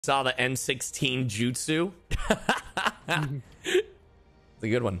Saw the M16 Jutsu. It's a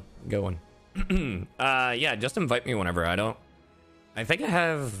good one. Good one. Yeah, just invite me whenever. I think I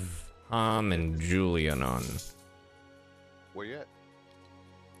have and Julian on. Where you at?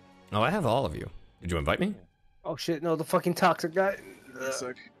 Oh, I have all of you. Did you invite me? Oh shit, no, the fucking toxic guy.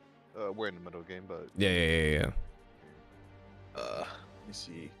 We're in the middle of the game, but Yeah. let me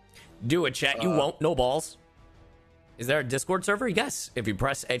see. Do it, chat. You won't. No balls. Is there a Discord server? Yes. If you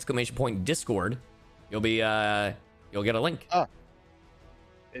press !Discord, you'll be you'll get a link.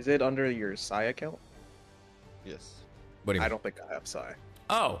 Is it under your Psy account? Yes. What do you mean? I don't think I have Psy.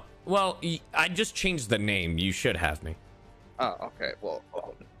 Oh, well, I just changed the name. You should have me. Oh, okay. Well,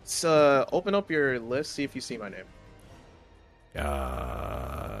 open up your list. See if you see my name.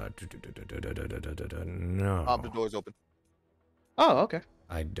 No. The door's open. Oh, okay.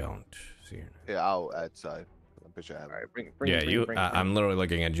 I don't see your name. Yeah, I'll add side. I'm pretty sure I have All it. right, bring. Yeah, bring. I'm literally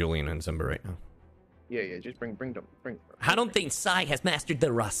looking at Julian and Simba right now. Yeah. Just bring them. I don't think Sai has mastered the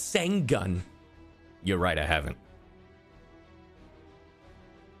Rasengan. You're right, I haven't.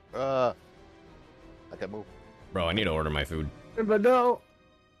 I can't move. Bro, I need to order my food. But no,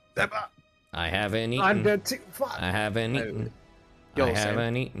 I haven't eaten. I'm dead too. Fuck. I haven't eaten. Yo, I Sam.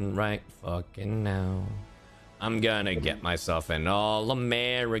 haven't eaten right fucking now. I'm gonna get myself an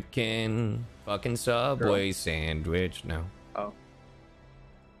all-American fucking Subway sandwich now. Oh.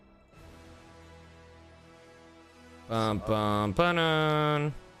 Bum.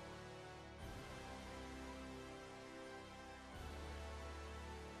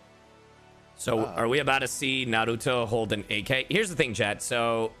 So, are we about to see Naruto hold an AK? Here's the thing, chat.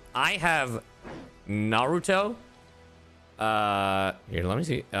 So, I have Naruto. Here, let me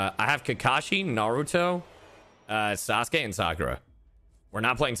see. I have Kakashi, Naruto, Sasuke, and Sakura. We're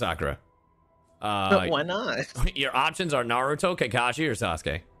not playing Sakura. Why not? Your options are Naruto, Kakashi, or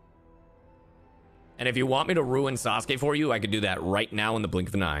Sasuke. And if you want me to ruin Sasuke for you, I could do that right now in the blink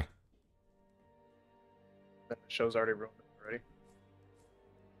of an eye. The show's already ruined already.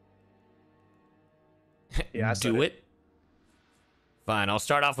 Yeah, do it. Fine, I'll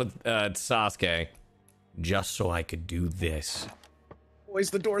start off with Sasuke, just so I could do this. Boys,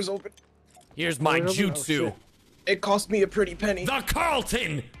 the door's open. Here's my jutsu. Oh, It cost me a pretty penny. The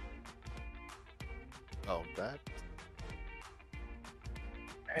Carlton! Oh, that.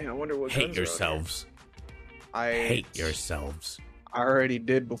 Hey, I wonder what Hate guns are out yourselves. here. I Hate yourselves. I already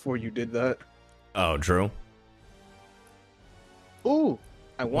did before you did that. Oh, true. Ooh,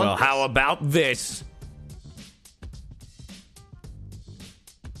 I want. Well, this. how about this?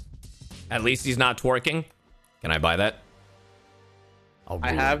 At least he's not twerking. Can I buy that?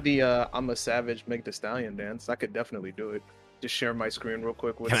 I have the I'm a savage, make the stallion dance. I could definitely do it. Just share my screen real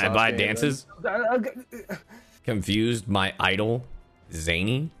quick with Can I Sasuke buy and then- dances? Confused my idol,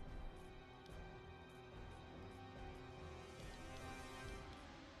 Zany.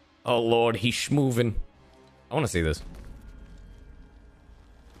 Oh Lord, he's schmoving. I want to see this.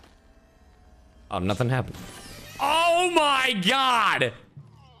 Oh, nothing happened. Oh my God!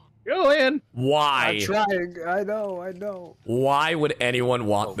 Go in. Why? I'm trying. I know. Why would anyone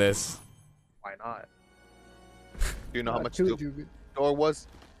want this? Why not? Do you know how much Too, the door was?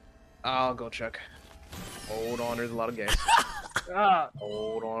 I'll go check. Hold on, there's a lot of games. Ah,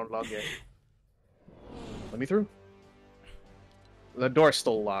 Hold on, a lot of games. Let me through. The door's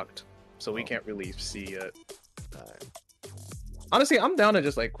still locked, so we can't really see it. Honestly, I'm down to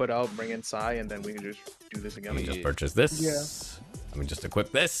just like quit out, bring in Sai, and then we can just do this again. Let me just purchase this. Yeah. Let me just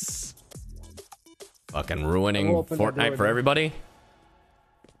equip this. Fucking ruining I'll open that Fortnite door for now. everybody.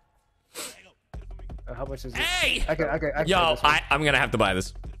 how much is it? Hey! I can Yo, this one. I'm gonna have to buy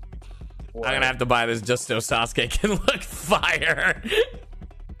this. What? I'm gonna have to buy this just so Sasuke can look fire.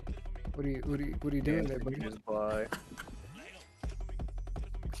 What are you doing there, buddy? Just buy.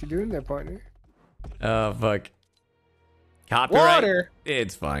 What you doing there, partner? Oh fuck. Copyright. Water.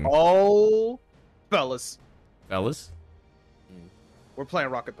 It's fine, Oh, fellas, fellas. we're playing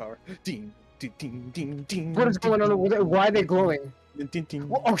Rocket Power. Ding, ding, ding, ding, ding. What is going on? Why are they glowing? Ding, ding,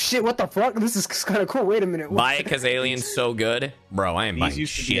 ding. Oh shit! What the fuck? This is kind of cool. Wait a minute. Buy it because Alien's so good, bro. I ain't These buying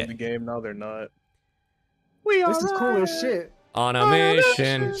used to be in the shit. game, now they're not. We are. This is cool as shit. On a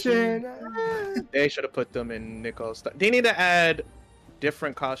mission. They should have put them in Nico's stuff. They need to add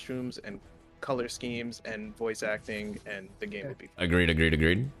different costumes and color schemes and voice acting, and the game would be.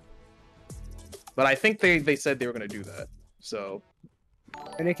 Agreed. But I think they said they were gonna do that. So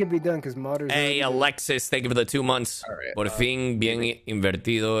And it can be done because modders. Hey Alexis, thank you for the 2 months. All right, Por fin bien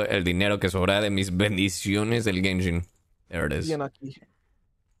invertido el dinero que sobra de mis bendiciones del Genshin. There it is. bien aquí.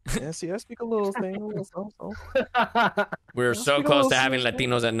 Yeah, see, I speak a little thing. A little something. We're Let's so speak a close little to having Spanish.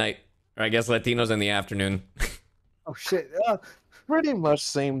 Latinos at night. Or I guess Latinos in the afternoon. Oh shit. Pretty much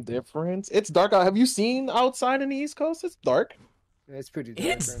same difference. It's dark out. Have you seen outside in the East Coast? It's dark. It's pretty dark.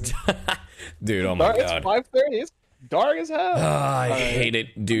 It's Right dude, oh my Dark. It's god. 5:30. It's dark as hell. I Alright. hate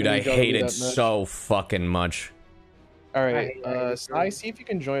it, dude. We I gotta hate do it that much. so fucking much. All right, I hate it, Sai, too. see if you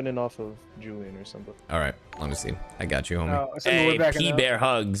can join in off of Julian or something. All right, let me see. I got you, homie. Oh, so we're Hey, backing P up. Bear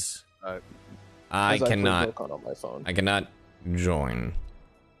hugs. Alright. I As put cannot. Milk on my phone. I cannot join.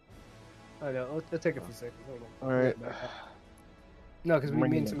 I know. Let's take a few seconds. Hold on. All right. Back up. No, because we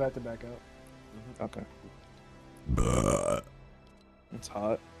Bring mean it to in. have to back out. Okay. Buh. It's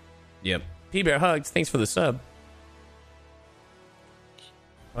hot. Yep. P Bear hugs. Thanks for the sub.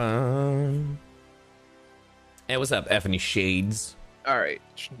 Hey, what's up, Effany Shades? All right.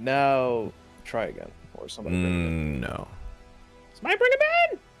 Now try again, or somebody. Bring it in. No. Somebody bring him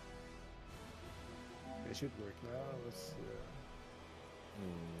in. It should work now. Let's.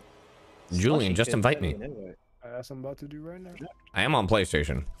 Julian, Slushy just kid invite sent me. an invite. That's what I'm about to do right now. I am on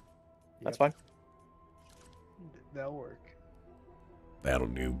PlayStation. That's Yep, fine. That'll work. That'll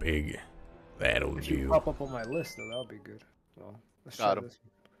do, big. That'll If you do. pop up on my list, though, that'll be good. Well, let's Got try him. this.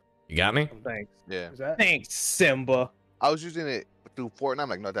 You got me? Thanks. Yeah. Is that? Thanks, Simba. I was using it through Fortnite. I'm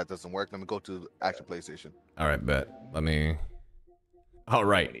like, no, that doesn't work. Let me go to the actual PlayStation. All right, bet. Let me. All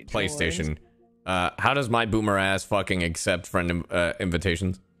right, Many PlayStation. How does my boomer ass fucking accept friend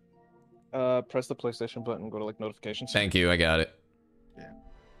invitations? Press the PlayStation button. Go to like notifications. Thank you, I got it,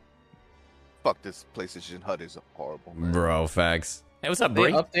 Fuck this PlayStation HUD is horrible, man. bro. Facts. Hey, what's up, They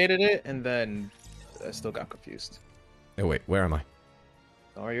Brie? updated it, and then I still got confused. Oh wait, where am I?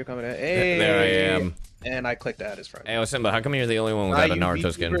 Oh, you're coming in. Hey, There I am. And I clicked add as friend. Hey, Simba, how come you're the only one without a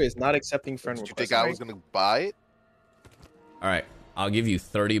Naruto skin? Is not accepting friend Did you requests. think I was gonna buy it? All right, I'll give you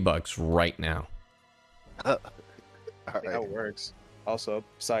 $30 right now. All That right. works. Also,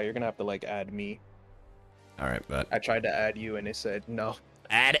 Sai, you're gonna have to like add me. All right, bet. I tried to add you, and it said no.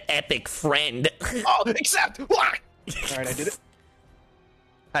 Add epic friend. Oh, accept. All right, I did it.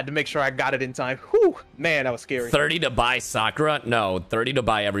 Had to make sure I got it in time. Whew, man, that was scary. 30 to buy Sakura? No, 30 to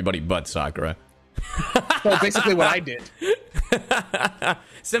buy everybody but Sakura. So basically, what I did.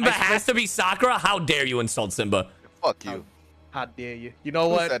 Simba has to be Sakura? How dare you insult Simba? Fuck you. How dare you? You know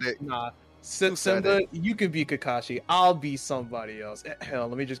Who what? said it? Nah. Who said Simba, you can be Kakashi. I'll be somebody else. Hell,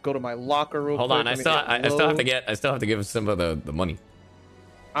 let me just go to my locker real Hold quick. on, I Let me still, hit I still have to load. get, I still have to give Simba the money.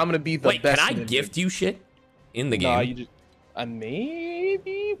 I'm gonna be the Wait, best. can I ninja. gift you shit in the game? Nah, you just.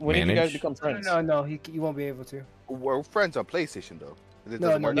 Maybe. When did you Manage? guys become friends? No, you won't be able to. We're friends on PlayStation though. It No,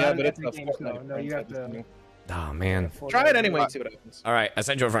 doesn't no, work. no. Yeah, Not but it's in a the games, no, Fortnite no, you have friends, to- Oh man. Try it anyway and see what happens. All right, I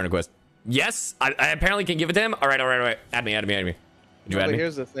sent you a friend request. Yes, I apparently can give it to him. All right. Add me. Did you No, add but me?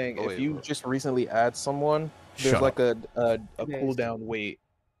 here's the thing: Oh, if wait, you bro. just recently add someone, there's Shut like a Yeah, cooldown wait,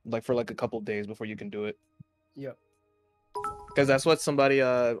 like for like a couple days before you can do it. Yep. Because that's what somebody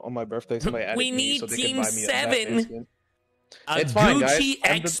on my birthday somebody added We me need so they Team could buy me a 7. Batman skin. A It's fine, guys. Gucci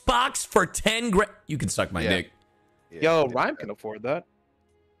I'm the- Xbox for 10 grand. You can suck my Yeah. dick. Yeah, Yo, yeah. Rhyme can afford that.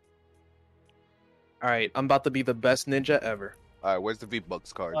 All right, I'm about to be the best ninja ever. All right, where's the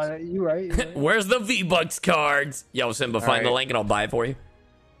V-Bucks cards? You right. You right. Where's the V-Bucks cards? Yo, Simba, All find the right. link and I'll buy it for you.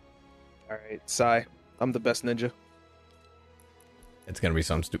 All right, Sai, I'm the best ninja. It's gonna be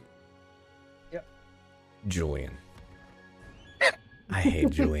some stupid. Yep. Julian. I hate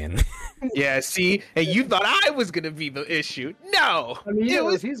Julian. Yeah, see, and you thought I was gonna be the issue. No, I mean, you it know,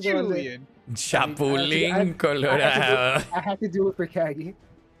 was if he's going there- Julian. Chapulín Colorado. I have to do it for Kagi.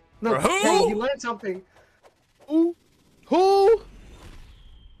 No, For who? Kagi, he learned something. Who?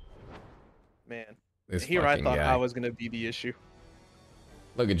 Man, This here I fucking thought guy. I was gonna be the issue.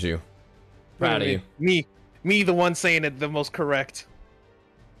 Look at you. Look Proud at of me. you. Me, the one saying it the most correct.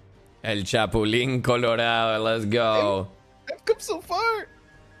 El Chapulín Colorado. Let's go. I've come so far.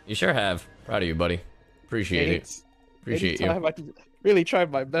 You sure have. Proud of you, buddy. Appreciate it. Thanks. Appreciate you. Anytime I really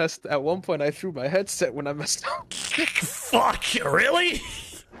tried my best. At one point, I threw my headset when I messed up. Fuck, really?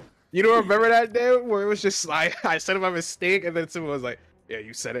 You don't remember that day where it was just like I said it by mistake, and then someone was like, "Yeah,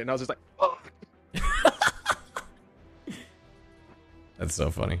 you said it," and I was just like, "Oh." That's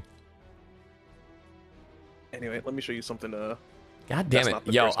so funny. Anyway, let me show you something. God damn That's it. not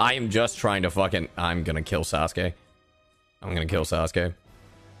the Yo, first one. I am just trying to fucking... I'm gonna kill Sasuke. I'm gonna kill Sasuke.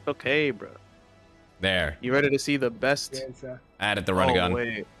 Okay, bro. There. You ready to see the best? Yeah, it's, Added the Renegon. Oh,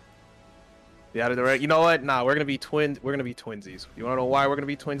 wait. Yeah, the right. You know what? Nah, we're gonna be twins. We're gonna be twinsies. You wanna know why we're gonna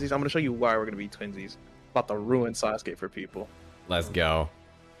be twinsies? I'm gonna show you why we're gonna be twinsies. About to ruin Sasuke for people. Let's go.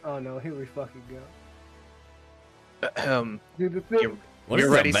 oh no, here we fucking go. Ahem. Dude, the thing. What is You're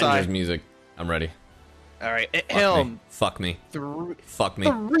the ready, Avengers Sai? music? I'm ready. All right, Fuck me. Fuck me.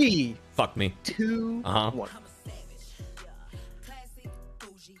 3, Fuck me. 2, Uh-huh. 1.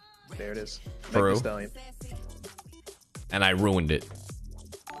 There it is. True. Meg Thee Stallion. And I ruined it.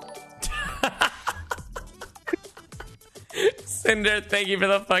 Cinder, thank you for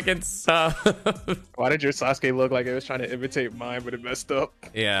the fucking sub. Why did your Sasuke look like it was trying to imitate mine, but it messed up?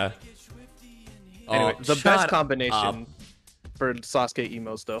 Yeah. Anyway, Oh, the shut best up. combination for Sasuke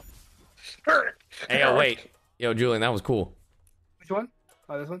emos, though. Hey, yo, wait. Yo, Julian, that was cool. Which one?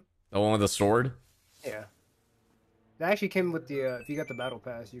 Oh, this one? The one with the sword? Yeah. That actually came with the, if you got the battle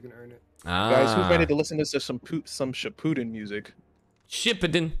pass, you can earn it. Ah. Guys, who's ready to listen to some Shippuden music?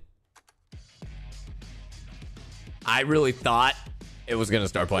 Shippuden. I really thought it was going to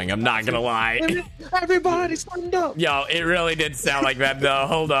start playing. I'm not going to lie. Everybody stand up. Yo, it really did sound like that, though.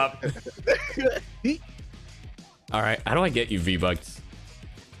 Hold up. All right. How do I get you V-Bucks?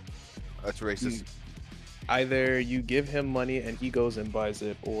 That's racist. Either you give him money and he goes and buys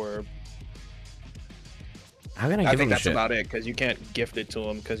it, or How can I I give think him that's shit? about it, because you can't gift it to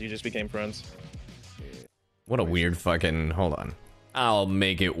him because you just became friends. What a weird fucking... Hold on. I'll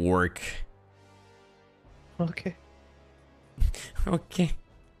make it work. Okay. Okay.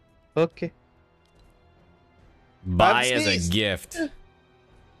 Okay. Buy I've as a sneezed. gift.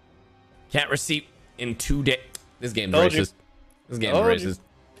 Can't receipt in 2 days. This game's Told you. racist. This game's Told you. racist.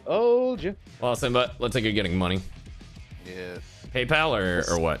 Oh, you. Well, Simba, looks like you're getting money. Yeah. PayPal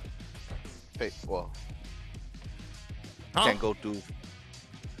or what? Hey, well, Huh? can't go through.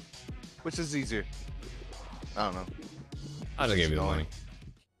 Which is easier? I don't know. I'll just give you the money.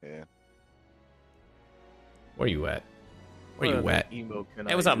 Yeah. Where you at? Where you What at? other emo can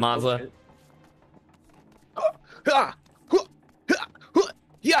Hey, I what's up, use? Monzla?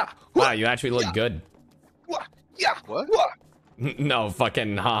 Yeah. Wow, you actually look good. Yeah. What? No,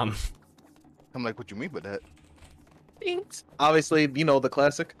 fucking I'm like, what you mean by that? Obviously, you know the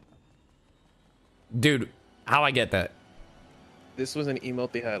classic. dude. How I get that? This was an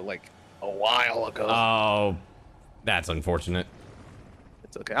emote they had like a while ago. Oh, that's unfortunate.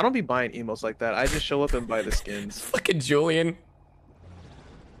 It's okay. I don't be buying emotes like that. I just show up and buy the skins. Fucking Julian.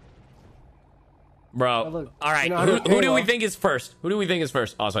 Bro, Oh, look. all right. You know how to Who do pay we off. think is first? Who do we think is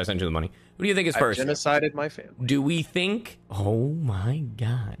first? Oh, so I sent you the money. Who do you think is I first? genocided my family. Do we think? Oh my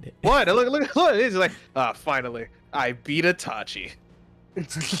god. What? Look! It's like, finally, I beat Itachi.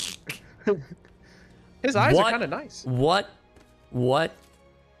 His eyes What? are kind of nice. What?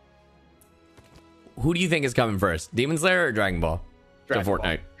 Who do you think is coming first? Demon Slayer or Dragon Ball? Dragon to Ball.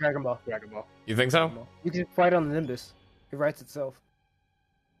 Fortnite. Dragon Ball. Dragon Ball. You think so? You can fight on the Nimbus. It writes itself.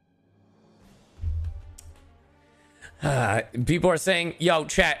 People are saying, yo,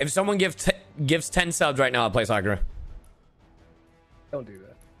 chat, if someone gives 10 subs right now, I'll play Sakura. Don't do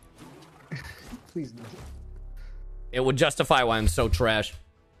that. Please do. It would justify why I'm so trash.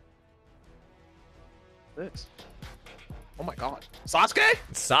 This. Oh my god. Sasuke?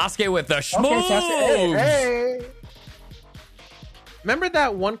 Sasuke with the Okay, schmooze! Sasuke. Hey. Remember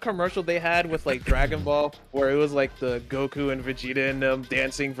that one commercial they had with like Dragon Ball where it was like the Goku and Vegeta and them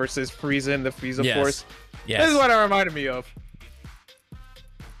dancing versus Frieza and the Frieza Yes. Force? Yes. This is what it reminded me of.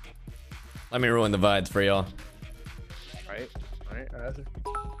 Let me ruin the vibes for y'all. Right?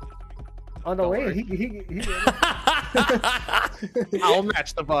 On the Don't way, worry. he I'll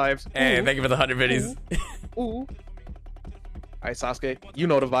match the vibes. Hey, thank you for the 100 biddies. Ooh. Alright, Sasuke, you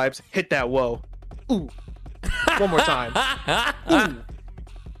know the vibes. Hit that whoa. Ooh. One more time. Ooh.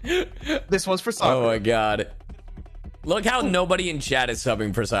 This one's for Sakura. Oh my god. Look how nobody in chat is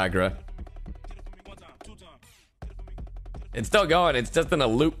subbing for Sakura. It's still going. It's just in a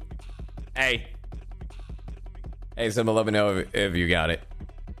loop. Hey. Hey, Simba, let me know if you got it.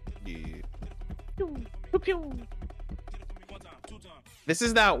 Yeah. This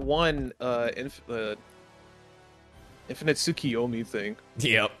is that one Infinite Tsukiyomi thing.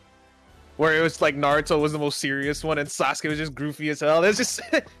 Yep. Where it was like Naruto was the most serious one and Sasuke was just goofy as hell. It's just,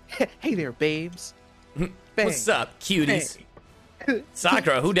 hey there, babes. Bang. What's up, cuties?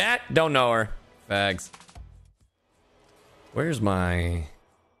 Sakura, who dat? Don't know her. Fags. Where's my...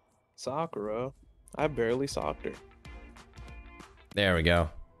 Sakura. I barely socked her. There we go.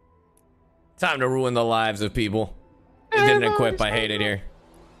 Time to ruin the lives of people. It didn't equip. I hate it here.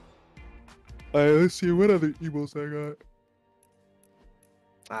 Alright, let's see what other emotes I got.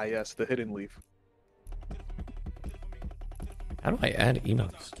 Ah, yes, the hidden leaf. How do I add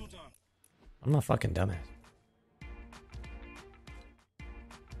emotes? I'm a fucking dumbass.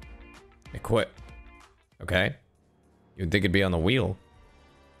 Equip. Okay. You'd think it'd be on the wheel.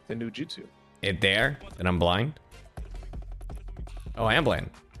 The new jutsu. It there? And I'm blind? Oh, I am blind.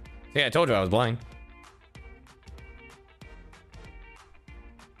 See, I told you I was blind.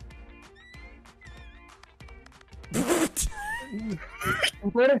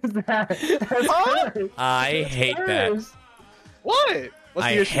 What is that? I hate that. What? What's the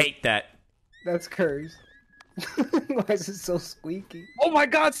I issue? hate that. That's cursed. Why is it so squeaky? Oh my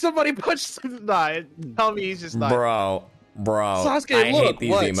god, somebody punched. Nah, tell me he's just not. Bro. Sasuke, I look. hate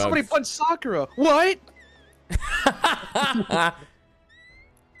these What? emotes. Somebody punched Sakura. What?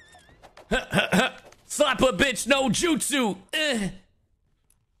 Slap a bitch, no jutsu.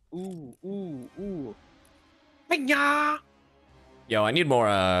 Ooh. Hiya! Yo, I need more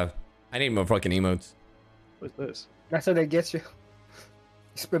fucking emotes. What's this? That's how they get you. You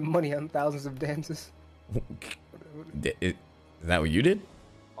spend money on thousands of dances. Is that what you did?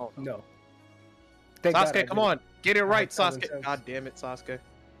 Oh No. Thank God I Sasuke, come did. on. Get it right, common Sasuke. sense. God damn it, Sasuke.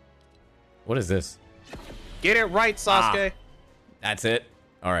 What is this? Get it right, Sasuke. That's it?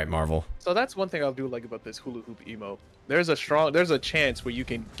 Alright, Marvel. So that's one thing I do like about this hula hoop emo. There's a chance where you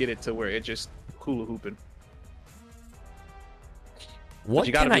can get it to where it just hula hooping. What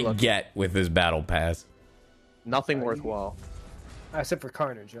you gotta can be I lucky. get with this battle pass? Nothing worthwhile. Except for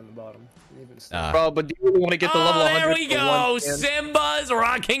Carnage on the bottom. Even still. Bro, but do you really want to get the level 100? there we for go! one skin? Simba's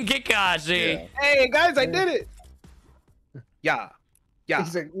rocking Kakashi. Yeah. Hey guys, I did it. Yeah.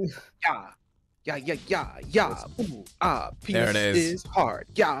 He's like, Yeah. Ooh, peace There it is. is hard.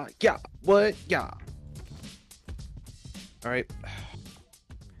 Yeah. What? Yeah. All right.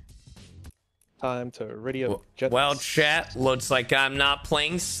 Time to ready up. Well, chat, looks like I'm not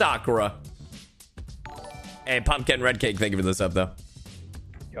playing Sakura. Hey, Pumpkin Red Cake, thank you for this up, though.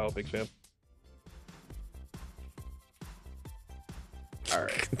 Yo, big fan. All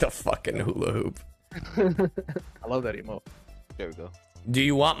right. The fucking hula hoop. I love that emote. There we go. Do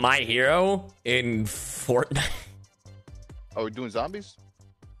you want my hero in Fortnite? Oh, we're doing zombies?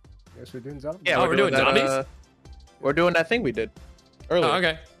 yes, we're doing zombies. Yeah, Oh, we're doing that, zombies? we're doing that thing we did earlier. Oh,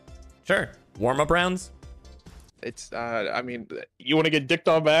 okay. Sure. Warm-up rounds? It's I mean, you want to get dicked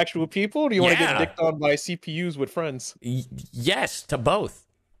on by actual people, or do you want to Yeah. get dicked on by CPUs with friends? Yes, to both.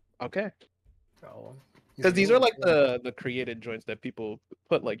 Okay, Oh, because these are like the created joints that people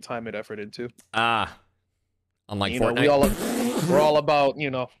put like time and effort into. Unlike You know, Fortnite. we're all about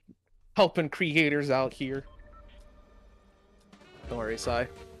helping creators out here. Don't worry, Sai.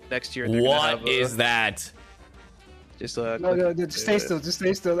 Next year, they're gonna What have, is that? just No, just stay still. Just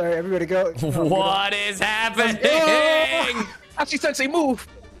stay still. All right, everybody go. Oh, What is happening? Hachi Sensei, move!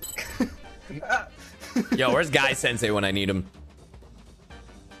 Yo, where's Guy Sensei when I need him?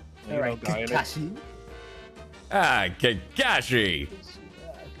 All right, Kakashi. Kakashi.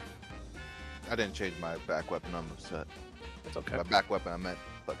 I didn't change my back weapon. I'm upset. It's okay. My back weapon, I meant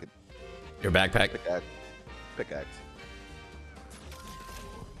fucking Your backpack. pickaxe.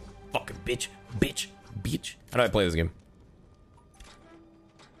 Fucking bitch. How do I play this game?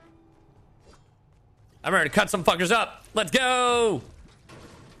 I'm ready to cut some fuckers up. Let's go.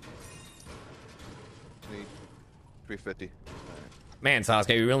 Need 350. Man, Sasuke,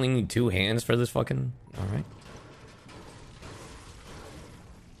 we really need 2 hands for this fucking... Alright.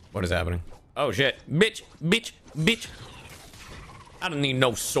 What is happening? Oh, shit. Bitch. I don't need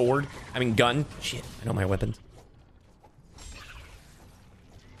no sword. I mean, gun. Shit, I know my weapons.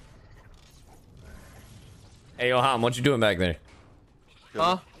 Hey, yo, Ham, what you doing back there?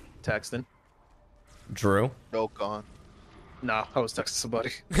 Huh? Texting. Drew? Dokkan. Nah, I was texting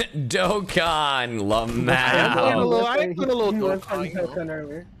somebody. Dokkan I Lamau. ain't playing a little You were Dokkan, playing you know. Dokkan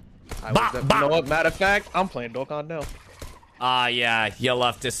earlier. You know what? Matter of fact, I'm playing Dokkan now. Yeah, you'll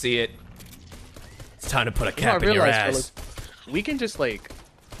love to see it. It's time to put a You know, I cap in your realized, ass. fellas, we can just like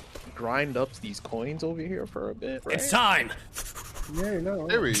grind up these coins over here for a bit, right? It's time. Yeah, no.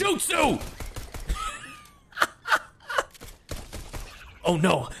 There we go. Jutsu! Oh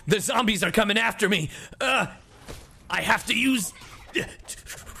no, the zombies are coming after me. I have to use...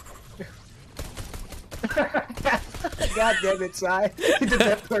 God damn it, Sai. You did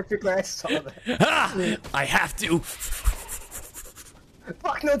that perfectly. I saw that. I have to...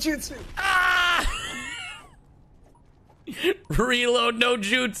 Fuck no jutsu. Reload no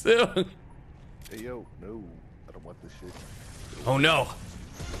jutsu. Hey, yo, no. I don't want this shit. Oh no.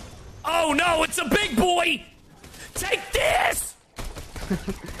 Oh no, it's a big boy! Take this!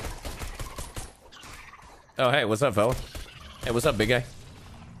 Oh, hey, what's up, fella? Hey, what's up, big guy?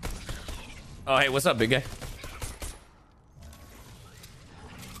 Oh, hey, what's up, big guy?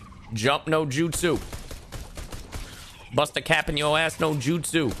 Jump no jutsu. Bust a cap in your ass, no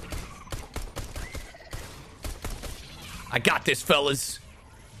jutsu. I got this, fellas.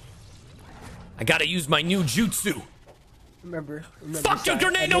 I gotta use my new jutsu. Remember. Fuck your Sai,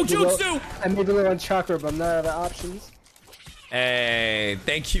 tornado jutsu! I made a little on chakra, but I'm not out of options. Hey,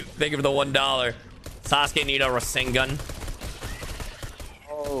 thank you for the $1. Sasuke need a Rasengan.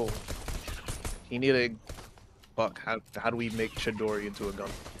 Oh. He need a... Fuck, how do we make Chidori into a gun?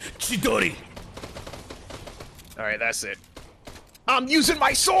 Chidori! Alright, that's it. I'm using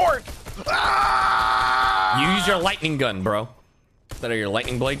my sword! Ah! You use your lightning gun, bro. Instead of your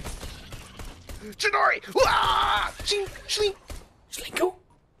lightning blade. Chidori! Ah! Shink, shink. Slinko.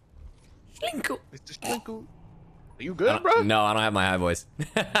 Slinko. Mr. Sprinkle. Are you good, bro? No, I don't have my high voice.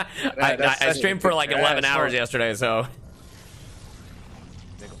 I streamed for like 11 hours yesterday, so.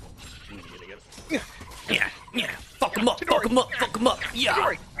 Yeah. Fuck him up, fuck him up. Yeah.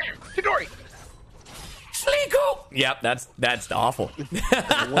 Chidori! Chidori! Slinko. Yep, that's awful.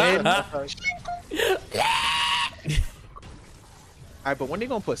 When? Alright, but when they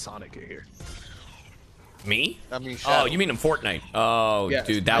gonna put Sonic in here? Me? I mean, Oh, Shadow. you mean in Fortnite? Oh, Yes,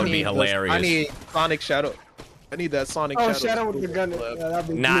 dude, that I would be need hilarious. I need Sonic Shadow. I need that Sonic Oh, Shadow. Shadow with the gun. That'd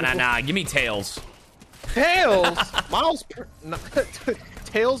be beautiful. Nah. Give me Tails. Tails!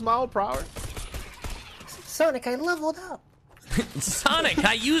 Tails mile per hour? Sonic, I leveled up. Sonic,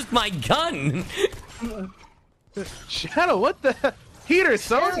 I used my gun. Shadow, what the? Peter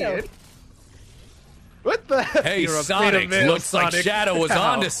Sonic? What the? Hey, You're a Sonic, beta male, looks like Sonic. Shadow was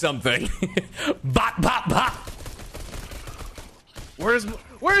Ow. onto something. Bop, bop, bop.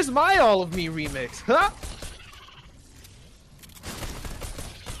 Where's my All of Me remix? Huh?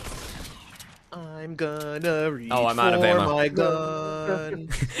 I'm gonna reach Oh, I'm out of for ammo. my gun.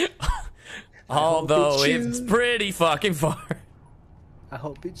 Although it it's shoots. pretty fucking far. I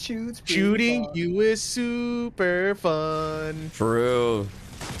hope it shoots. Shooting you is super fun. True.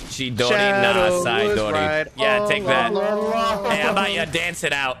 Chidori Shadow na was Saidori. right Yeah, take that. along. Hey, how about you dance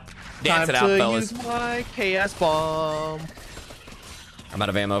it out? Dance Time it out, to fellas. use my chaos bomb. I'm out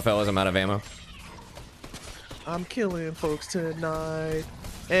of ammo, fellas. I'm out of ammo. I'm killing folks tonight,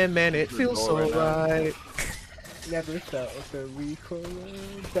 and man, it feels Lord, so right now. right. Never felt the recoil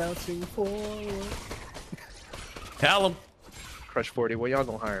bouncing forward. Tell him. Crush 40, well, y'all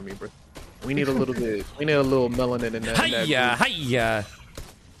gonna hire me, bro. We need a little bit. We need a little melanin in that. Hiya, hiya.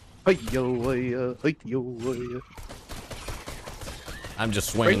 Hiya. I'm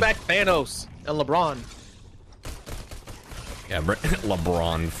just Bring swinging. back Thanos and LeBron. Yeah,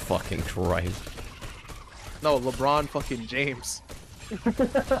 LeBron fucking Christ. No, LeBron fucking James. I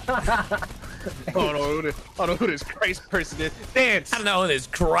don't know who this Christ person is. Dance. I don't know who this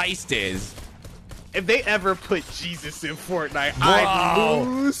Christ is. If they ever put Jesus in Fortnite, Bro. I'd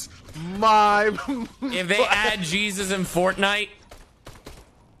lose my. If they add Jesus in Fortnite,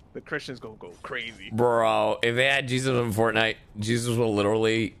 the Christians gonna go crazy. bro, if they add Jesus in Fortnite, Jesus will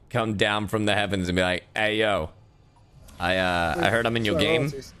literally come down from the heavens and be like, "Hey, yo, I heard I'm in your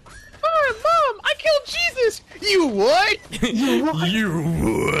game." Mom, I killed Jesus. You what? You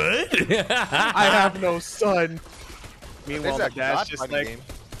would? I have no son. Meanwhile, There's the that dad's God just fighting like, game.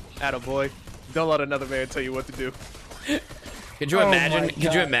 attaboy. Don't let another man tell you what to do. Could you Oh imagine? my Could you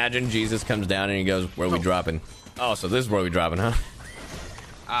God. imagine Jesus comes down and he goes, "Where we dropping?" Oh, so this is where we dropping, huh?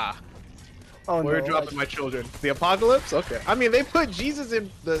 Oh, We're no, dropping my children. The apocalypse? Okay. I mean, they put Jesus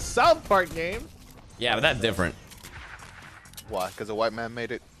in the South Park game. Yeah, but that's different. Why? Because a white man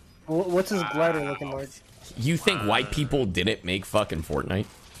made it? What's his glider looking like? You think white people didn't make fucking Fortnite?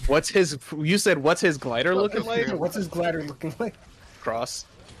 What's his? You said what's his glider looking like? What's his glider looking like? Cross.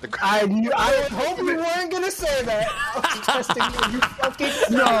 I hope you weren't gonna say that. I was testing you. You fucking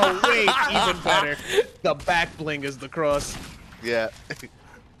No, wait, even better. The back bling is the cross. Yeah.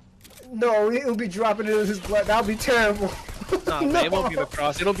 No, it'll be dropping into his glider. That'll be terrible. Nah, man, it won't be the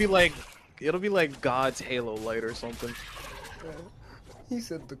cross. It'll be like God's halo light or something. He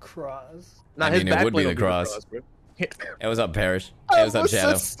said the cross. Nah, I his mean, it back would be bling the will cross. bro. Hey, what's up, Parrish? Hey, what's up,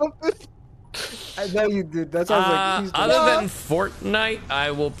 Shadow? I know you did. That sounds like he's the Other than Fortnite,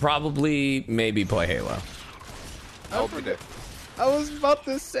 I will probably maybe play Halo. I'll be there. I was about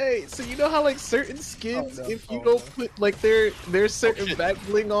to say, so you know how like certain skins, Oh, no. if you Oh, don't no. put like their certain shit. back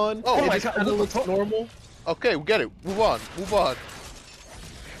bling on, Oh it my just God. kind of looks normal. Okay, we get it. Move on. Move on.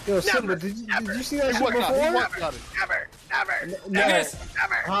 Yo, Simba, did you see that shit What got it? before? What got it? No, Yes.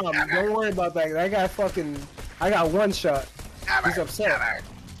 don't worry about that. That guy fucking. I got one shot. He's upset.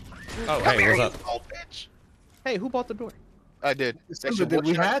 Oh, hey, what's up? Old bitch. Hey, who bought the door? I did. Simba did.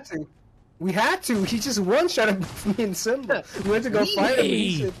 We had to. We had to. He just one shot at me and Simba. We went to go fight him. And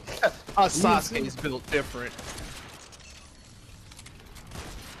he said, Sasuke's built different.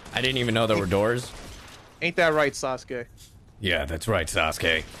 I didn't even know there were doors. Ain't that right, Sasuke? Yeah, that's right,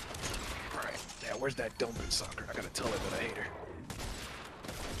 Sasuke. Right. That Where's that dumb bitch Sakura? I gotta tell her that I hate her.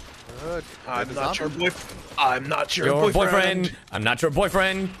 Good. I'm not your boyfriend. I'm not your Your boyfriend. boyfriend. I'm not your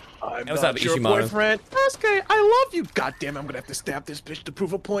boyfriend. I'm Hey, what's not up, your Ishimaro? boyfriend. Sasuke, I love you. God damn, I'm gonna have to stab this bitch to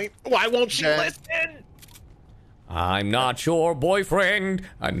prove a point. Why won't she Yeah. listen? I'm not your boyfriend.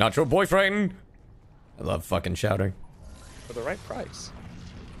 I'm not your boyfriend. I love fucking shouting. For the right price.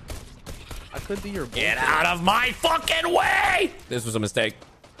 I could be your boyfriend. Get out of my fucking way! This was a mistake.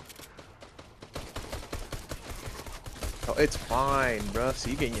 Oh, it's fine, bro. So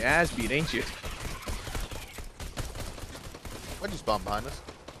you getting your ass beat, ain't you? Why'd you spawn behind us?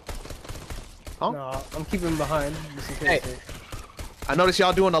 Huh? No, I'm keeping behind. Just in Hey. case. I noticed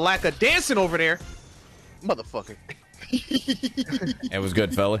y'all doing a lack of dancing over there. Motherfucker. It was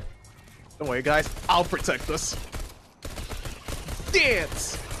good, fella. Don't worry, guys. I'll protect us.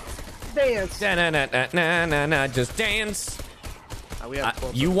 Dance. Dance. Na na na na na na. Just dance. We have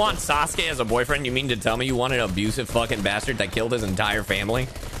 12 You want Sasuke as a boyfriend? You mean to tell me you want an abusive fucking bastard that killed his entire family?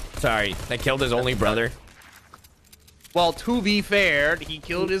 Sorry, that killed his only brother. Well, to be fair, he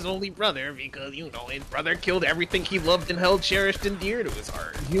killed his only brother because, you know, his brother killed everything he loved and held cherished and dear to his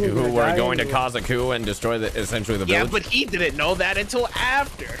heart. You Who were die going to anyway. cause a coup and destroy essentially the Yeah, village? but he didn't know that until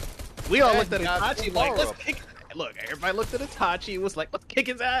after. We all Yeah, looked at he got Itachi like, let's tomorrow. kick. Look, everybody looked at Itachi and was like, let's kick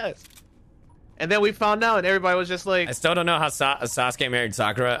his ass. And then we found out, and everybody was just like, I still don't know how Sasuke married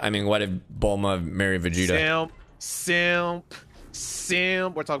Sakura. I mean, what if Bulma married Vegeta? simp.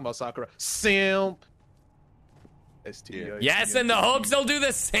 We're talking about Sakura. Simp. STO. Yes, and the Hokes will do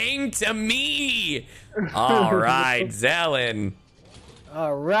the same to me. All right, Zelen.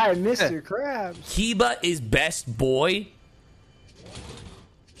 All right, Mr. Krabs. Kiba is best boy.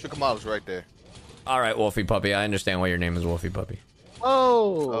 Shikamaru's right there. All right, Wolfie Puppy. I understand why your name is Wolfie Puppy.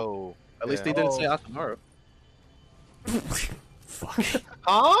 Oh. Oh. At least yeah. they didn't say Akamaru. Fuck.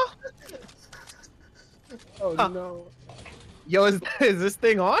 Huh? Oh no. Yo, is this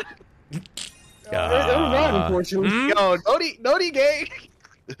thing on? It was not, unfortunately. Yo, Nodi gang.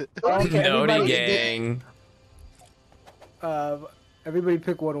 Okay, Nodi everybody- gang. Everybody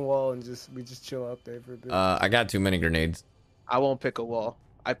pick one wall and we just chill out there for a bit. I got too many grenades. I won't pick a wall.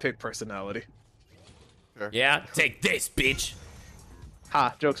 I pick personality. Yeah, take this, bitch.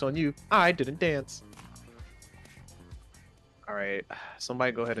 Ha, joke's on you. I didn't dance. All right,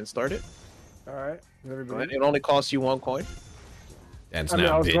 somebody go ahead and start it. All right, is everybody. It only costs you 1 coin. Dance I mean,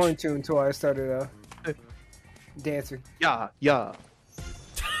 now, I was bitch. going to until I started dancing. Yeah.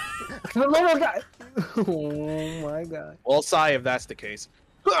 Oh my god! Oh my god! Well, sigh if that's the case.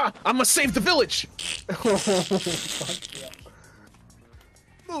 Ah, I'm gonna save the village. Fuck yeah.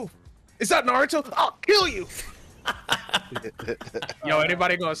 Move. Is that Naruto? I'll kill you. Yo,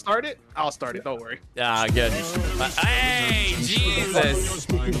 anybody gonna start it? I'll start it. Don't worry. Ah, good. Hey, Jesus.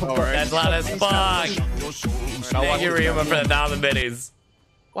 That's loud as fuck. Thank you, Ryuma, for the 1,000 biddies.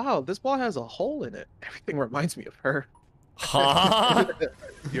 Wow, this ball has a hole in it. Everything reminds me of her. Huh?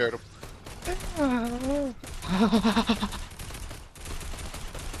 You heard him.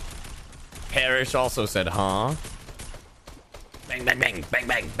 Parrish also said, huh? Bang, bang, bang, bang,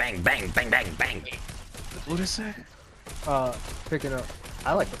 bang, bang, bang, bang, bang, bang. What is that? Picking up.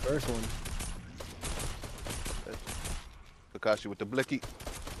 I like the first one. Kakashi with the blicky.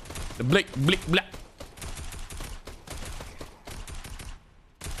 The blick, blick, black.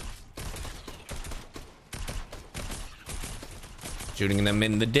 Shooting them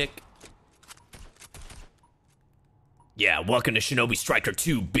in the dick. Yeah, welcome to Shinobi Striker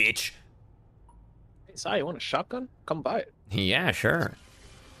 2, bitch. Hey, Sai, you want a shotgun? Come buy it. Yeah, sure.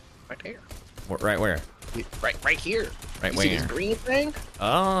 Right there. Right where? Right here. Right You see this where? green thing?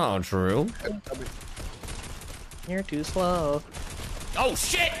 Oh, true. You're too slow. Oh,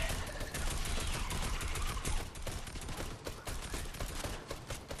 shit!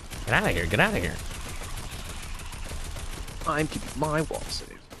 Get out of here, get out of here. I'm keeping my wall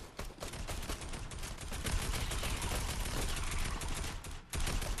safe.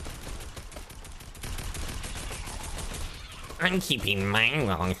 I'm keeping my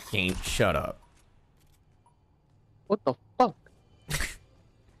long safe. Shut up. What the fuck?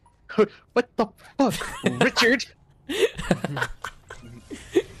 What the fuck, Richard?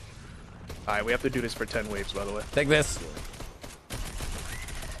 Alright, we have to do this for 10 waves, by the way. Take this.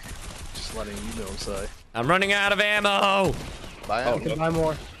 Just letting you know, Sai. I'm running out of ammo. Buy Oh, him. You can buy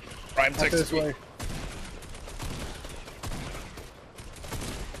more. Prime After this way.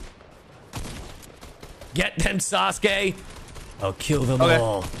 Get them, Sasuke. I'll kill them Okay.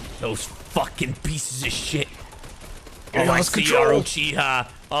 all. Those fucking pieces of shit. Get All I lost see control. are Uchiha.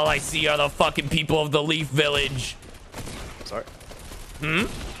 All I see are the fucking people of the Leaf Village. Sorry.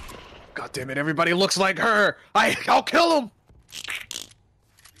 God damn it! Everybody looks like her. I'll kill them.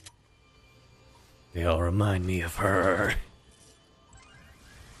 They all remind me of her.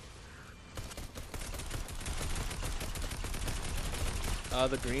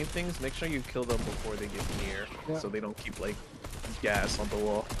 The green things. Make sure you kill them before they get near, so they don't keep like gas on the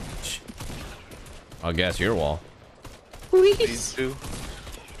wall. I'll gas your wall. These two.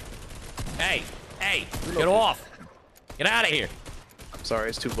 Hey, get off! Get out of here! I'm sorry,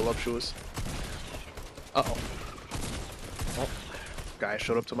 it's too voluptuous. Uh-oh. Oh, guy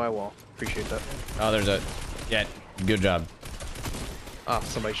showed up to my wall. Appreciate that. Oh, there's a... Yeah, good job. Ah,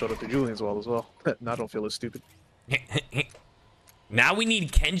 somebody showed up to Julian's wall as well. Now I don't feel as stupid. Now we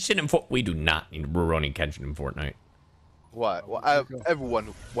need Kenshin and we do not need Rurouni Kenshin in Fortnite. Why?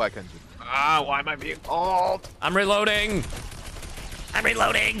 Everyone, why can't you? Ah, why am I being old? I'm reloading! I'm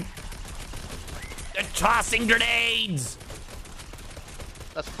reloading! They're tossing grenades!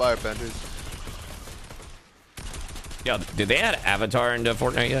 That's firebenders. Yo, did they add Avatar into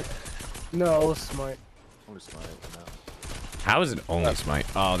Fortnite yet? No, Smite. Only Smite now. How is it only Smite?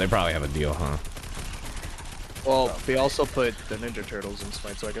 Oh, they probably have a deal, huh? Well, they also put the Ninja Turtles in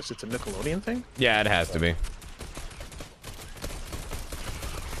Smite, so I guess it's a Nickelodeon thing? Yeah, it has to be.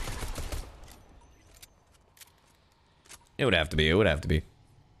 It would have to be. It would have to be.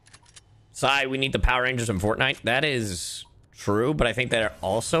 Sai, we need the Power Rangers in Fortnite. That is true, but I think they're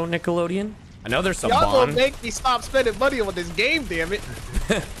also Nickelodeon. I know there's some Y'all Bond. gonna make me stop spending money on this game, damn it.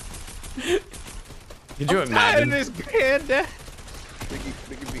 Could you I'm tired of imagine? this panda.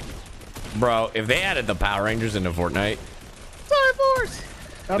 Bro, if they added the Power Rangers into Fortnite, Time Force.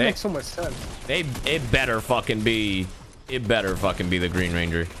 That They- makes so much sense. it better fucking be the Green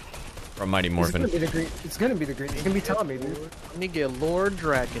Ranger from Mighty It's Morphin. gonna be the green. It's gonna be the green. It's gonna be Tommy, dude. Let me get Lord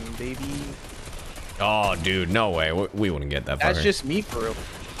Dragon, baby. Oh, dude, no way. We wouldn't get that That's fucker. just me for real. Ever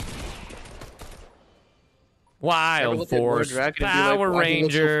Wild look at Lord Force, Dragon and be like, Power why he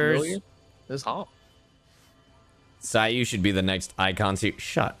looks so Rangers. familiar? This hot. Sai, you should be the next icon.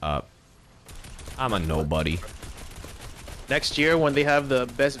 Shut up. I'm a nobody. Next year, when they have the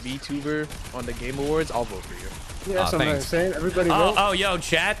best VTuber on the Game Awards, I'll vote for you. Yeah, that's what I'm thanks. saying. Everybody Oh, vote yo,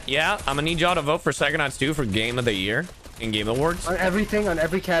 chat. Yeah, I'm gonna need y'all to vote for Psychonauts 2 for Game of the Year in Game Awards. on everything, on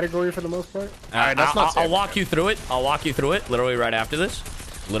every category for the most part. Alright, that's not I'll safe. walk you through it. I'll walk you through it. Literally right after this.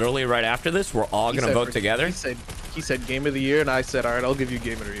 We're all He gonna said vote for- together. He said Game of the Year, and I said, all right, I'll give you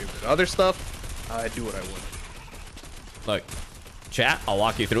Game of the Year. But other stuff, I do what I want. Look, chat. I'll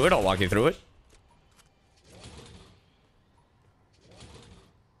walk you through it.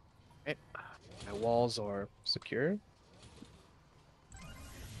 Okay. My walls are secure.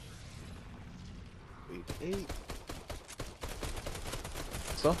 Wait.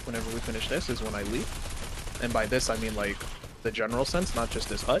 So whenever we finish this is when I leave. And by this, I mean like the general sense, not just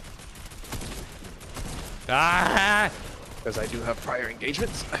this hut. Ah! Because I do have prior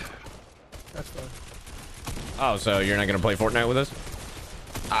engagements. That's fine. Oh, so you're not gonna play Fortnite with us?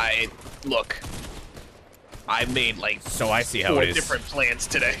 Look. I made like So I see how 4 it is. different plans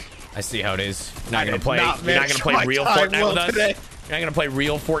today. I see how it is. You're not I gonna did play. not You're not manage gonna play my real time Fortnite well with us. today. You're not gonna play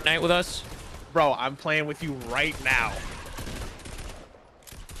real Fortnite with us. Bro, I'm playing with you right now.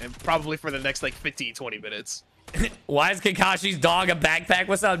 And probably for the next like 15, 20 minutes. Why is Kakashi's dog a backpack?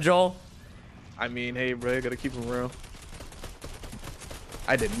 What's up, Joel? I mean, hey, bro, gotta keep him real.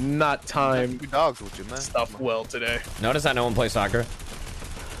 I did not time Two dogs with you, man. stuff well today. Notice I no one plays soccer.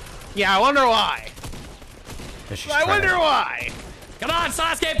 Yeah, I wonder why. 'Cause she's I wonder trash. why. Come on,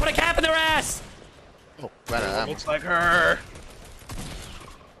 Sasuke, put a cap in their ass. Oh, ran out of ammo. Looks like her.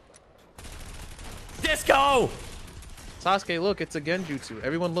 Disco. Sasuke, look, it's a Genjutsu.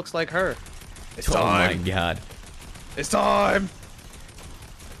 Everyone looks like her. It's Oh my time. god. It's time.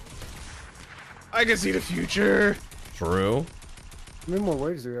 I can see the future. True. How many more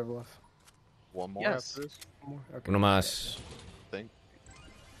waves do we have left? One more Yes. after this. One more? Okay. Uno más. Thing.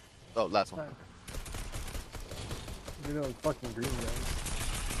 Oh, last one. You're doing fucking green,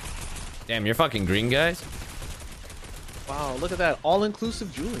 guys. Damn, you're fucking green, guys. Wow, look at that.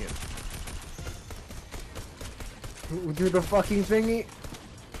 All-inclusive Julian. Who do the fucking thingy?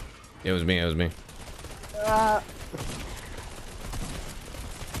 It was me.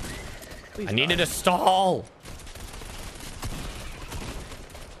 Please I needed die. a stall.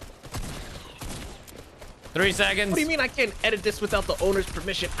 Three seconds. What do you mean I can't edit this without the owner's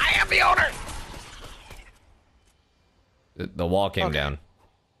permission? I am the owner! The wall came Okay. down.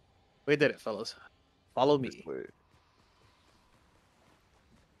 We did it, fellas. Follow me. Wait.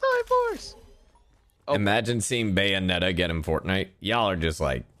 Time Force! Oh. Imagine seeing Bayonetta get in Fortnite. Y'all are just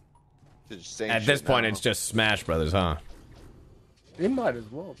like, Just saying at shit this point, now. it's just Smash Brothers, huh? It might as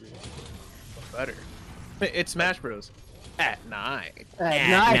well be. Better. It's Smash Bros. At night.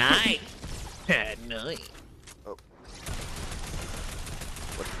 At night. At night. Oh.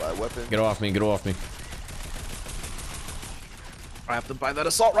 Let's buy a weapon. Get off me. Get off me. I have to buy that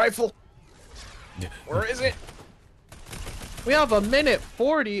assault rifle. Where is it? We have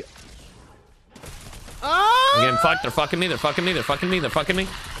 1:40. Ah! I'm getting fucked. They're fucking me. They're fucking me. They're fucking me. They're fucking me.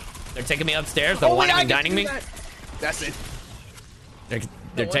 They're taking me upstairs. They're whining and dining me. That's it.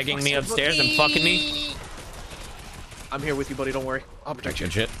 They're taking me upstairs and fucking me. I'm here with you, buddy. Don't worry. I'll protect you.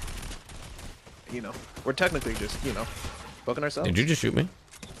 Good shit. You know, we're technically just, fucking ourselves. Did you just shoot me?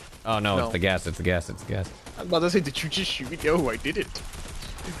 Oh no, No. it's the gas. It's the gas. It's the gas. I was about to say, did you just shoot me? No, I didn't.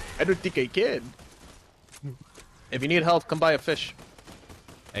 I don't think I can. If you need help, come buy a fish.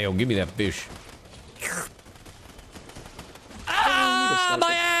 Hey, yo, give me that fish. Ah,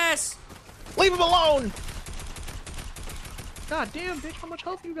 my ass! Leave him alone! God damn, bitch, how much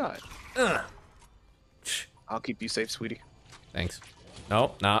health you got? Ugh. I'll keep you safe, sweetie. Thanks.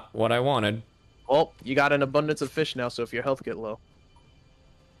 Nope, not what I wanted. Well, you got an abundance of fish now, so if your health get low.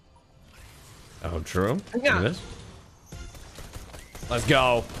 Oh, true. Look Yeah. at this. Let's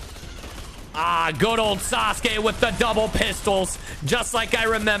go. Ah, good old Sasuke with the double pistols, just like I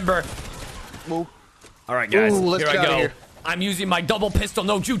remember. Move. All right, guys, Ooh, let's here get I outta go. here. I'm using my double pistol,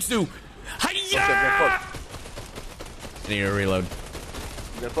 no jutsu. Hiya! I need to reload.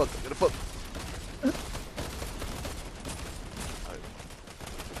 Get a fuck. Get a fuck.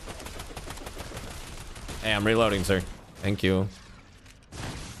 Hey, I'm reloading, sir. Thank you.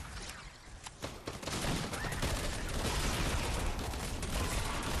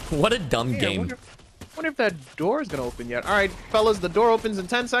 What a dumb Yeah, game. wonder if that door is gonna open yet. All right, fellas, the door opens in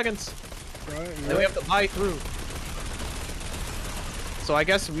 10 seconds. Then we have to buy through. So I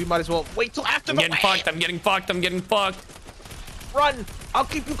guess we might as well wait till after I'm the getting wave. fucked. I'm getting fucked. I'm getting fucked. Run! I'll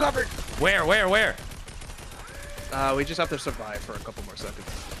keep you covered. Where? We just have to survive for a couple more seconds.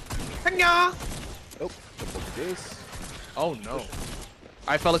 Hiya! Oh, jump over this. Oh no! All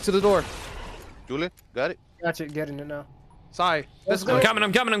right, fellas, to the door. Julie, got it. Gotcha, getting it now. Sai, this I'm way. coming.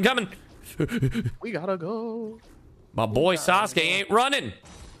 I'm coming. I'm coming. We gotta go. My boy Sasuke ain't running.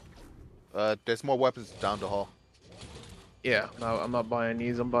 There's more weapons down the hall. Yeah, no, I'm not buying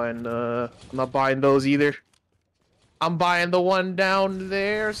these. I'm not buying those either. I'm buying the one down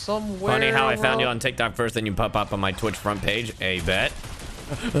there somewhere. Funny how I found you on TikTok first, then you pop up on my Twitch front page. A bet.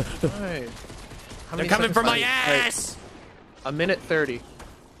 Right. How They're many coming for seconds? my Right. ass. 1:30.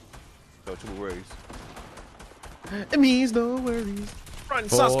 So 2 worries. It means no worries. Run,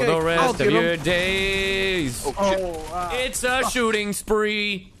 For Sasuke. the I'll rest get of him. your days. Oh, shit. It's a shooting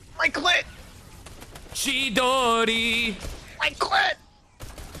spree. My clit. Chidori. My clit.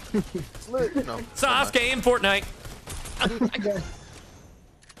 No. Sasuke in Fortnite.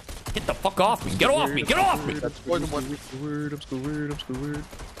 Get the fuck off me. Get off me. Get off me. That's more than one. I'm scared.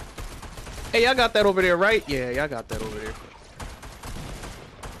 Hey, y'all got that over there, right? Yeah, y'all got that over there.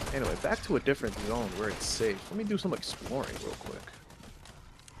 Anyway, back to a different zone where it's safe. Let me do some exploring real quick.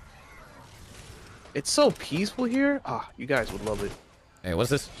 It's so peaceful here. Ah, you guys would love it. Hey, what's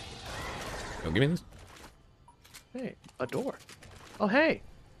this? Yo, give me this. Hey, a door. Oh, hey,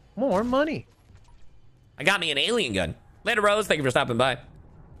 more money. I got me an alien gun. Later, Rose. Thank you for stopping by.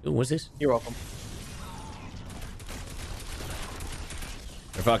 Ooh, what's this? You're welcome.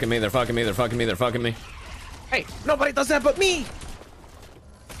 They're fucking me. They're fucking me. They're fucking me. They're fucking me. Hey, nobody does that but me.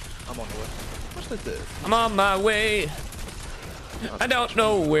 I'm on the way. What's this? I'm on my way. I don't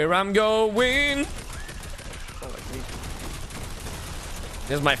know where I'm going. Don't like me.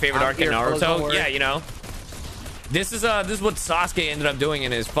 This is my favorite I'm arc in here, fellas, don't Naruto. worry. Yeah, you know. This is what Sasuke ended up doing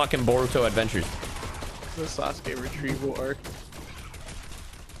in his fucking Boruto adventures. The Sasuke retrieval arc.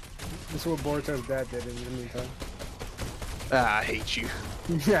 This is what Boruto's dad did in the meantime. Ah, I hate you.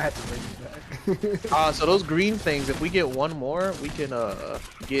 You had to bring it back. So those green things, if we get one more, we can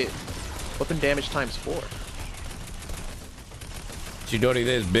get weapon damage times 4. Chidori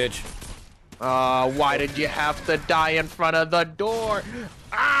this, bitch. Why did you have to die in front of the door?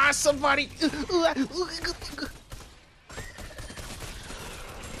 Ah, somebody! Get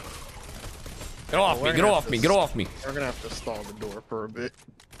off me, get off me, get off me. We're gonna have to stall the door for a bit.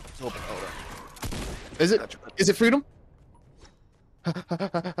 It's open. Hold on. Is it freedom?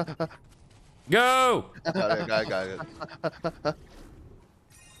 Go! Got it.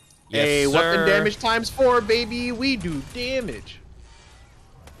 Yes, Hey, weapon sir. damage times 4, baby. We do damage.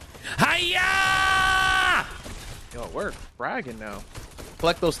 Hiya! Yo, we're bragging now.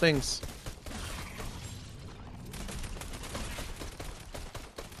 Collect those things.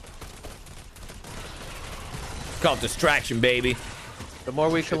 It's called distraction, baby. The more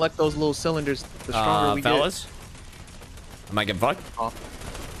we collect those little cylinders, the stronger we fellas? Am I getting fucked? get. Oh.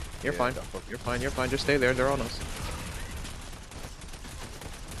 You're fine. You're fine. You're fine. Just stay there. They're on us.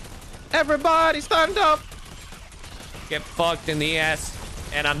 Everybody stand up! Get fucked in the ass.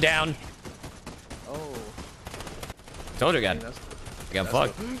 And I'm down. Oh. Told you, God. That's- I got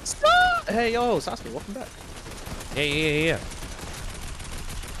fucked. Stop! Hey, yo, Sasuke, welcome back. Yeah.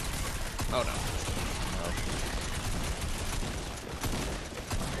 Oh, no.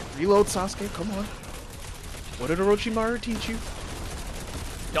 Reload, Sasuke, come on. What did Orochimaru teach you?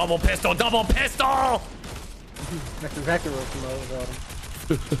 Double pistol, double pistol! That's exactly what I'm about.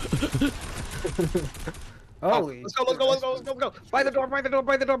 Holy. Let's go. By the door.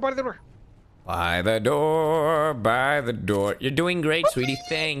 By the door. You're doing great, sweetie.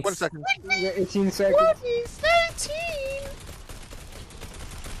 Thanks. 1 second. Yeah, 18 seconds.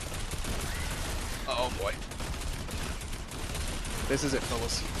 Oh, boy. This is it,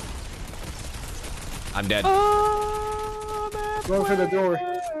 fellas. I'm dead. Going for the door.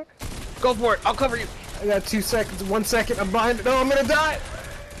 Go for it. I'll cover you. I got 2 seconds. 1 second. I'm behind it. No, I'm gonna die.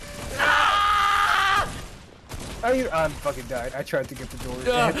 I'm fucking died. I tried to get the door.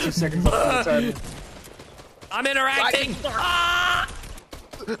 I had 2 seconds left on the time. I'm interacting. I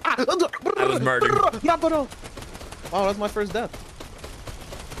was murdered. Oh, that's my first death.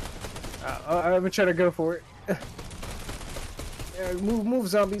 I'm gonna try to go for it. Yeah, move,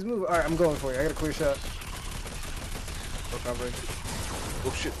 zombies, move. Alright, I'm going for it. I got a clear shot. Recovering.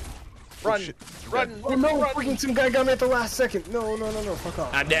 Oh shit. Run. Oh, shit. Run. Oh no, freaking some guy got me at the last second. No, fuck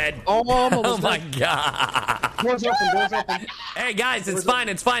off. I'm dead. Oh, Oh my god. Doors open. Hey guys, it's fine.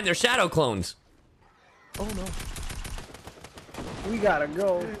 They're shadow clones. Oh no. We gotta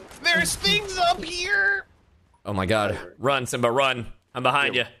go. There's things up here. Oh my god. Run, Simba, run. I'm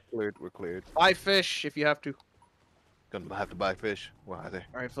behind you. We're cleared. Buy fish if you have to. Gonna have to buy fish. Where are they?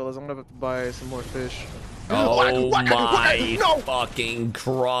 Alright, fellas, I'm gonna have to buy some more fish. Oh my fucking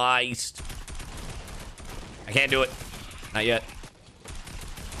Christ. I can't do it. Not yet.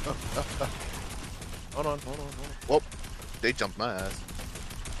 Hold on. Whoop. They jumped my ass.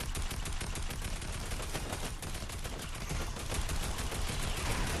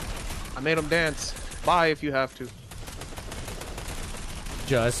 I made them dance. Buy if you have to.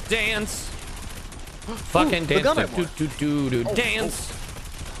 Just dance. Fucking the gun I dance. want. Dance.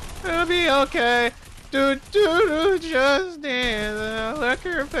 It'll be okay. Just dance. Look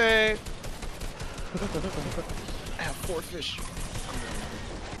her face. I have 4 fish.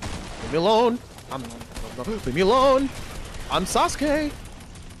 Leave me alone. Leave me alone. I'm Sasuke.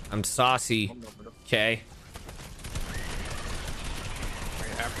 I'm saucy. Okay.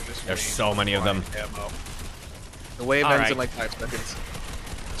 There's so many of them. The wave All ends right. in like 5 seconds.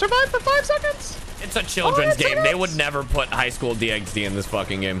 Survive for 5 seconds. It's a children's game. They would seconds. never put high school DxD in this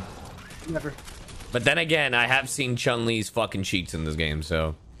fucking game. Never. But then again, I have seen Chun-Li's fucking cheats in this game,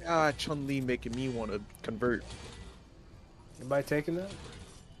 so. Ah, Chun-Li making me want to convert. Anybody taking that?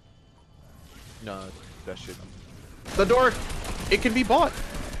 No, that shit. The door. It can be bought.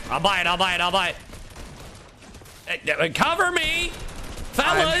 I'll buy it. Cover me!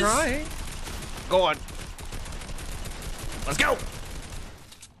 Fellas! I'm trying. Go on. Let's go!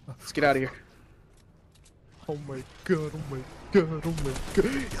 Let's get out of here. Oh my god,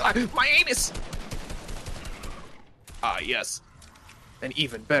 my anus! Ah, yes. An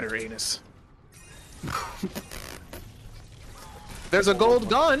even better anus. There's a gold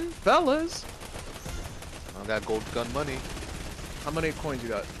gun, fellas. I got gold gun money. How many coins you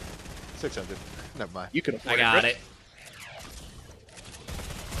got? 600. Never mind. You can afford I got Rich.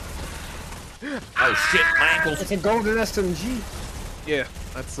 it. Oh shit, my ankles. It's a golden SMG. Yeah,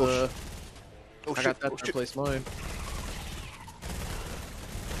 that's Oh, I got that to replace mine.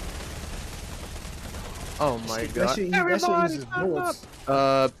 Oh my That god. shit uses bullets.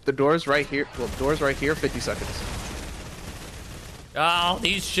 The door's right here. Well, door's right here. 50 seconds. Oh,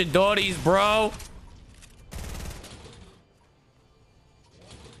 these shidoris, bro.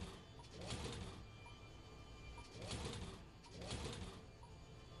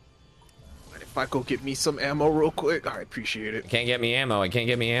 If I go get me some ammo real quick, I appreciate it. Can't get me ammo.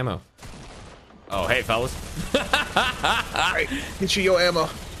 Oh, hey, fellas. Alright, get you your ammo.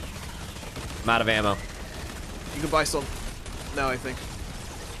 I'm out of ammo. You can buy some now, I think.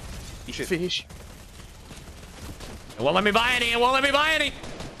 Eat fish. It won't let me buy any.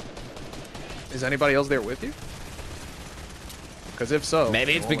 Is anybody else there with you? Because if so...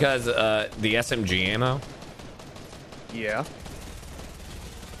 Maybe it's because the SMG ammo. Yeah.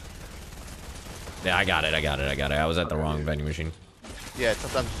 Yeah, I got it. I was at the wrong vending machine. Yeah,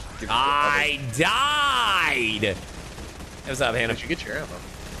 sometimes. I died. What's up, Hannah? Did you get your ammo?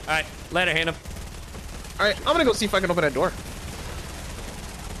 All right, later, Hannah. All right, I'm gonna go see if I can open that door.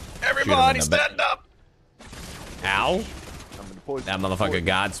 Everybody, Shoot him in the stand up! Ow. I'm in the poison. That motherfucker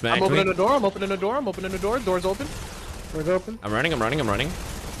God smacked I'm opening me. the door. I'm opening the door. I'm opening the door. Door's open. Door's open. I'm running. I'm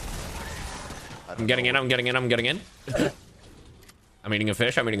getting in. I'm getting in. I'm eating a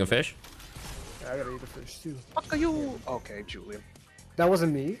fish. I gotta eat a fish too. Fuck are you? Okay, Julian. That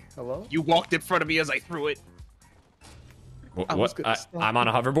wasn't me. Hello? You walked in front of me as I threw it. What? I'm on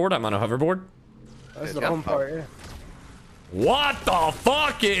a hoverboard. That's the fun part, yeah. What the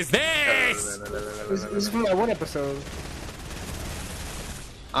fuck is this? This is from that one episode.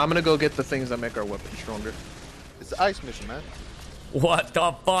 I'm gonna go get the things that make our weapon stronger. It's the ice mission, man. What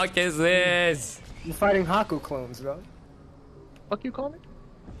the fuck is this? You're fighting Haku clones, bro. Fuck you call me?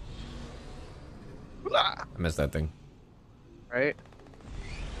 I missed that thing. Right?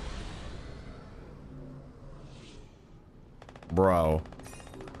 Bro.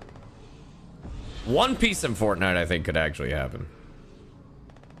 One piece in Fortnite I think could actually happen.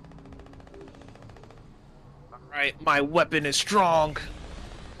 Alright, my weapon is strong.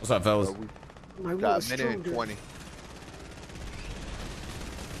 What's up, fellas? My will Got is a minute and stronger. 20.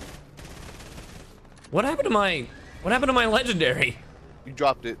 What happened to my legendary? You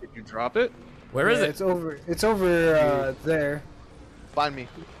dropped it. Did you drop it? Where is Yeah, it? It's over there. Find me.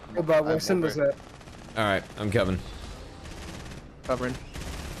 About where I'm Simba's over at. All right, I'm coming. Covering.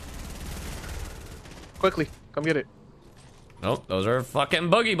 Quickly, come get it. Nope, those are fucking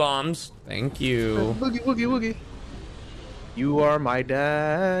boogie bombs. Thank you. Boogie, woogie, woogie. You are my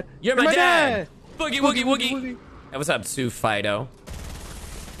dad. You're my dad. Boogie, woogie, woogie. Hey, what's up, Sue Fido?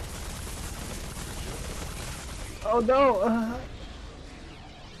 Oh no!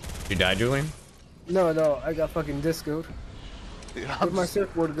 You died, Julian? No, I got fucking discoed. Yeah, Where'd my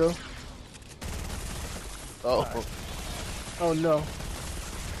surfboard go? Oh, Oh no.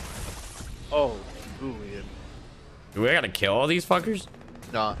 Oh, Julian. Do we gotta kill all these fuckers?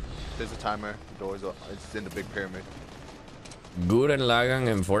 nah. There's a timer. The door's up. It's in the big pyramid. Gurren Lagann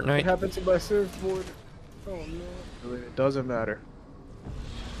in What Fortnite? happened to my surfboard? Oh no. Julian, it doesn't matter.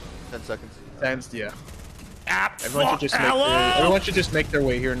 10 seconds. Yeah. Ah, Everyone should just make their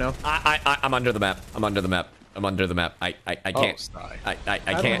way here now. I'm under the map. I'm under the map. I can't. sigh. I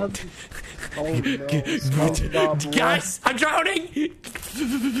can't. Oh no. SpongeBob, Guys, I'm drowning.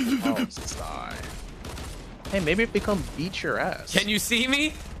 Oh, sigh. Hey, maybe if they come beat your ass. Can you see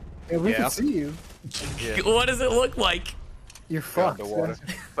me? Yeah, we Yeah. can see you. Yeah. What does it look like? You're fucked. Underwater.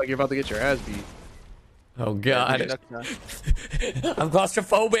 Like you're about to get your ass beat. Oh god. I'm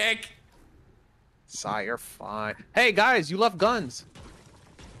claustrophobic. Sigh, you're fine. Hey guys, you left guns.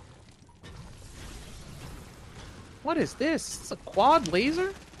 What is this? It's a quad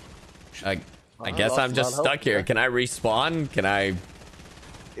laser? I guess lost I'm a just lot of stuck health, here. yeah. Can I respawn? Can I?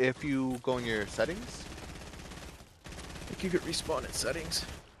 If you go in your settings, I think you could respawn in settings.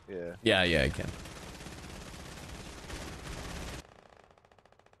 yeah. Yeah, I can.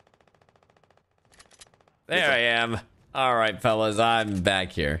 There I am. All right, fellas, I'm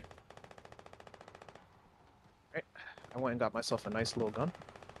back here. Right. I went and got myself a nice little gun.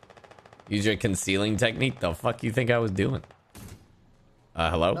 Use your concealing technique. The fuck you think I was doing?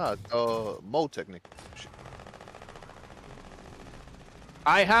 Hello? Nah, mode technique.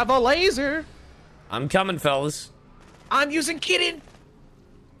 I have a laser. I'm coming, fellas. I'm using kitten.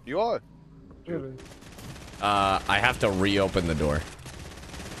 You are. Really? I have to reopen the door.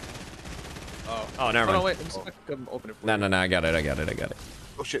 Oh, never Oh, no, mind. wait. Let me see if I can open it for No, you. no, no. I got it.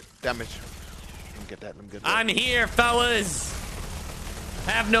 Oh shit, damage. Let me get that. I'm here, fellas.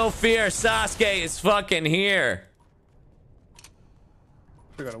 Have no fear. Sasuke is fucking here.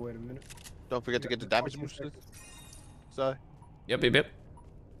 We gotta wait a minute. Don't forget to get the damage boosters. Sorry. Yep. Is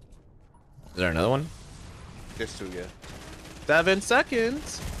there another one? There's 2, yeah. 7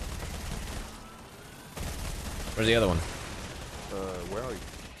 seconds. Where's the other one? Where are you?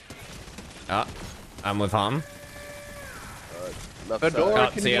 Ah, I'm with Ham. Left The side. door. Oh,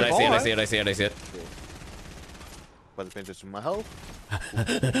 can see you it, I go see it, I on? see it, I see it, I see it. By the pinches from my health.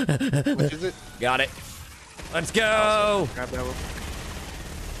 Which is it? Got it. Let's go. Grab that one.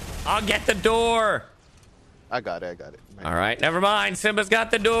 I'll get the door. I got it. All right, never mind. Simba's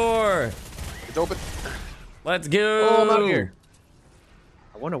got the door. It's open. Let's go. Oh, I'm out here.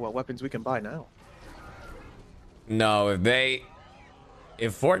 I wonder what weapons we can buy now. No, if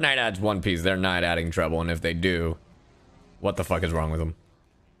Fortnite adds One Piece, they're not adding Treble, and if they do, what the fuck is wrong with them?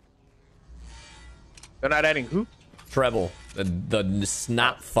 They're not adding who? Treble, the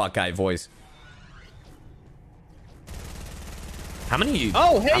snot fuck eye voice. How many?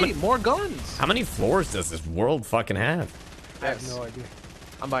 Oh, hey, more guns. How many floors does this world fucking have? I have no idea.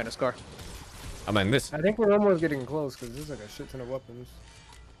 I'm buying a scar. I'm in this. I think we're almost getting close because there's like a shit ton of weapons.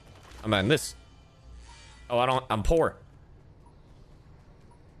 I'm in this. Oh, I'm poor.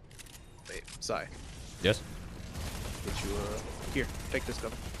 Wait, Sai. Yes. Get you, here, take this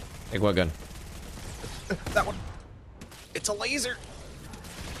gun. Take what gun? That one. It's a laser.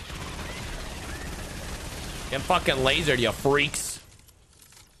 Get fucking lasered, you freaks.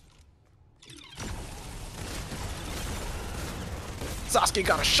 Sasuke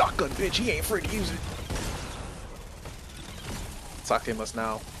got a shotgun, bitch. He ain't afraid to use it. Sasuke must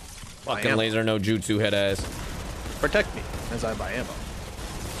now Fucking laser, no jutsu head ass. protect me as I buy ammo.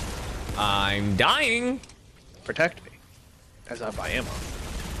 I'm dying. Protect me as I buy ammo.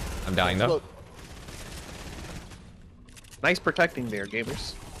 I'm dying though. Look, Nice protecting there,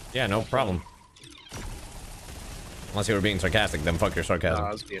 gamers. Yeah, no problem. Unless you were being sarcastic, then fuck your sarcasm.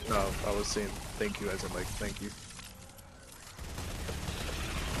 I was saying thank you as in like thank you.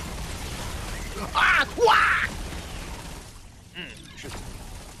 Ah! Wah!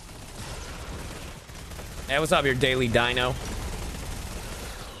 Hey, what's up, your daily dino?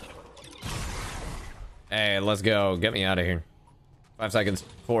 Hey, let's go. Get me out of here. 5 seconds.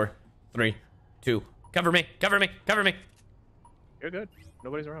 4, 3, 2. Cover me. Cover me. Cover me. You're good.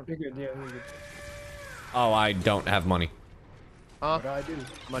 Nobody's around. You're good, yeah, you're good. Oh, I don't have money. But I do.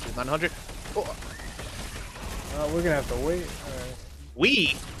 How much is 900? Oh, We're gonna have to wait. Alright.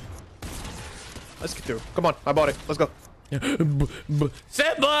 we. Let's get through. Come on, I bought it. Let's go,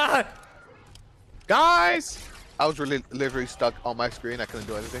 Simba! guys. I was really literally stuck on my screen. I couldn't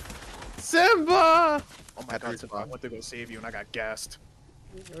do anything. Simba. Oh my Had to God, Simba! I respawn. went to go save you and I got gassed.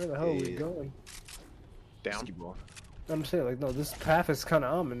 Where the hell are we Yeah. going? Down. I'm saying, like, no, this path is kind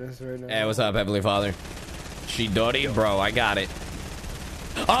of ominous right now. Hey, what's up, Heavenly Father? Shidori, bro, I got it.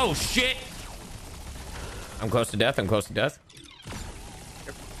 Oh, shit! I'm close to death. I'm close to death.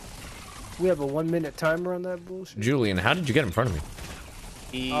 We have a 1-minute timer on that bullshit. Julian, how did you get in front of me?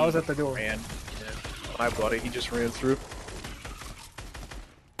 He I was at the door. ran. Yeah. When I bought it, he just ran through.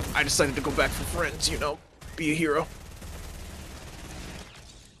 I decided to go back for friends, you know, be a hero.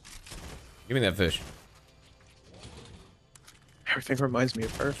 Give me that fish. Everything reminds me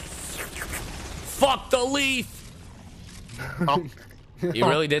of her. Fuck the leaf! Oh, You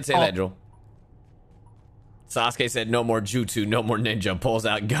really did say that, Joel. Sasuke said, no more jutsu, no more ninja. Pulls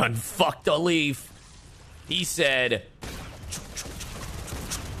out gun. Fuck the leaf. He said,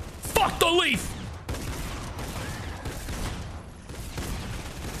 fuck the leaf!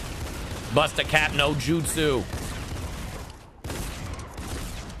 Bust a cap, no jutsu.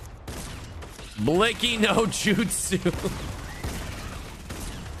 Blicky, no jutsu.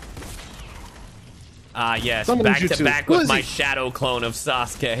 Ah, yes. Some Back to jutsu. back Who with is my he? shadow clone of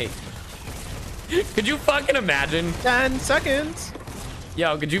Sasuke. Could you fucking imagine? 10 seconds.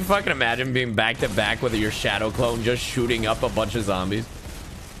 Yo, could you fucking imagine being back to back with your shadow clone just shooting up a bunch of zombies?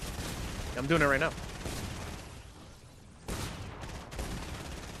 I'm doing it right now.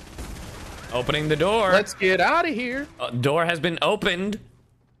 Opening the door. Let's get out of here. Door has been opened.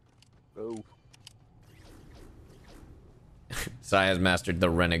 Oh. Sai has mastered the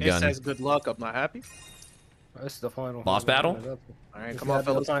It Renegun. says good luck. I'm not happy. That's the final. Boss battle? All right, If come you on, have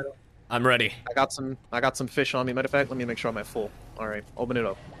the fellas. final- I'm ready. I got some fish on me. Matter of fact, let me make sure I'm at full. All right, open it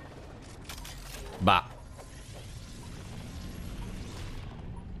up. Bah.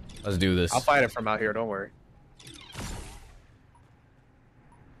 Let's do this. I'll fight it from out here. Don't worry.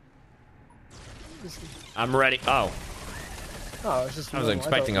 I'm ready. Oh, Oh, it's just. I was normal.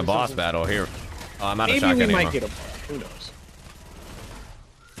 expecting thought a it was boss something- battle here. Oh, I'm out of Maybe shotgun we ammo. might get a. Who knows?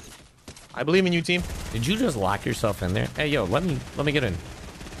 I believe in you, team. Did you just lock yourself in there? Hey, yo, let me get in.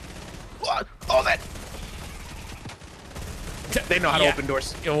 What? Oh, that. They know how to Yeah. open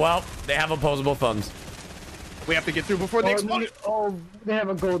doors. Well, they have opposable thumbs. We have to get through before they explode. They have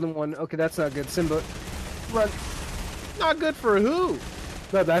a golden one. Okay, that's not good. Simba, run. Not good for who?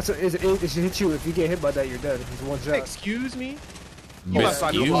 No, it should hit you. If you get hit by that, you're dead. It's one shot. Excuse me? You must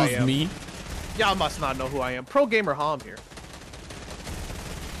not know who I Excuse am. me. Y'all must not know who I am. Pro gamer Ham here.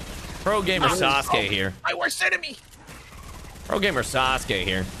 Pro gamer Sasuke here. My worst enemy. Pro gamer Sasuke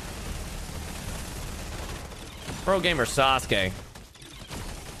here. Pro gamer Sasuke.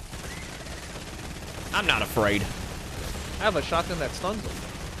 I'm not afraid. I have a shotgun that stuns him,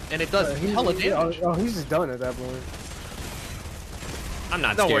 and it does He- hella he- damage. Oh, he's just done at that point. I'm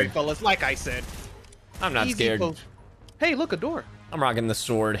not Don't worry, scared. fellas. Like I said, I'm not easy scared. close. Hey, look, a door. I'm rocking the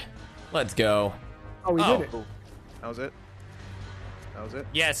sword. Let's go. Oh, we Oh. did it. That was it. That was it.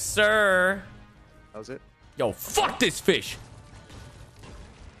 Yes, sir. That was it. Yo, fuck this fish.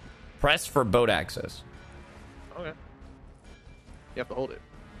 Press for boat access. Okay. You have to hold it.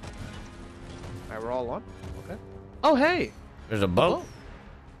 All right, we're all on. Okay. Oh, hey. There's a boat.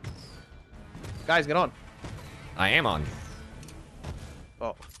 Guys, get on. I am on.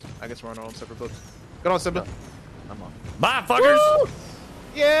 Oh, I guess we're on our own separate boats. Get on, Simba. I'm on. Bye, fuckers. Woo!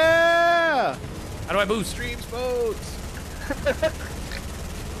 Yeah. How do I boost? Streams boats.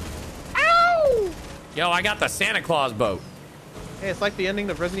 Ow! Yo, I got the Santa Claus boat. Hey, it's like the ending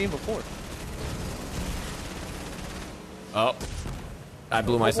of Resident Evil 4. Oh, I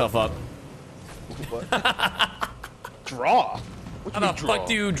blew myself up. Draw. What How you the draw? fuck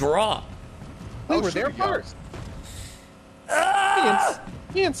do you draw? We Oh, were shit, there we got it. first.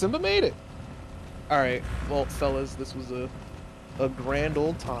 Me and Simba made it. All right, well, fellas, this was a grand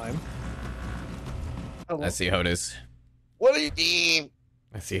old time. I see how it is. What do you mean?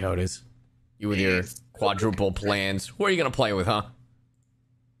 I see how it is. You with your quadruple plans. Who are you gonna play with, huh?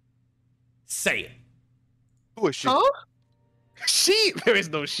 Say it. Who is she? Huh? She? There is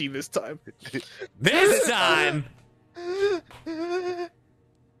no she this time. This time.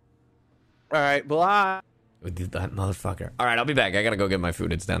 All right, blah. We did that motherfucker. All right, I'll be back. I gotta go get my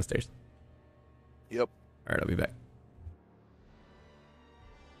food. It's downstairs. Yep. All right, I'll be back.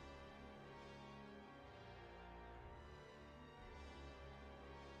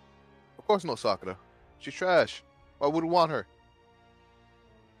 Of course, no Sakura. She's trash. Why would we want her?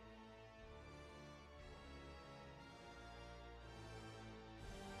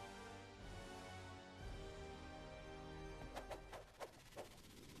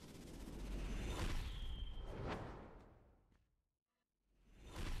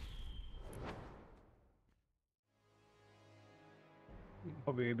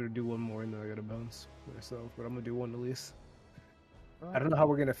 I'll be able to do one more and then I gotta bounce myself, but I'm gonna do one at least. I don't know how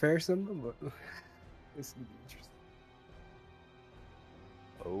we're gonna fare some, but it's gonna be interesting.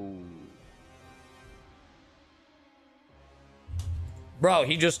 Oh. Bro,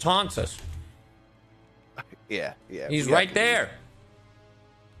 he just taunts us. Yeah, yeah. He's we right have to there. leave.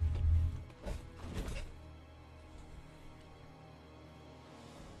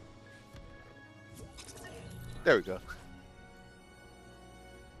 There we go.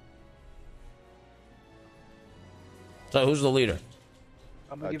 So who's the leader?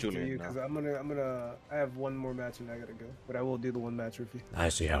 I'm gonna give it to Julian, you no. because I have one more match and I gotta go, but I will do the one match with you. I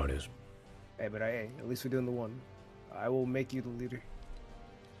see how it is. Hey, but at least we're doing the one. I will make you the leader.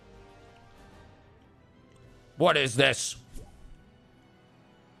 What is this?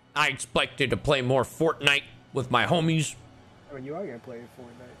 I expected to play more Fortnite with my homies. I mean, you are gonna play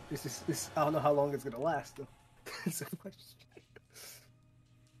Fortnite. This I don't know how long it's gonna last though. It's a question.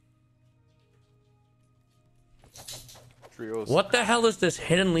 Trios. What the hell is this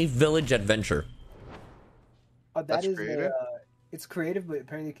Hidden Leaf Village adventure? That That's is creative? it's creative, but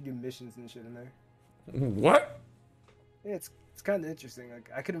apparently you can do missions and shit in there. What? Yeah, it's kind of interesting. Like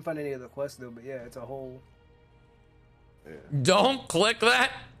I couldn't find any other quests though, but yeah, it's a whole. Don't click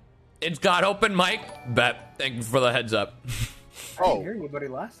that. It's got open mic. Bet. Thank you for the heads up. I didn't Oh. hear anybody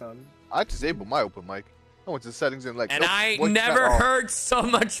last time. I disabled my open mic. I went to settings and like. And nope, I what's that? never Oh. heard so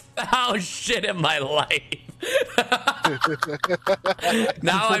much foul shit in my life.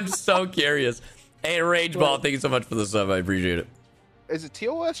 Now I'm so curious. Hey, Rage Ball, thank you so much for the sub. I appreciate it. Is it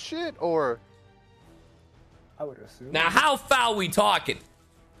TOS shit or? I would assume. Now, how foul we talking?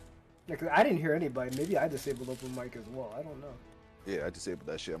 Yeah, 'cause I didn't hear anybody. Maybe I disabled open mic as well. I don't know. Yeah, I disabled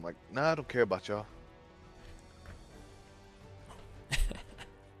that shit. I'm like, nah, I don't care about y'all.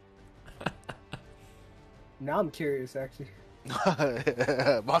 Now I'm curious, actually.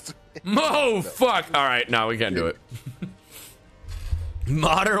 Boss- Oh, fuck. All right, no, we can't do it.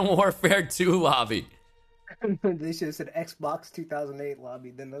 Modern Warfare 2 lobby. They should have said Xbox 2008 lobby.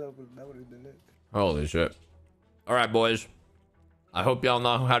 Then that would have been it. Holy shit. All right, boys. I hope y'all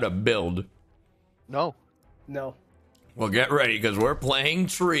know how to build. No. No. Well, get ready, because we're playing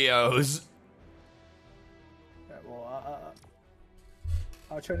trios. Alright, well,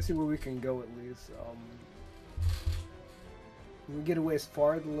 I'll try to see where we can go at least. We get away as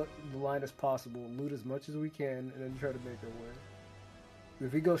far the line as possible, loot as much as we can, and then try to make our way.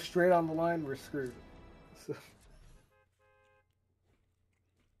 If we go straight on the line, we're screwed. So,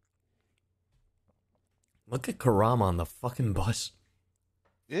 Look at Karama on the fucking bus.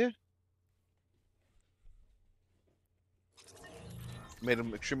 Yeah. Made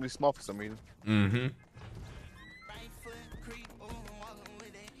him extremely small for some reason. Mm-hmm.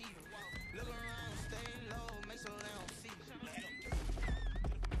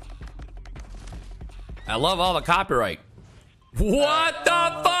 I love all the copyright. What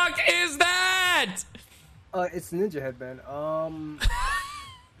the fuck is that? it's Ninja Headband.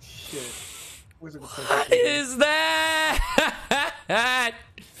 Shit. Where's it? What is that?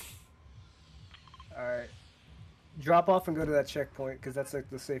 Alright. Drop off and go to that checkpoint, because that's like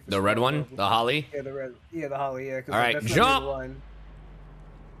the safest. The red one? The holly? Yeah, the red. Yeah, the holly, yeah. All right, that's jump! The line.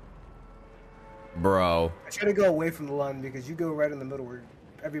 Bro. I try to go away from the line, because you go right in the middle where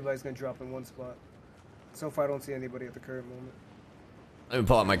everybody's going to drop in one spot. So far, I don't see anybody at the current moment. Let me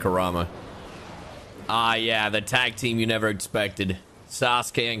pull out my Kurama. Ah, yeah, the tag team you never expected.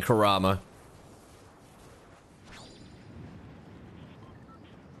 Sasuke and Kurama.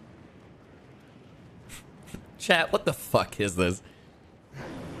 Chat, what the fuck is this?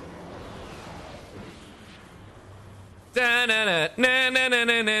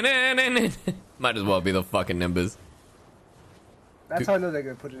 Might as well be the fucking Nimbus. That's how I know they're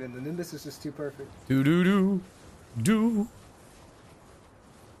going to put it in. The Nimbus is just too perfect. Do.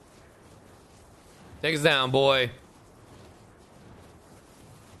 Take us down, boy.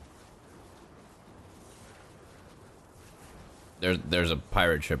 There's a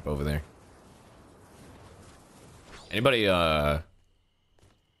pirate ship over there. Anybody,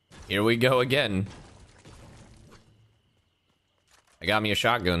 here we go again. I got me a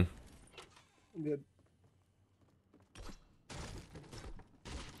shotgun. Good.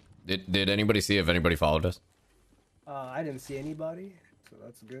 Did anybody see if anybody followed us? I didn't see anybody, so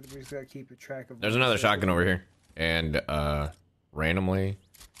that's good. We just gotta keep a track of. There's another shotgun over here, and randomly,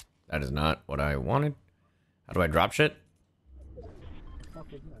 that is not what I wanted. How do I drop shit?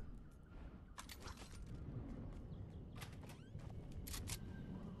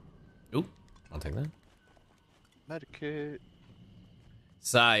 Ooh, I'll take that. Medikit.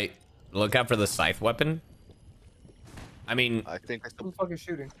 Scythe, look out for the scythe weapon. I mean, I think I still. Who's fucking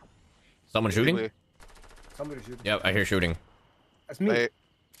shooting? someone shooting? Somebody shooting. Yep, I hear shooting. That's me. Wait.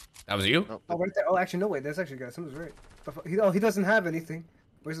 That was you? No, Oh, right there. Oh, actually, no, wait. There's actually a guy. Someone's right. He doesn't have anything.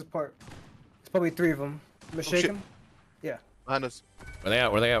 Where's his part? It's probably 3 of them. I'm gonna shake shit. him. Yeah. behind us. Where they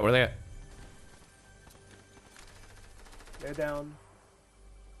at? Where they at? Where they at? They're down.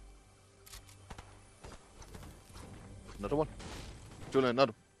 Another one. Julian,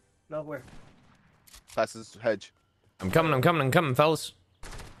 another. No, where? Past this hedge. I'm coming, fellas.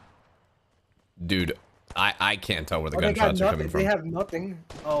 Dude, I can't tell where the They got gunshots are nothing. coming from. They have nothing.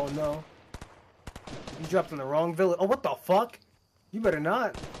 Oh, no. You dropped in the wrong village. Oh, what the fuck? You better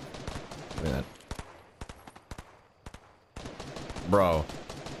not. Look at that. Bro.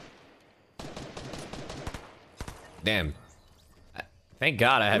 Damn. Thank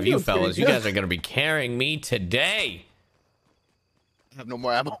God I have you fellas. You guys are gonna be carrying me today. I have no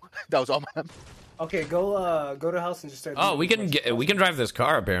more ammo. That was all my ammo. Okay, go to the house and just start. Oh, we can drive this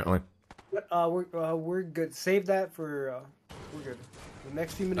car apparently. We're good. Save that for. We're good. The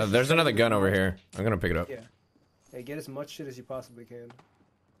next few minutes. There's another gun over here. I'm gonna pick it up. Yeah. Hey, get as much shit as you possibly can.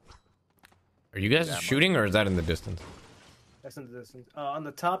 Are you guys shooting or is that in the distance? That's in the distance. On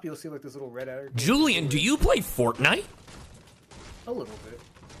the top, you'll see like this little red arrow. Julian, do you play Fortnite? A little bit.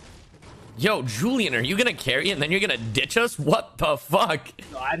 Yo, Julian, are you gonna carry and then you're gonna ditch us? What the fuck?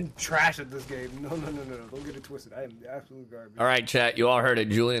 No, I'm trash at this game. No. Don't get it twisted. I am absolute garbage. All right, chat. You all heard it.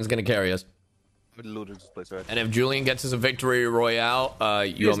 Julian's gonna carry us. We looted this place, right? And if Julian gets us a victory royale,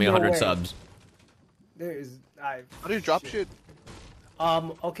 you owe me 100 subs. There is. How do you drop shit?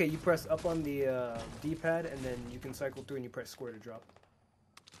 Okay, you press up on the D-pad and then you can cycle through and you press square to drop.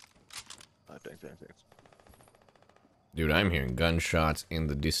 Thanks. Dude, I'm hearing gunshots in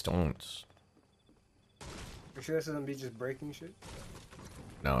the distance. You sure this isn't me just breaking shit?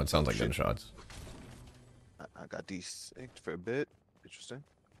 No, it sounds like gunshots. I got desynced for a bit. Interesting.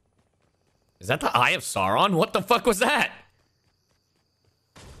 Is that the Eye of Sauron? What the fuck was that?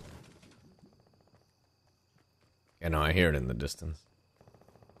 Yeah, no, I hear it in the distance.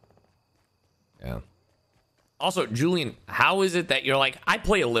 Yeah. Also, Julian, how is it that you're like, I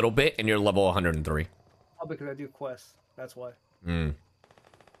play a little bit and you're level 103? Oh, because I do quests. That's why. Hmm.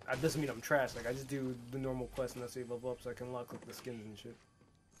 That doesn't mean I'm trash. Like, I just do the normal quests and that's how you level up so I can unlock like, the skins and shit.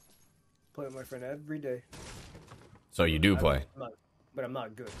 Play with my friend every day. So you do play? But I'm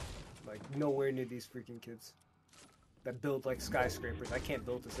not good. Like, nowhere near these freaking kids that build like skyscrapers. I can't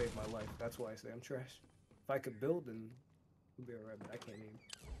build to save my life. That's why I say I'm trash. If I could build, then we'll be alright, but I can't aim.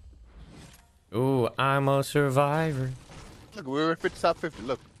 Ooh, I'm a survivor. Look, we're at top 50.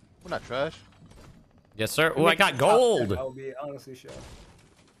 Look, we're not trash. Yes, sir. Ooh, I got gold. I would be honestly shocked.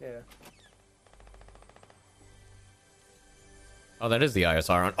 Yeah. Oh, that is the Eye of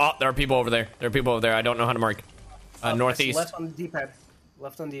Sauron. Oh, there are people over there. There are people over there. I don't know how to mark. Northeast. Left on the D-pad.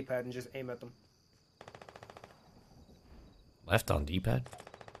 Left on D-pad and just aim at them. Left on D-pad?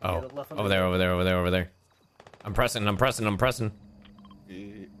 Oh, Yeah, left on over there, over there, over there, over there. I'm pressing. That's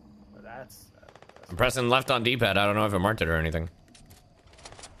I'm pressing left on D-pad. I don't know if I marked it or anything.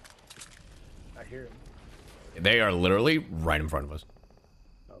 hear them. They are literally right in front of us.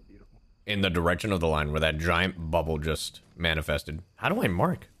 Oh, beautiful. In the direction of the line where that giant bubble just manifested. How do I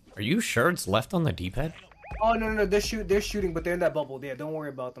mark? Are you sure it's left on the D-pad? Oh no, they're shooting, but they're in that bubble. Yeah, don't worry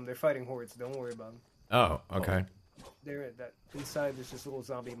about them. They're fighting hordes. Don't worry about them. Oh, okay. They're at that inside. There's this little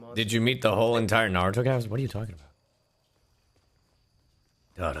zombie monster. Did you meet the whole entire Naruto guys? What are you talking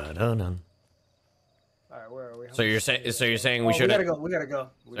about? Da-da-da-da. All right, where are we? So you're saying we Oh, shouldn't? We gotta go.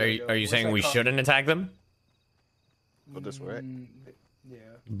 Are you saying we shouldn't attack them? Go this way. Right? Yeah.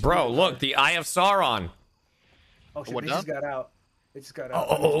 Bro, look, the Eye of Sauron. Oh shit! What They now? just got out. They just got out.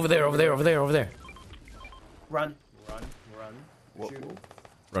 Oh, over there. Run. Whoa. Shoot.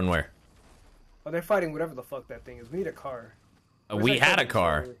 Run where? Oh, they're fighting whatever the fuck that thing is. We need a car. We had a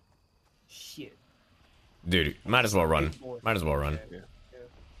car. Shit. Dude, might as well run. Might as well run. Yeah.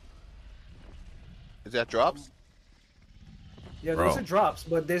 Is that drops? Yeah, Bro. those are drops,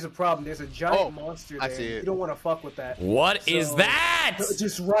 but there's a problem. There's a giant monster there. I see it. You don't want to fuck with that. What is So, that?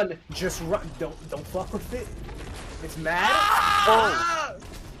 Just run. Don't fuck with it. It's mad. Ah! Oh.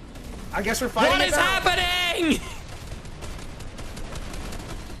 I guess we're fighting. What it is now. happening?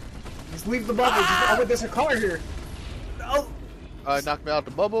 Just leave the bubble. Oh, wait, there's a car here. Oh, Knock me out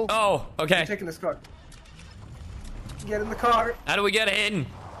the bubble. Oh, okay. I'm taking this car. Get in the car. How do we get in?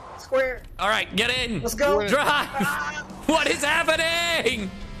 Square. All right, get in. Let's go. Drive. What is happening?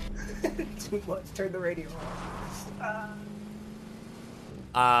 Too much. Turn the radio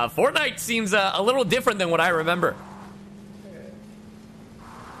off. Fortnite seems a little different than what I remember.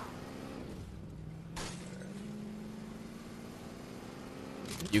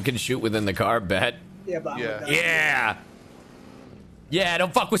 You can shoot within the car, bet. Yeah, but Yeah. Yeah. Yeah,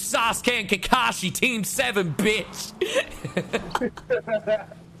 don't fuck with Sasuke and Kakashi, Team 7, bitch.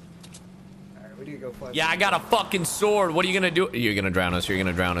 Alright, we need to go find. Yeah, I got a fucking sword. What are you gonna do? You're gonna drown us. You're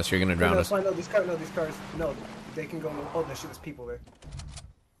gonna drown us. You're gonna drown us. No, these cars. No, they can go. Oh, no, shit, there's people there.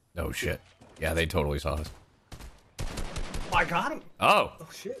 Oh, shit. Yeah, they totally saw us. Oh, I got him. Oh, Oh,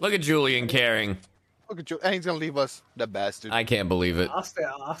 shit. look at Julian caring. Look at you. And he's gonna leave us, that bastard. I can't believe it. I'll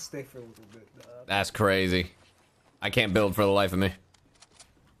stay for a little bit. That's crazy. I can't build for the life of me.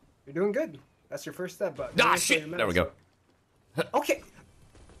 You're doing good. That's your first step, but Ah, shit. There we go. Okay.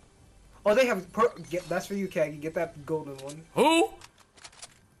 Oh, they have. That's for you, Kagi. Get that golden one. Who?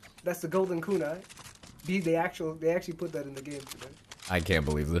 That's the golden kunai. They actually put that in the game today. I can't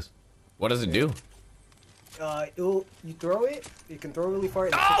believe this. What does it do? You throw it. You can throw really far.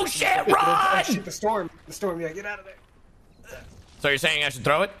 Oh, shit, Oh, run! shit, the storm. Yeah, get out of there. So you're saying I should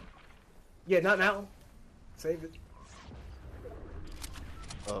throw it? Yeah, not now. Save it.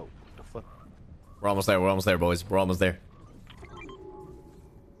 Oh, the fuck. We're almost there, boys. We're almost there.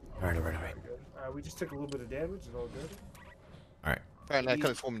 Alright. We just took a little bit of damage. It's all good. Alright. Apparently I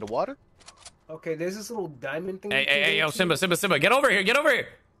couldn't swim in the water. Okay, there's this little diamond thing. Hey, yo, Simba, get over here,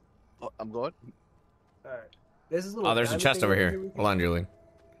 Oh, I'm going. Alright. There's this little Oh, there's a diamond chest thing over we here. can- Hold on, Julian.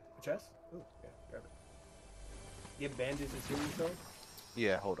 A chest? Ooh, yeah, grab it. You have bandages and healing yourself?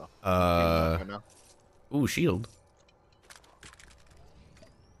 Yeah, hold on. Right now. Ooh, shield.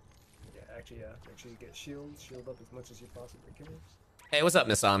 Yeah, actually, yeah. Make sure you get shield up as much as you possibly can. Hey, what's up,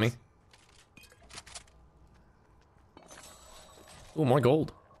 Miss Ami? Ooh, more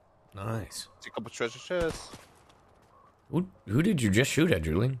gold. Nice. See a couple treasure chests. Who did you just shoot at,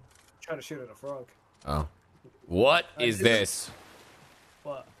 Julian? Trying to shoot at a frog. Oh. What is this?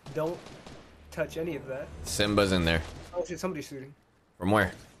 But don't touch any of that. Simba's in there. Oh shit, somebody's shooting. From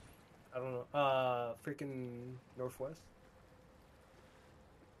where? I don't know. Freaking northwest.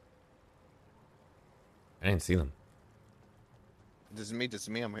 I didn't see them. This is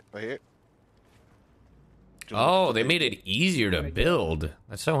me. I'm right here. Oh, they made it easier to build.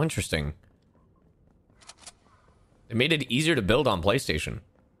 That's so interesting. They made it easier to build on PlayStation.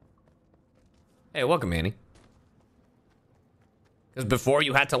 Hey, welcome, Annie. Because before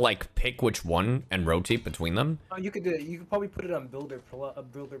you had to like pick which one and rotate between them. Oh, you could do it. You could probably put it on Builder Pro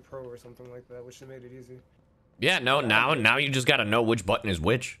or something like that, which made it easy. Yeah, no, now you just gotta know which button is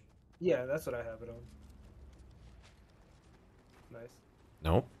which. Yeah, that's what I have it on. Nice.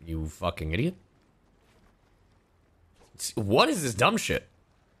 No, you fucking idiot. What is this dumb shit?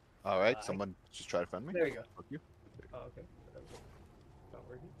 All right, someone just try to find me. There you go. Fuck you. Oh, okay. Not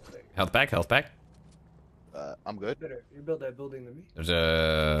working. There you Health back. I'm good. go. Better. You build that building than me. There's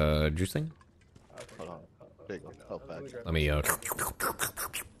a juice thing. Okay. Hold on. There you go. Help back. Let me,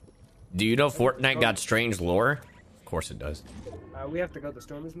 Do you know Fortnite got strange lore? Of course it does. We have to go. The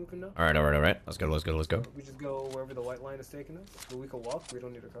storm is moving now. Alright. Let's go. We just go wherever the white line is taking us. But we can walk. We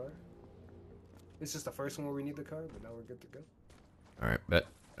don't need a car. It's just the first one where we need the car, but now we're good to go. Alright, bet.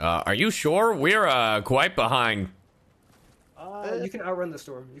 Are you sure? We're quite behind. You can outrun the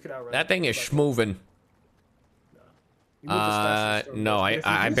storm. You can outrun That thing is like, schmoving. you move as fast as the storm No, goes, but if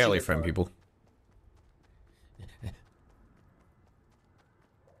you I do barely see the friend car- people.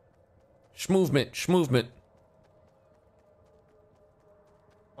 Schmovement, schmovement.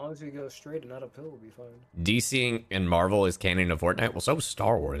 As long as we go straight and not uphill, we'll be fine. DC and Marvel is canon to Fortnite. Well, so is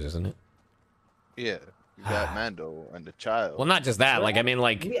Star Wars, isn't it? Yeah, you got Mando and the child. Well, not just that. Like, I mean,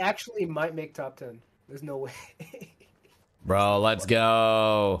 like, We actually might make top 10. There's no way. bro, let's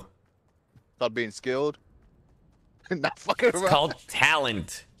go. Stop being skilled. Not fucking It's around. called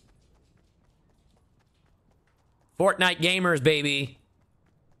talent. Fortnite gamers, baby.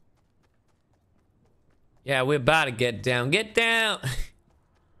 Yeah, we're about to get down. Get down.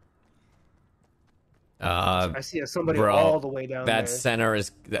 I see somebody bro, all the way down that there. center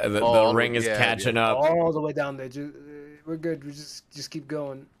is the All ring the- is yeah, catching yeah. up. All the way down there. We're good. We just keep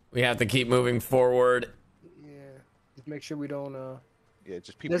going. We have to keep moving forward. Yeah. Just make sure we don't. Yeah,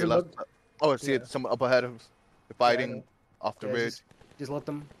 just peep There's your a left. bug- Oh, see Yeah. it. Someone up ahead of us. They're fighting know. off the Yeah, ridge. just let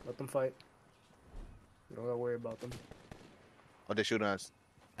them fight. We don't gotta worry about them. Oh, they're shooting us.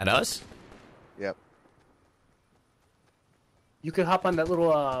 At us? Yep. You could hop on that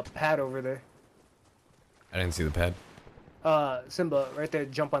little pad over there. I didn't see the pad. Simba, right there.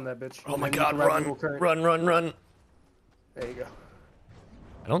 Jump on that bitch. Oh And my then you god, can ride the run. little current. Run, run, run. There you go.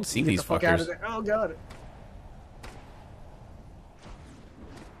 I don't see Get these the fuck out of fuckers. there. Oh god.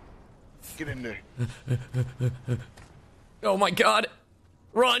 Get in there. Oh my god.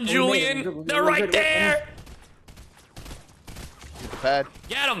 Run, we made it. Julian. We're good. They're We're right good. there. Use the pad.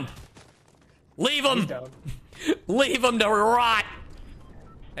 Get them. Leave He's them. down. Leave them to rot.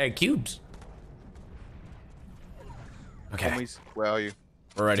 Hey, cubes. Okay. Homies, where are you?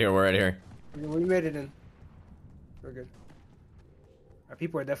 We're right here. We're right here. We made it in. We're good. Our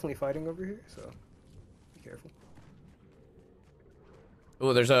people are definitely fighting over here, so be careful.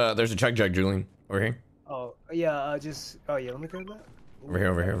 Oh, there's a chug jug, Julian. Over here. Oh yeah, let me grab that. Over here.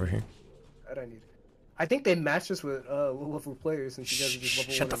 Over here. Over here. That I need. I think they matched us with low level players since you guys are just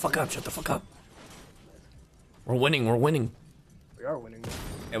level Shut 1 the and fuck 2. up. Shut the fuck up. We're winning. We're winning. We are winning.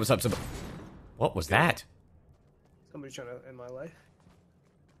 Hey, what's up, Simba? What was that? Somebody's trying to end my life.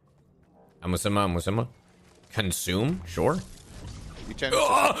 I'm with Simba. I'm with Simba. Consume? Sure. You change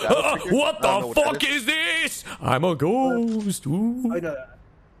shadow figure? What I don't know the that fuck is this? I'm a ghost. Ooh. I know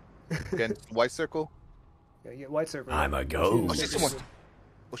that. Again, white circle. Yeah, white circle. I'm a Oh ghost. shit, someone.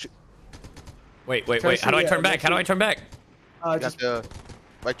 Oh shit. Wait, wait, Try wait. to How do I see, turn back? How do I turn back? You Just got the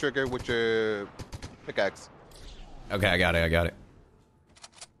right trigger with your pickaxe. Okay, I got it. I got it.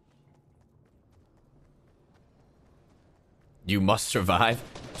 You must survive.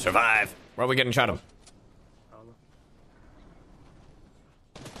 Survive. Where are we getting shot him? I don't know.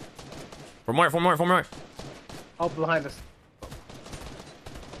 For more. For more. For more. Oh, behind us. Oh,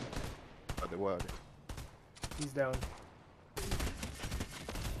 they were. He's down.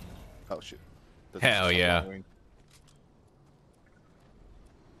 Oh shit. Hell yeah. We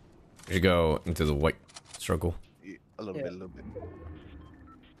should go into the white circle. Yeah, a little Yeah. bit, a little bit.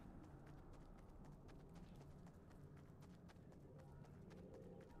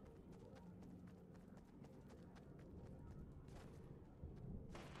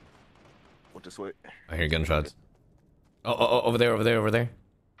 What this way? I hear gunshots. Oh, over there, over there, over there.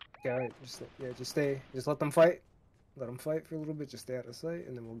 Yeah, right, just stay. Just let them fight. Let them fight for a little bit. Just stay out of sight,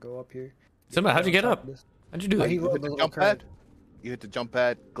 and then we'll go up here. Simba, how'd you get on top up? of this. How'd you do Oh, he that? rolled Hit the the little jump current. pad. You hit the jump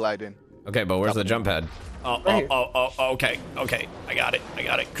pad, glide in. Okay, but where's the jump pad? Oh, Right okay, okay. I got it.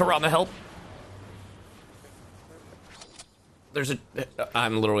 Karama, help. There's a...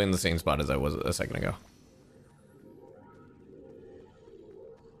 I'm literally in the same spot as I was a second ago.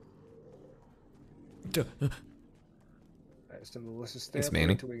 Alright, so let's just stay Thanks, up here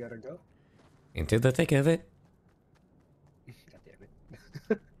Manny. until we gotta go. Into the thick of it. God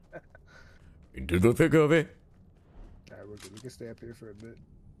damn it. Into the thick of it. Alright, we're good. We can stay up here for a bit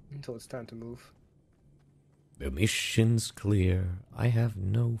until it's time to move. The mission's clear. I have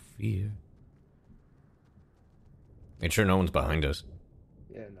no fear. Make sure no one's behind us.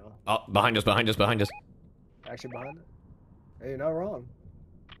 Yeah, no. Oh, behind us. Actually behind it. Hey, you're not wrong.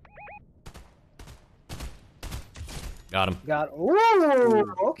 Got him.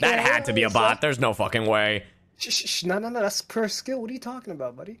 Ooh, okay. That had to be a bot. There's no fucking way. No, that's pure skill. What are you talking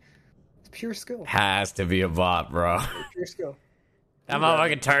about, buddy? It's pure skill. Has to be a bot, bro. Pure skill. That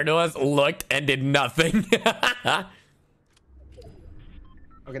motherfucker turned to us, looked, and did nothing.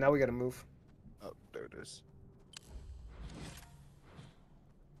 Okay, now we gotta move. Oh, there it is.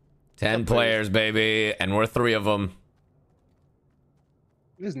 10 players, baby, and we're 3 of them.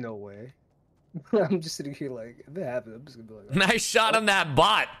 There's no way. I'm just sitting here like, if it happens, I'm just gonna be like, Nice shot on that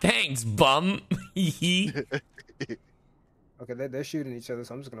bot. Thanks, bum. okay, they're shooting each other,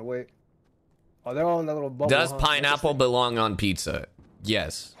 so I'm just gonna wait. Oh, they're all in that little bubble. Does huh? pineapple belong on pizza?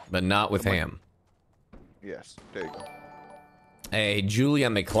 Yes, but not with ham. Yes, there you go. Hey, Julia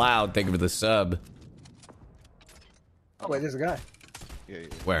McLeod, thank you for the sub. Oh, wait, there's a guy. Yeah.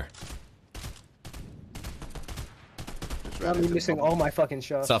 Where? Just I'm ran into missing the all bubble. my fucking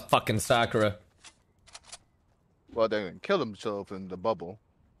shots. It's a fucking Sakura. Well, they're gonna kill themselves in the bubble.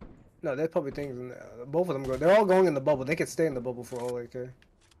 No, there's probably things in there. Both of them go. They're all going in the bubble. They could stay in the bubble for all they care.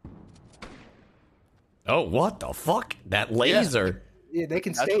 Oh, what the fuck? That laser. Yeah, they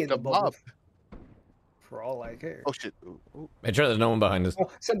can That's stay in the the bubble mob. for all I care. Oh shit! Ooh. Make sure there's no one behind us. Oh,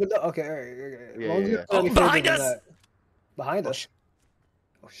 okay, all right. As Yeah, long as yeah, it's yeah. only Oh, behind further than us! that. Behind Oh, us.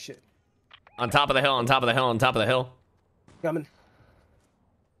 Oh shit! On top of the hill, on top of the hill, on top of the hill. Coming.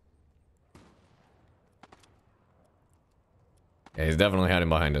 Yeah, he's definitely hiding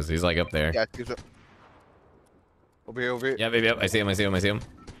behind us. He's like up there. Yeah, he's over here, over here. Yep, yep, yep. I see him, I see him, I see him.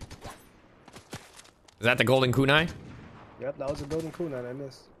 Is that the golden kunai? Yep, that was a golden kunai I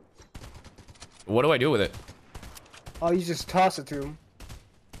missed. What do I do with it? Oh, you just toss it to him.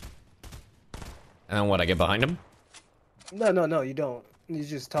 And then what, I get behind him? No, you don't. You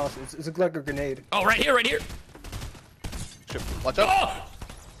just toss it. It's like a grenade. Oh, right here, right here. Shit, watch out! Oh!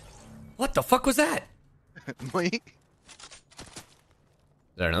 What the fuck was that? Is Is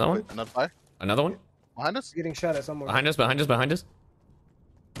there another one? another fire Another one? behind us? Getting shot at somewhere. Behind us, behind us, behind us.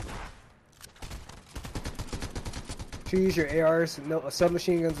 Choose your ARs. No,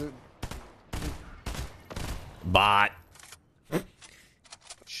 submachine guns. Bot.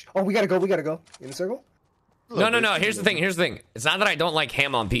 Oh, we gotta go. We gotta go. In the circle. No, no, no. Here's the thing. Here's the thing. It's not that I don't like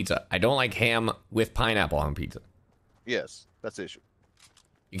ham on pizza. I don't like ham with pineapple on pizza. Yes, that's the issue.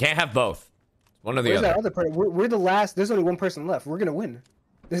 You can't have both. One or the Where's other. that other person? We're the last. There's only one person left. We're gonna win.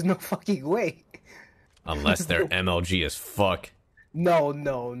 There's no fucking way. Unless they're MLG as fuck. No.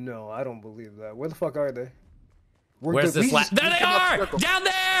 I don't believe that. Where the fuck are they? Where's this last? There they are! Down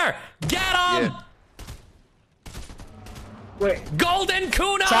there! Get them! Yeah. Wait. Golden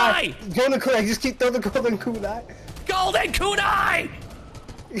kunai! Sorry. Golden kunai. Just keep throwing the golden kunai. Golden kunai!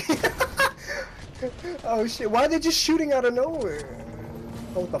 Oh shit! Why are they just shooting out of nowhere?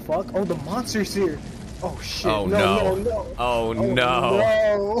 Oh, what the fuck? Oh, the monster's here. Oh shit! Oh, no! no. Oh, no.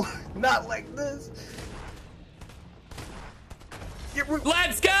 No! Not like this.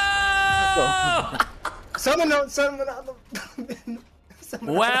 Let's go! Summon on the.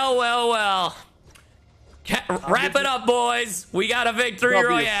 Well. Wrap it up, boys. We got a victory Love you.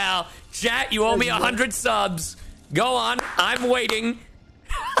 royale. Chat, you owe me 100 subs. Go on. I'm waiting.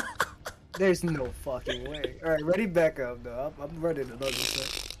 There's no fucking way. All right, ready? Back up, though. I'm ready to another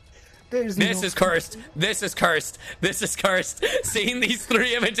set. This is cursed. This is cursed. This is cursed. Seeing these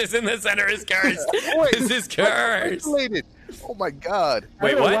 3 images in the center is cursed. This is cursed. Pixelated. Oh my god.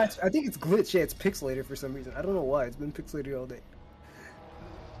 Wait, what? I think it's glitched. Yeah, it's pixelated for some reason. I don't know why. It's been pixelated all day.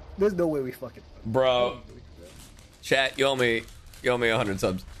 There's no way we fucking. Bro. Chat, you owe me 100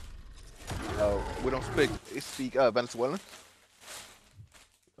 subs. We don't speak Venezuelan.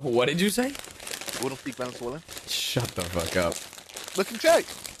 What did you say? We don't speak Venezuelan. Shut the fuck up. Look in chat.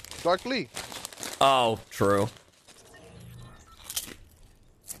 Dark Lee. Oh, true.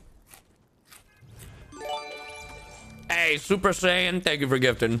 Hey, Super Saiyan, thank you for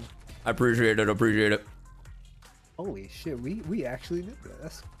gifting. I appreciate it. Holy shit, we actually did that.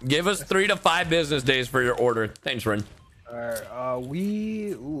 That's... Give us 3 to 5 business days for your order. Thanks, Ren. Alright,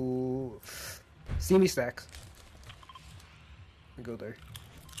 see me stacks. Go there.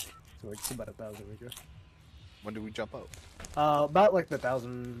 So it's about 1,000 we go. When do we jump out? About like the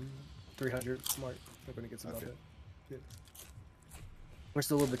 1,300 mark. I'm gonna get some about that. Yeah. We're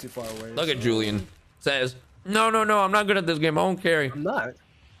still a little bit too far away. Look at Julian. Says, no, I'm not good at this game. I won't carry. I'm not.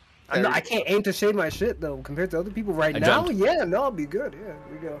 I can't aim to shade my shit though compared to other people right now. jumped. Yeah, no, I'll be good. Yeah,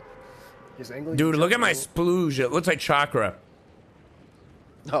 we go. Just angle. Dude, look at my splooge. It looks like chakra.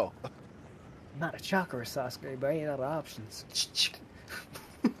 No. Not a chakra, Sasuke, but I ain't out of options.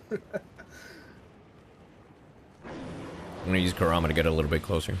 I'm gonna use Kurama to get a little bit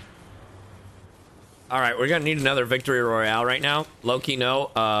closer. Alright, we're gonna need another victory royale right now. Low-key,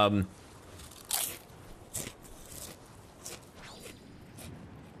 no. That's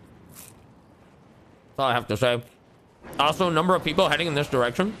all I have to say. Also, number of people heading in this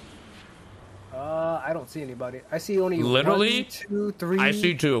direction. I don't see anybody. I see only Literally? 1, 2, 3. I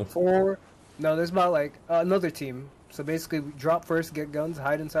see 2. 4. No, there's about like another team. So basically, we drop first, get guns,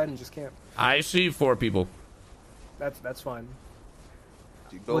 hide inside, and just camp. I see 4 people. That's fine.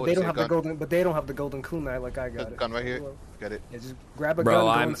 You go, But they don't see a have the gun. golden. But they don't have the golden kunai like I got There's a it. gun right here. Get it. Yeah, just grab a Bro, gun. Go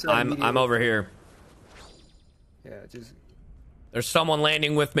I'm inside I'm immediately. over here. Yeah, just There's someone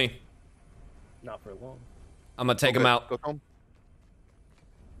landing with me. not for long. I'm gonna take Okay, him out. Go home.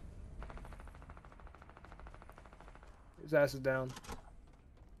 His ass is down.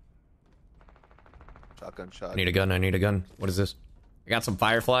 Shotgun I shot. need a gun. I need a gun. What is this? I got some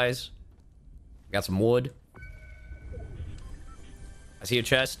fireflies. I got some wood. I see a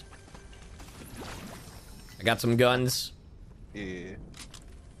chest. I got some guns. Yeah.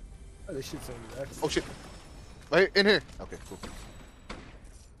 Oh, this shit's on. Oh shit. Right in here. Okay, cool.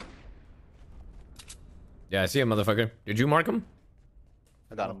 Yeah, I see a motherfucker. Did you mark him?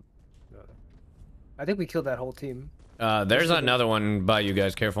 I got him. I think we killed that whole team. There's another one by you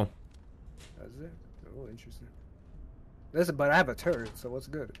guys. Careful. That's it. Oh, interesting. Listen, but I have a turret, so what's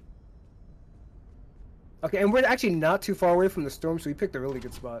good? Okay, and we're actually not too far away from the storm, so we picked a really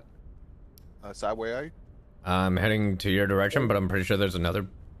good spot. Side, where are you? I'm heading to your direction, but I'm pretty sure there's another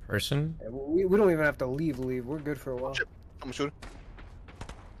person. Yeah, we don't even have to leave. We're good for a while. Shit. I'm gonna shoot him.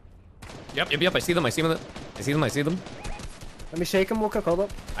 Yep. I see them. I see them. I see them. Let me shake him real quick. Hold up.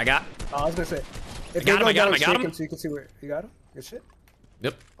 I got. I was gonna say. If got him, I got him, I got shake him. So you can see where you got him. Good shit.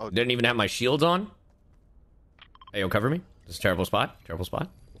 Yep. Oh. Didn't even have my shields on. Hey, yo, cover me. This is a terrible spot. Terrible spot.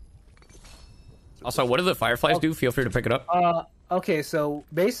 Also, what do the fireflies do? Feel free to pick it up. Okay, so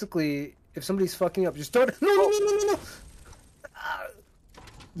basically, if somebody's fucking up, just start. No.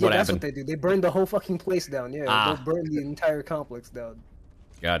 Yeah, What that's happened? what they do. They burn the whole fucking place down. Yeah, Ah. they'll burn the entire complex down.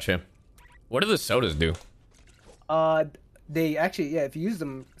 Gotcha. What do the sodas do? They actually, yeah, if you use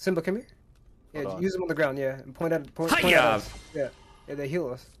them, Simba, come here. Yeah, Hold on. use them on the ground. Yeah, and point at Hiya! us. Yeah, they heal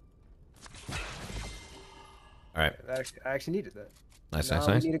us. All right. I actually needed that. Nice.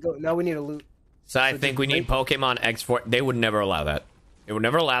 We need to go. Now we need to loot. So I So think just we need wait. Pokemon X4. They would never allow that. They would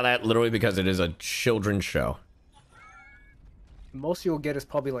never allow that literally because it is a children's show. Most you'll get is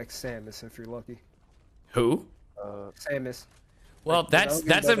probably like Samus if you're lucky. Who? Samus. Well, that's you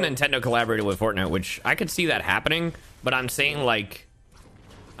know, if Nintendo collaborated with Fortnite, which I could see that happening. But I'm saying like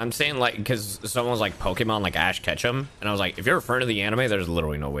because someone was like Pokemon like Ash Ketchum, and I was like, if you're referring to the anime, there's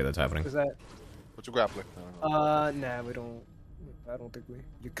literally no way that's happening. Is that? What's your grappler? I don't know. Nah, we don't. I don't think we.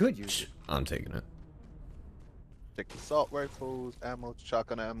 You could use it. I'm taking it. Take the assault rifles, ammo,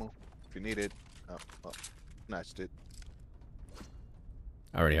 shotgun ammo, if you need it. Oh, snatched it.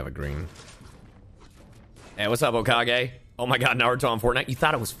 I already have a green. Hey, what's up, Okage? Oh my god, Naruto on Fortnite. You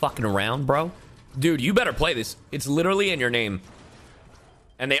thought I was fucking around, bro? Dude, you better play this. It's literally in your name.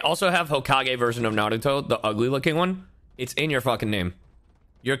 And they also have Hokage version of Naruto, the ugly looking one. It's in your fucking name.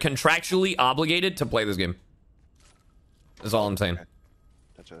 You're contractually obligated to play this game. That's all I'm saying.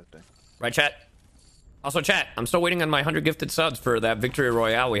 That's a thing. Right, chat? Also, chat, I'm still waiting on my 100 gifted subs for that victory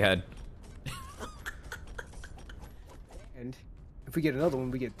royale we had. And if we get another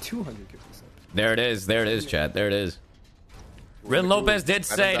one, we get 200 gifts. There it is, chat. There it is. Rin Lopez did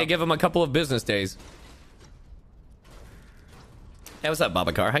say to give him a couple of business days. Hey, what's up,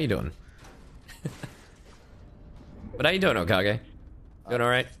 Babacar? How you doing? But how you doing, Okage? Doing all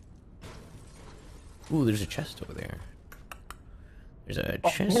right? Ooh, there's a chest over there. There's a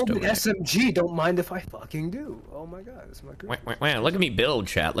chest over there. SMG, don't mind if I fucking do. Oh my god, this is my Wah, wah, wah. Look at me build,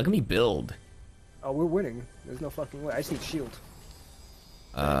 chat. Look at me build. Oh, we're winning. There's no fucking way. I just need shield.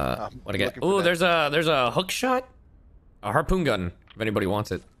 What I get? looking for Ooh, that. there's a hook shot, a harpoon gun. If anybody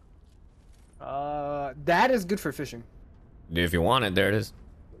wants it, That is good for fishing. if you want it, there it is.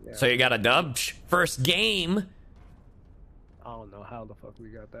 Yeah. So you got a dub. First game. I don't know how the fuck we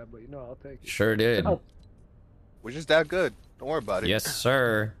got that, but you know, I'll take it. Sure did. Oh. We're just that good. Don't worry about it. Yes,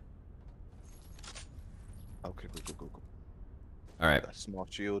 sir. Okay, cool. All right. Got small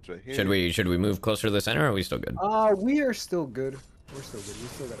shields right here. Should we move closer to the center, or are we still good? We are still good. We're still good. We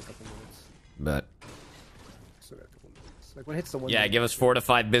still got a couple minutes. But Still got a couple minutes. Like when it hits the one. yeah, minute, give us 4 to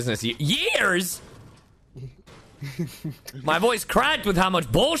 5 business years. My voice cracked with how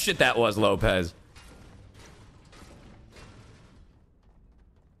much bullshit that was, Lopez.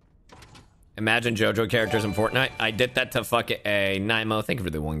 Imagine JoJo characters in Fortnite. I did that to fucking a Nimo. Thank you for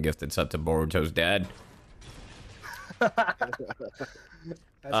the one gifted sub to Boruto's dad.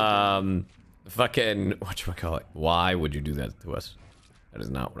 Fucking whatchamacallit? Why would you do that to us? That is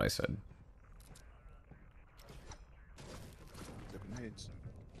not what I said. Grenades.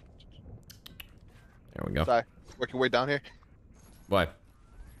 There we go. Sorry, work your way down here. Why?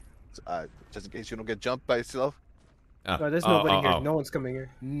 Just in case you don't get jumped by yourself. Oh, No, there's nobody here. No one's coming here.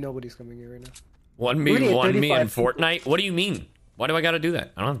 Nobody's coming here right now. One We me need in 35 Fortnite? What do you mean? Why do I gotta do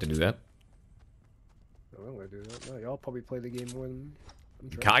that? I don't have to do that. No, I'm gonna do that. No, y'all probably play the game more than me.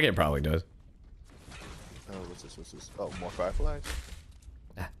 Kage probably does. Oh, what's this? What's this? Oh, more fireflies.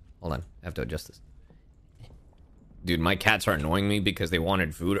 Hold on, I have to adjust this. Dude, my cats are annoying me because they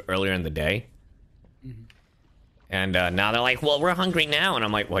wanted food earlier in the day. And now they're like, well, we're hungry now. And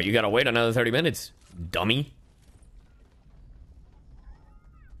I'm like, well, you gotta wait another 30 minutes, dummy.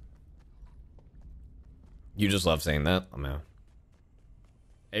 You just love saying that. I'm out.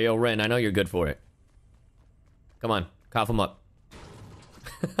 Hey, yo, Ren, I know you're good for it. Come on, cough him up.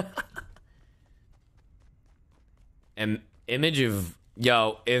 An image of...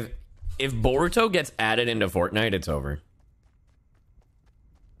 Yo, if Boruto gets added into Fortnite, it's over.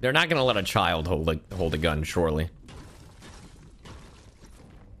 They're not gonna let a child hold a gun, surely.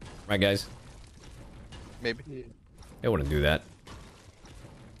 Right, guys? Maybe. They wouldn't do that.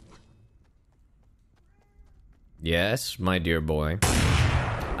 Yes, my dear boy.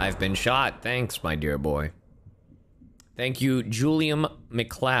 I've been shot. Thanks, my dear boy. Thank you, Julian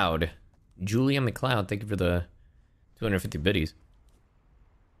McLeod. Julian McLeod, thank you for the 250 biddies.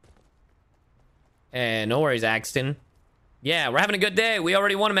 And no worries, Axton. Yeah, we're having a good day. We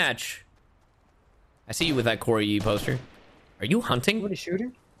already won a match. I see you with that Corey E poster. Are you hunting? What, are you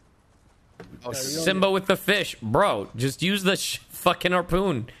shooting? Oh, Simba with the fish. Bro, just use the fucking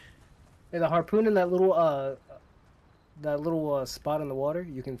harpoon. Hey, the harpoon in that little spot in the water,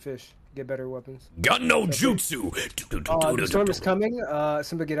 you can fish. Get better weapons. Gun no jutsu. The storm is coming.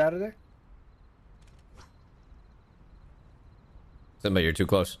 Simba, get out of there. Simba, you're too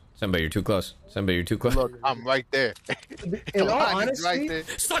close. Simba, you're too close. Simba, you're too close. Look, I'm right there. In all Right honesty, there.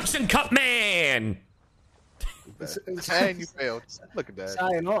 Suction cup man. And you failed. Look at that.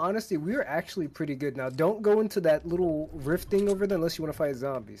 Sai, in all honesty, we are actually pretty good now. Don't go into that little rift thing over there unless you want to fight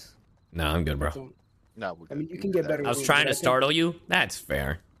zombies. No, I'm good, bro. No, we're I mean, good. you can get better. I was trying to startle you. That's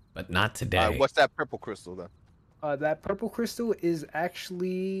fair, but not today. What's that purple crystal then? That purple crystal is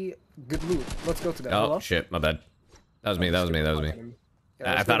actually good loot. Let's go to that. Oh Hello? shit, my bad. That was me. That was me. That was me.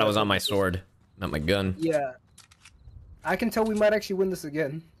 Yeah, I let's go thought to I was that on my purple sword, not my gun. crystal. Yeah, I can tell we might actually win this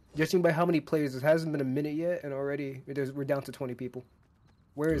again, judging by how many players. It hasn't been a minute yet, and already we're down to 20 people.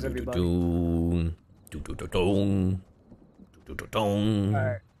 Where is everybody? All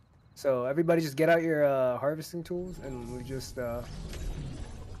right. So everybody, just get out your harvesting tools, and we just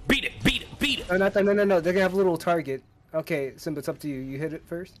Beat it! Beat it! Beat it! Oh, not that. No. They're gonna have a little target. Okay, Simba, it's up to you. You hit it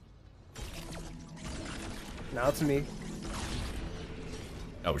first. Now it's me.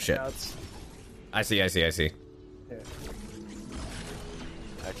 Oh shit! Now it's... I see. Yeah.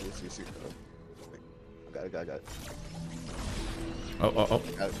 Actually, see. I got it. Oh.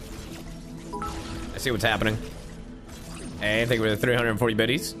 Got it. I see what's happening. Hey, I think we're the 340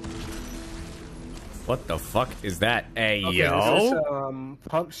 biddies. What the fuck is that? Hey, Okay, yo! this is,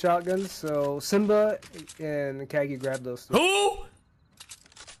 pump shotguns. So Simba and Kagi grab those two. Who?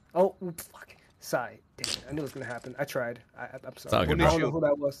 Oh, fuck. Sigh. Damn it. I knew it was gonna happen. I tried. I'm all sorry. good, I bro. don't know who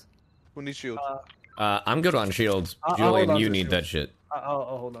that was. Who needs shield? I'm good on shields. I'll hold Julian, on you to need shields. that shit.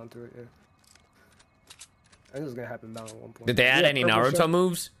 I'll hold on to it. Yeah. I knew it was gonna happen down at one point. Did they add Yeah, any purple Naruto shot-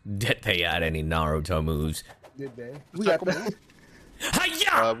 moves? Did they add any Naruto moves? Did they? We got that.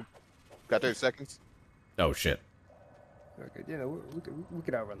 Hiya! Got 30 seconds. Oh shit! Okay, yeah, we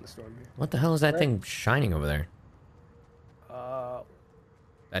could outrun the storm here. What the hell is that Right. thing shining over there?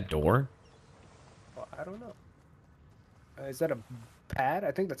 That door? Well, I don't know. Is that a pad?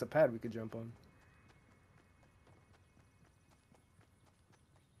 I think that's a pad we could jump on.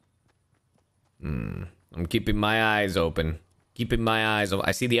 I'm keeping my eyes open. Keeping my eyes open.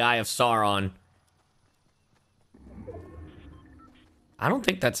 I see the Eye of Sauron. I don't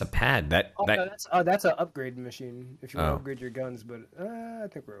think that's a pad. That. That's an upgrade machine if you want Oh. to upgrade your guns, but I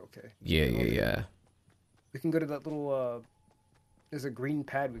think we're okay. Yeah. We can go to that little. There's a green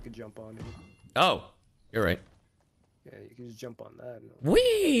pad we could jump on. Oh, you're right. Yeah, you can just jump on that.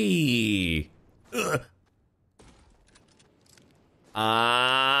 Wee.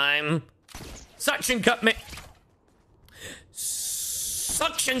 I'm suction cup man.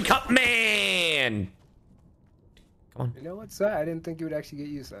 Suction cup man. Come on. You know what, I didn't think you would actually get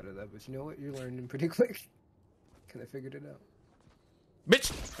use out of that, but you know what? You're learning pretty quick. Kind of figured it out.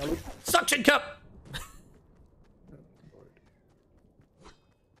 Bitch. Suction cup.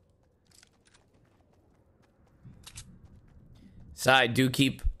 Sai, do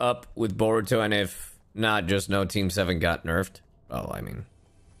keep up with Boruto, and if not, just know Team 7 got nerfed. Well, I mean...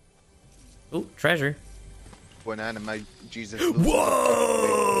 Ooh, treasure. Banana, my Jesus.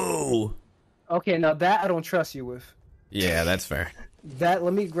 Whoa! Okay, now that I don't trust you with. Yeah, that's fair. That,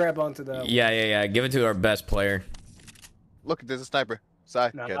 let me grab onto that. Yeah. Give it to our best player. Look, there's a sniper.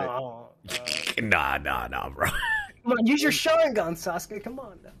 Sai, No, get it. Nah, bro. Come on, use your Sharingan, Sasuke. Come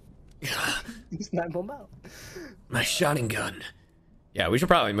on now. Snipe him out. My shotting gun. Yeah, we should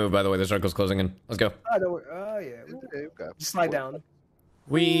probably move, by the way. The circle's closing in. Let's go. Oh, no, yeah. Okay, okay. Just slide down.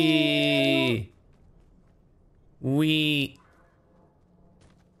 We.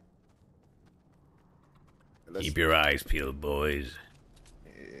 Let's- Keep your eyes peeled, boys.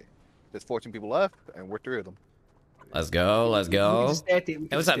 Yeah. There's 14 people left, and we're 3 of them. Let's go. Let's We can go. just stay at the- we Hey,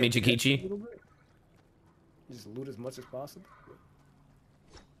 can what's just up, stay at the edge Michikichi? a little bit. Just loot as much as possible.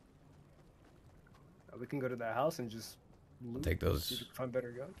 We can go to that house and just loot. Take See if those. we can find better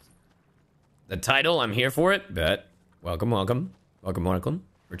guns. The title, I'm here for it, but welcome, welcome. Welcome, welcome.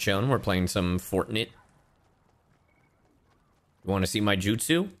 We're chilling. We're playing some Fortnite. You want to see my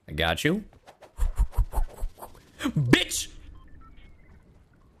jutsu? I got you. Bitch!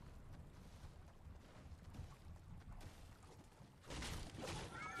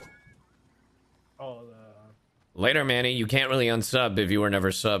 Oh, Later, Manny. You can't really unsub if you were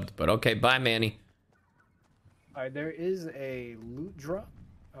never subbed, but okay, bye, Manny. Alright, there is a loot drop.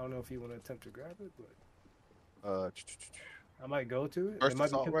 I don't know if you want to attempt to grab it, but I might go to it. First It might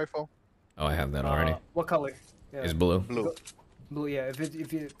assault be rifle. Oh, I have that already. What color? Yeah. It's blue. Blue. Blue, yeah.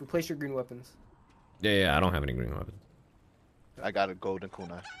 If you replace your green weapons. Yeah, I don't have any green weapons. I got a golden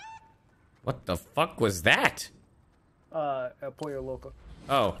kunai. What the fuck was that? El Pollo Loco.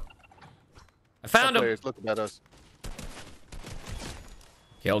 Oh. I found Some him! players looking at us.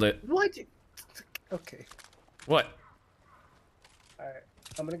 Killed it. What? Okay. What? Alright.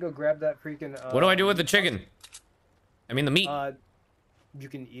 I'm gonna go grab that freaking. What do I do with the chicken? I mean the meat. You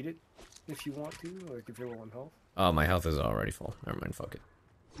can eat it if you want to, like if you're low on health. Oh, my health is already full. Never mind, fuck it.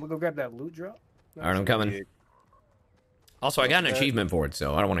 We'll go grab that loot drop. Alright, I'm coming. Also, I got an achievement for it,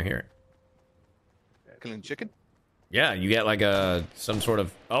 so I don't want to hear it. Killing chicken? Yeah, you get like a some sort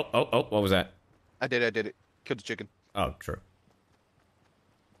of. Oh, what was that? I did it. Killed the chicken. Oh, true.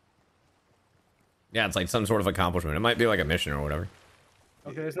 Yeah, it's like some sort of accomplishment. It might be like a mission or whatever.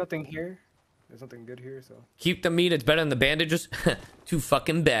 Okay, there's nothing here. There's nothing good here, so Keep the meat. It's better than the bandages. Too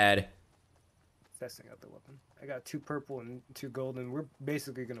fucking bad. testing out the weapon. I got 2 purple and 2 golden. We're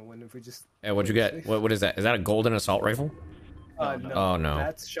basically gonna win if we just. Hey, what'd you get? What is that? Is that a golden assault rifle? No. Oh, no.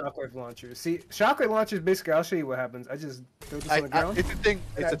 That's shockwave launcher. See, shockwave launchers. Basically, I'll show you what happens. I just throw this on the ground. It's a thing.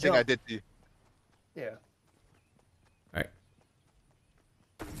 Yeah, It's a thing I jump. did to you. Yeah. Alright.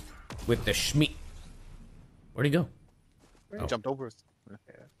 With the schmeat. Where'd he go? He jumped over us. The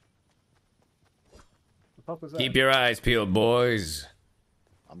fuck was that? Keep your eyes peeled, boys.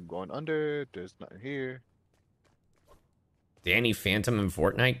 I'm going under. There's nothing here. Danny Phantom in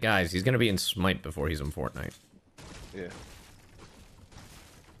Fortnite? Guys, he's gonna be in Smite before he's in Fortnite. Yeah.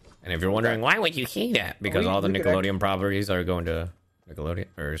 And if you're wondering, why would you say that? Because all the we could Nickelodeon properties are going to Nickelodeon,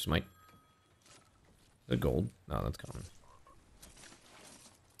 or Smite. Is it gold? No, that's common.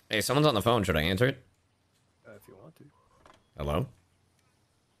 Hey, someone's on the phone. Should I answer it? If you want to. Hello?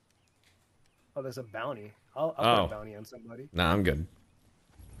 Oh, there's a bounty. I'll put Oh. a bounty on somebody Nah, I'm good.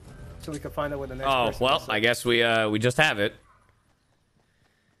 so we can find out what the next. Oh, person well, is. I guess we just have it.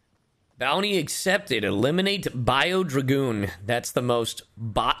 Bounty accepted. Eliminate Bio Dragoon. That's the most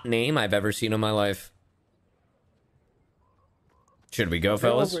bot name I've ever seen in my life. Should we go,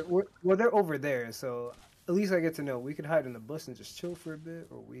 fellas? Well, they're over there, so at least I get to know. We could hide in the bush and just chill for a bit,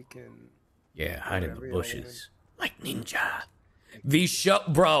 or we can. Yeah, hide in the Whatever, yeah, bushes. Like ninja.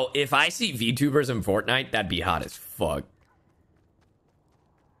 Bro, if I see VTubers in Fortnite, that'd be hot as fuck.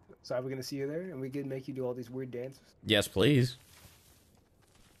 So are we gonna see you there, and we can make you do all these weird dances? Yes, please.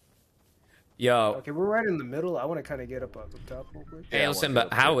 Yo, Okay, we're right in the middle. I want to kind of get up the top real quick. hey, I listen, wanna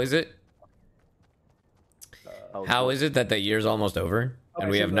but how is it? How it? is it that the year's almost over and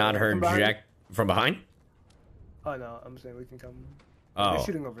we so have not heard from behind? Jack from behind? Oh no, I'm saying we can come. Oh, They're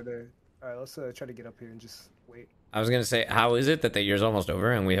shooting over there. All right, let's try to get up here and just wait. I was gonna say, how is it that the year's almost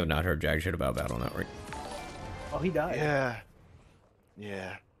over and we have not heard jack shit about Battle Network? Oh, he died. Yeah.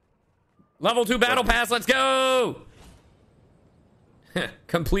 Yeah. Level 2 Battle Pass, let's go!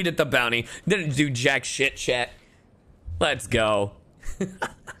 Completed the bounty. Didn't do jack shit, chat. Let's go.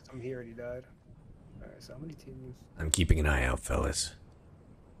 Some he already died. All right, so how many teams? I'm keeping an eye out, fellas.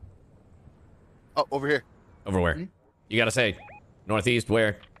 Oh, over here. Over where? You gotta say, northeast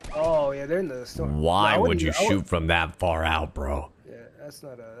where? Oh yeah, they're in the storm. Why No, I would you wouldn't- I shoot from that far out, bro? Yeah, that's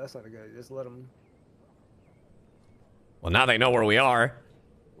not a good idea. Just let them. Well, now they know where we are.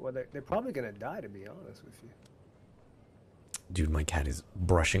 Well, they're probably gonna die, to be honest with you. Dude, my cat is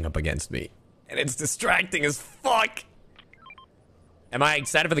brushing up against me. And it's distracting as fuck. Am I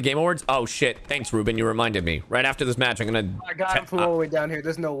excited for the Game Awards? Oh shit! Thanks, Ruben. You reminded me. Right after this match, I'm gonna. I got him from all the way down here.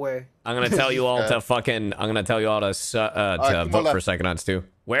 There's no way. I'm gonna tell you all to fucking. I'm gonna tell you all to vote for Psychonauts 2.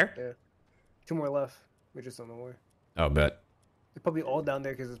 Where? Yeah. 2 more left. We just don't know where. Oh, bet. They're probably all down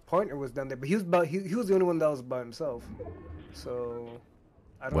there because his partner was down there, but he was the only one that was by himself. So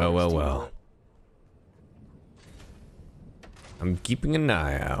I don't know. Well. I'm keeping an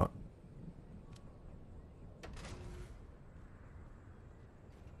eye out.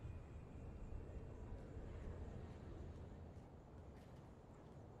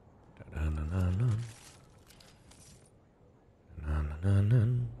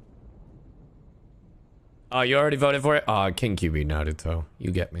 Oh, you already voted for it? Oh, King QB Naruto.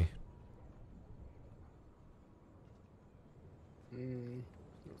 You get me. What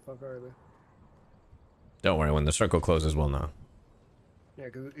the fuck are they? Don't worry, when the circle closes, we'll know. Yeah,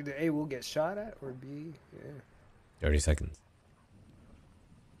 because either A will get shot at or B, yeah. 30 seconds.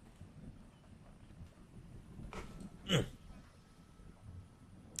 All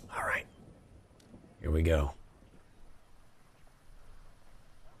right. Here we go.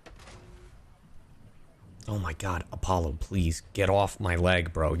 Oh my god, Apollo, please get off my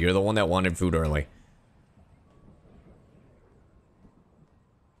leg, bro. You're the one that wanted food early.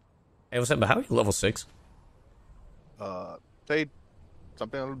 Hey, what's up? But how are you level 6? Played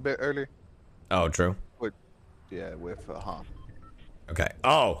something a little bit earlier. Oh, true. With Hom. Okay.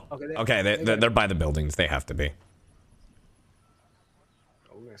 Oh, okay. They're by the buildings. They have to be.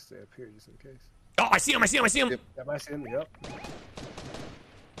 Oh, we're gonna stay up here just in case. Oh, I see him. Yep, I see him. Yep.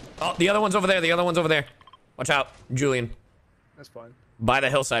 Oh, the other one's over there. Watch out, Julian. That's fine. By the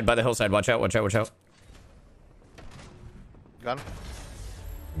hillside. Watch out. Got him?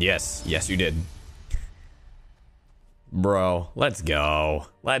 Yes, you did. Bro, let's go.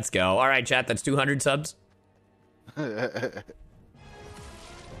 All right, chat, that's 200 subs. That's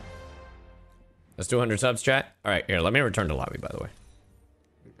 200 subs, chat. All right, here, let me return to lobby, by the way.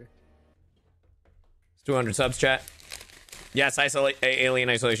 Okay. It's 200 subs, chat. Yes, Alien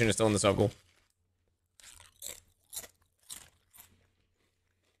Isolation is still in the sub goal.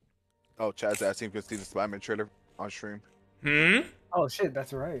 Oh, Chad's asking if you can see the Spider-Man trailer on stream. Oh shit,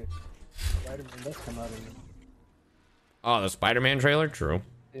 that's right. Spider-Man does come out in it. Oh, the Spider-Man trailer? True.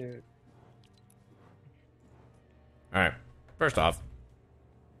 Yeah. Alright. First off,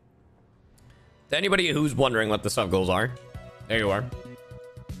 to anybody who's wondering what the sub goals are, there you are.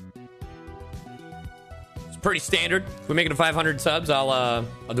 It's pretty standard. If we make it to 500 subs, I'll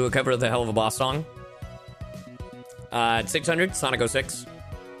do a cover of the Hell of a Boss song. At 600, Sonic 06.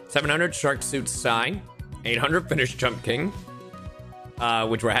 700, Shark Suit Sai. 800, Finish Jump King.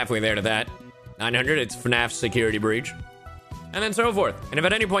 Which we're halfway there to that. 900, it's FNAF Security Breach. And then so forth. And if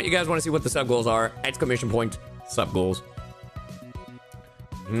at any point you guys want to see what the sub goals are, exclamation point, sub goals.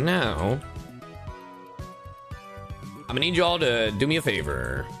 Now, I'm gonna need y'all to do me a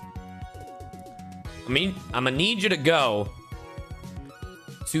favor. I'm gonna need you to go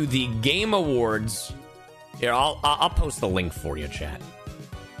to the Game Awards. Here, I'll post the link for you, chat.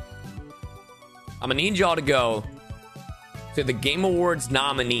 I'm gonna need y'all to go to the Game Awards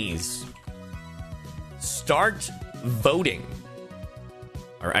nominees. Start voting.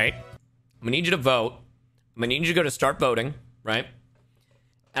 All right? I'm gonna need you to vote. I'm gonna need you to go to start voting, right?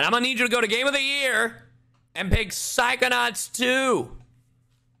 And I'm gonna need you to go to Game of the Year and pick Psychonauts 2.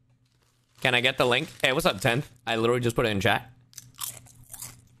 Can I get the link? Hey, what's up, 10? I literally just put it in chat.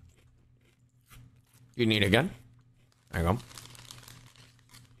 You need a gun? There you go.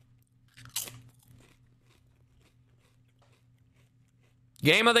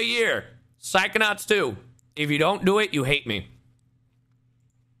 Game of the Year, Psychonauts 2. If you don't do it, you hate me.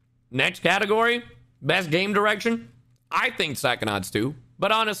 Next category, Best Game Direction. I think Psychonauts 2,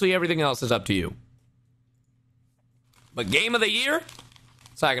 but honestly, everything else is up to you. But Game of the Year,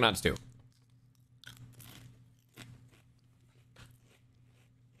 Psychonauts 2.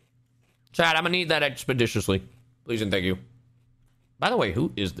 Chat, I'm gonna need that expeditiously. Please and thank you. By the way,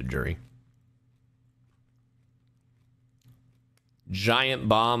 who is the jury? Giant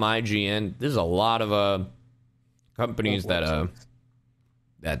Bomb, IGN. There's a lot of companies that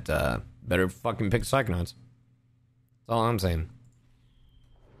better fucking pick Psychonauts. That's all I'm saying.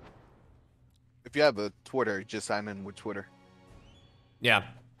 If you have a Twitter, just sign in with Twitter. Yeah,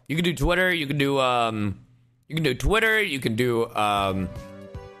 you can do Twitter. You can do Twitter. You can do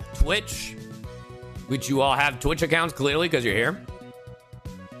Twitch, which you all have Twitch accounts clearly because you're here.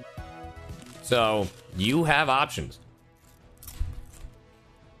 So you have options.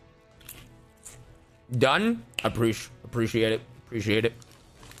 Done. Appreciate it.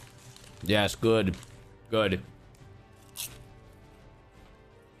 Yes, good.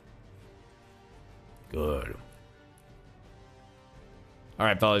 All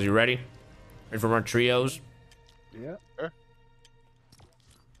right, fellas, you ready? Ready for more trios? Yeah. Sure.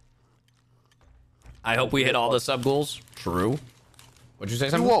 I hope we hit all the sub goals. True. What'd you say,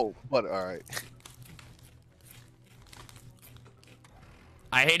 something? Whoa, but all right.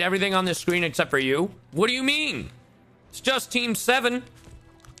 I hate everything on this screen except for you. What do you mean? It's just Team 7.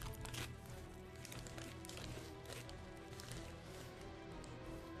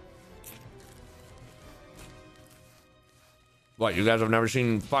 What, you guys have never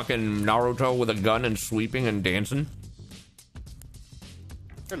seen fucking Naruto with a gun and sweeping and dancing?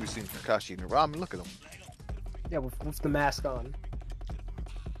 Barely seen Kakashi and ramen. Look at him. Yeah, with the mask on.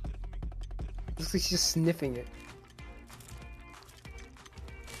 Looks like he's just sniffing it.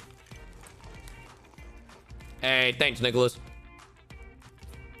 Hey, thanks, Nicholas.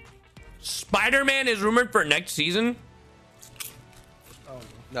 Spider-Man is rumored for next season. Oh,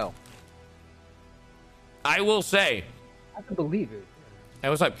 No. I will say. I can believe it. Hey,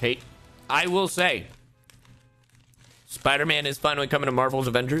 what's up, Kate? I will say. Spider-Man is finally coming to Marvel's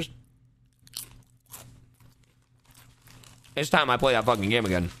Avengers. It's time I play that fucking game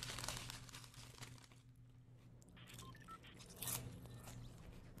again.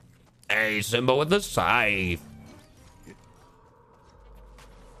 Hey, Simba with the scythe.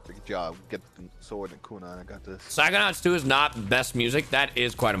 Good job. Get the sword and kunai. I got this. Psychonauts 2 is not best music. That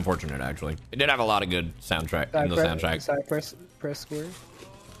is quite unfortunate, actually. It did have a lot of good soundtrack in the soundtrack. Side press square.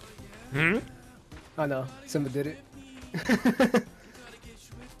 Oh no, Simba did it.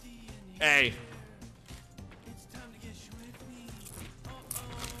 Hey.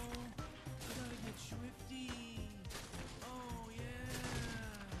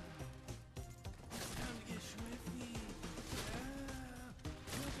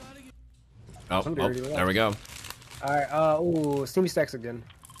 Oh, there we go. Alright, ooh, Steamy Stacks again.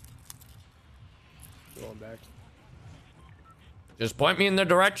 Going back. Just point me in the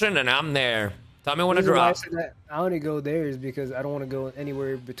direction and I'm there. Tell me when to The reason why I drop. said that I only go there is because I don't want to go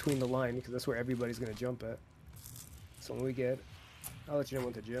anywhere between the line because that's where everybody's gonna jump at. So when we get, I'll let you know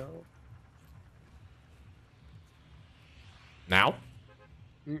when to jump. Now?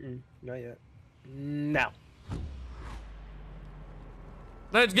 Not yet. Now.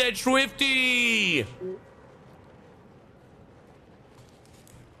 Let's get swifty!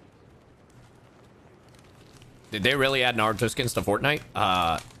 Did they really add Naruto skins to Fortnite?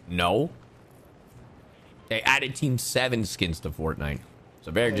 No. They added Team 7 skins to Fortnite. It's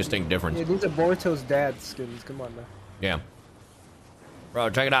a very distinct difference. Yeah, these are Boruto's dad skins. Come on now. Yeah. Bro,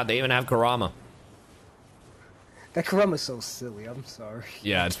 check it out. They even have Kurama. That Kurama's so silly. I'm sorry.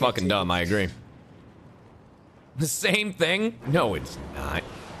 Yeah, it's fucking dumb. I agree. The same thing? No, it's not.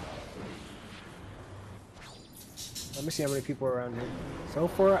 Let me see how many people are around here. So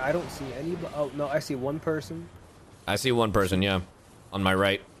far, I don't see any. Oh no, I see one person. I see one person, yeah. On my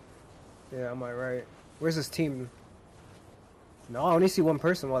right. Yeah, on my right. Where's his team? No, I only see one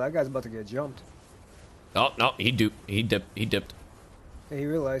person. Well, that guy's about to get jumped. Oh, no, he dipped. He dipped. And he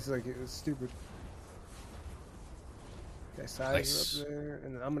realized like it was stupid. Okay, size Nice. up there,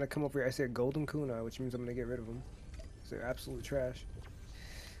 and then I'm gonna come over here. I see a golden kunai, which means I'm gonna get rid of them. They're absolute trash.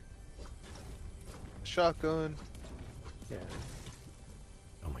 Shotgun. Yeah.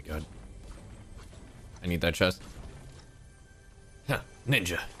 Oh my god. I need that chest. Huh,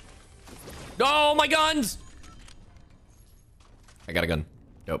 ninja. Oh, my guns! I got a gun.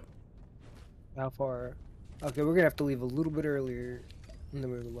 Dope. How far? Okay, we're gonna have to leave a little bit earlier, and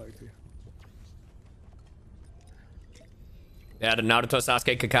then we would like to. They added Naruto,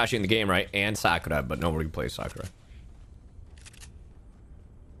 Sasuke, Kakashi in the game, right? And Sakura, but nobody plays Sakura.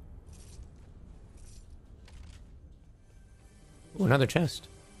 Ooh, another chest.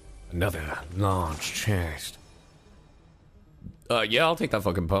 Another large chest. Yeah, I'll take that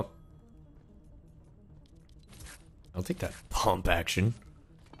fucking pump. I'll take that pump action.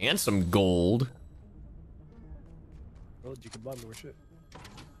 And some gold. Well, you can buy more shit.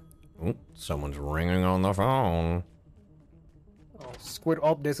 Oh, someone's ringing on the phone. Oh, Squid.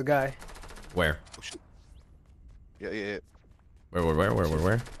 Oh, there's a guy. Where? Oh, shit. Yeah. Where?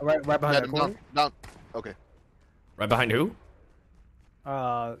 Right behind that corner. Down. Okay. Right behind who?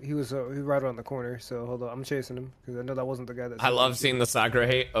 He was right around the corner. So hold on, I'm chasing him because I know that wasn't the guy that. I love seeing the Sakura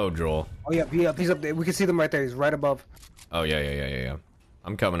hate. Oh, Joel. Oh yeah, he's up there. We can see them right there. He's right above. Oh, yeah.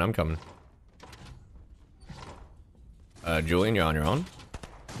 I'm coming. Julian, you're on your own.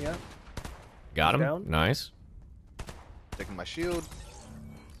 Yeah. Got him. Down. Nice. Taking my shield.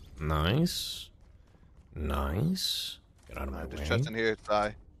 Nice. Get out of my There's way. a chest in here.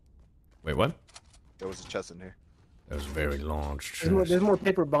 Sai. Wait, what? There was a chest in here. That was very large. There's more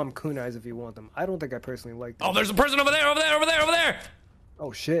paper bomb kunais if you want them. I don't think I personally like them. Oh, there's a person over there.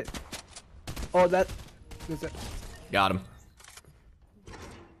 Oh shit. Oh, that. Got him.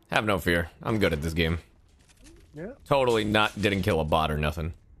 Have no fear. I'm good at this game. Yeah. Totally didn't kill a bot or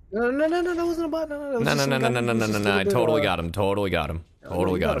nothing. No, that wasn't a bot. No. No. I totally got him. Totally got him.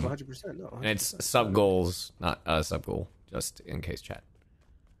 Totally got him. 100%. No. 100%. And it's sub goals, not a sub goal. Just in case, chat.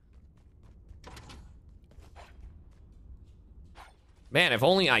 Man, if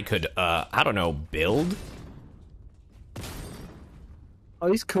only I could, I don't know, build? Oh,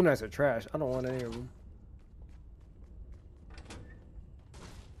 these kunais are trash. I don't want any of them.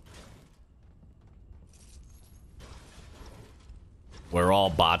 We're all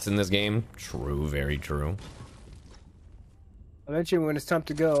bots in this game. True, very true. Eventually, when it's time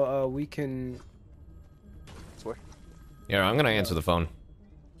to go, we can. Swear. Yeah, I'm gonna answer the phone.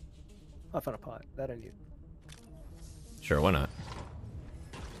 I found a pot. That I need. Sure, why not?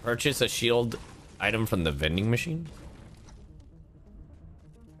 Purchase a shield item from the vending machine?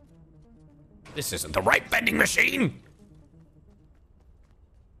 This isn't the right vending machine!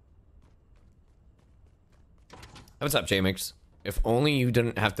 What's up, J-Mix? If only you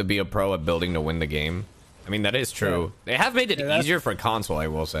didn't have to be a pro at building to win the game. I mean, that is true. They have made it easier for console, I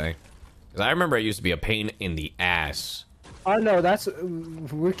will say. Because I remember it used to be a pain in the ass. I know, that's...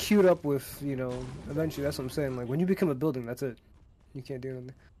 we're queued up with, you know... Eventually, that's what I'm saying. Like, when you become a building, that's it. You can't do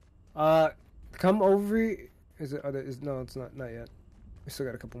anything. Come over... Is it... no, it's not yet. We still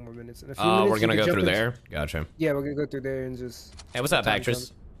got a couple more minutes. In a few minutes, we're gonna go through into, there? Gotcha. Yeah, we're gonna go through there and just... Hey, what's up,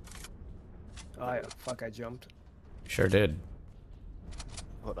 actress? Oh, yeah. Fuck, I jumped. Sure did.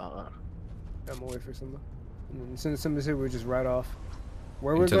 Hold on. I'm away for Simba. And then as soon as Simba's here, we're just right off.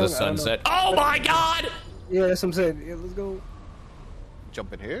 Where we're Into going, the sunset. Oh my god! Yeah, that's what I'm saying. Yeah, let's go.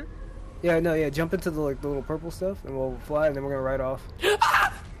 Jump in here? Yeah, no, yeah, jump into the like the little purple stuff, and we'll fly, and then we're gonna ride off.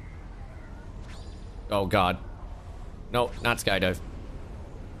 Oh god. No, not skydive.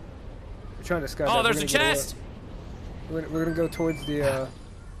 We're trying to skydive. Oh, there's a chest! We're gonna go towards the,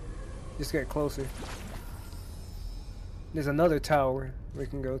 just get closer. There's another tower we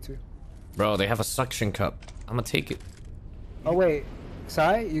can go to. Bro, they have a suction cup. I'm gonna take it. Oh, wait.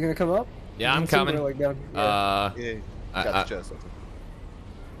 Sai, you gonna come up? Yeah, I'm coming. Like, down. Yeah. Got the chest.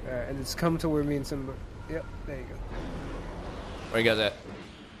 Alright, and it's come to where me and Simba... Yep, there you go. Where you guys at?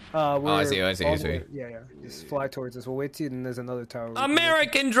 I see. Yeah. Just fly towards us. We'll wait till you, and there's another tower.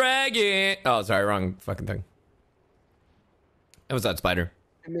 American Dragon! Oh, sorry, wrong fucking thing. It was that spider.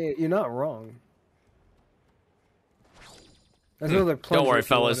 I mean, you're not wrong. There's another Don't worry,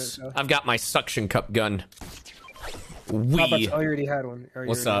 fellas. I've got my suction cup gun. Oh, you already had one.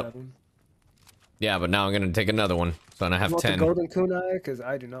 What's up? Yeah, but now I'm gonna take another one. So I have 10. The golden kunai? Because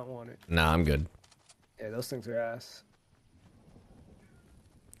I do not want it. Nah, I'm good. Yeah, those things are ass.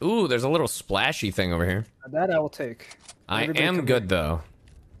 Ooh, there's a little splashy thing over here. That I will take. I am good, though.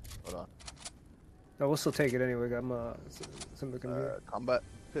 Hold on. No, we'll still take it anyway. I'm combat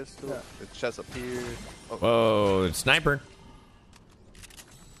pistol. Yeah. The chest up here. Oh. Whoa, sniper.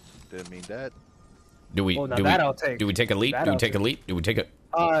 Didn't mean that. Do we? I'll take. Do we take a leap? Do we take a leap? Do we take a?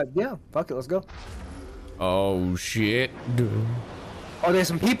 Yeah. Fuck it. Let's go. Oh shit. Oh, there's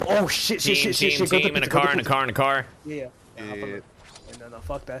some people. Oh shit. Team in a car. Yeah. No,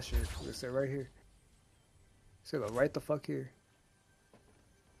 fuck that shit. We're gonna stay right here. Stay right the fuck here.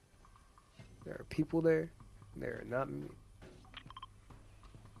 There are people there. They're not me.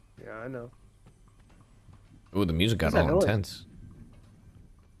 Yeah, I know. Ooh, the music got all intense.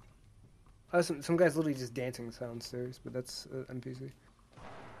 Some guy's literally just dancing downstairs, but that's NPC.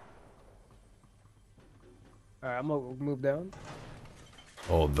 Alright, I'm gonna move down.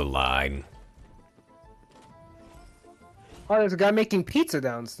 Hold the line. Oh, there's a guy making pizza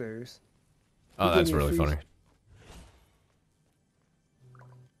downstairs. Oh, that's really funny.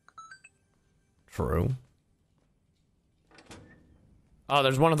 True. Oh,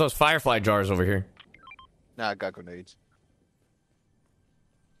 there's one of those firefly jars over here. Nah, I got grenades.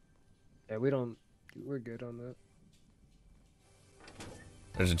 Yeah, we're good on that.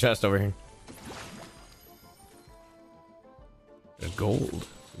 There's a chest over here. There's gold.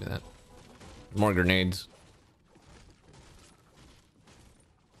 Give me that. More grenades.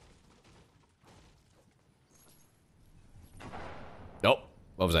 Nope.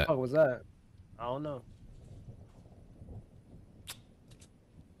 What was that? What was that? I don't know.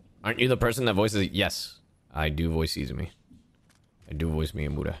 Aren't you the person that voices? Yes, I do voice Izumi. I do voice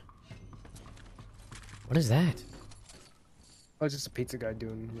Miyamura. What is that? Oh, it's just a pizza guy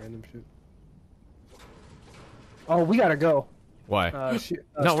doing random shit. Oh, we gotta go. Why?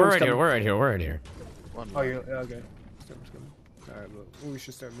 No, we're right here. We're right here. We're right here. Oh, you're okay. Storm's coming. All right, but we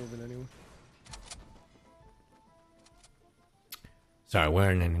should start moving anyway. Sorry,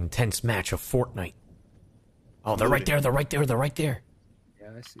 we're in an intense match of Fortnite. Oh, they're right there. They're right there. They're right there.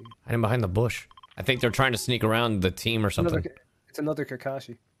 Yeah, I see. Hiding behind the bush. I think they're trying to sneak around the team or something. It's another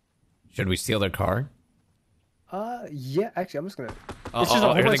Kakashi. Should we steal their car? Yeah. Actually, I'm just gonna. Oh, It's just a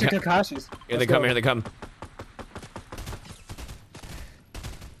whole here bunch they of come. Kakashis. Here they come. Here they come.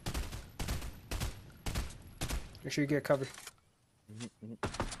 Make sure you get covered.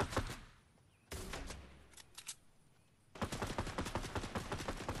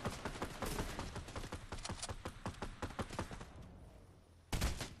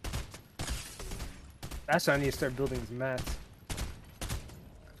 That's why I need to start building these mats.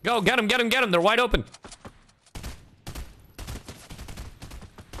 Go, get them, get them, get them. They're wide open.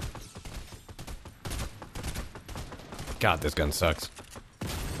 God, this gun sucks.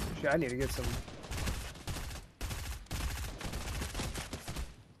 Shit, I need to get some.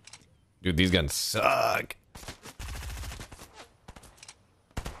 Dude, these guns suck.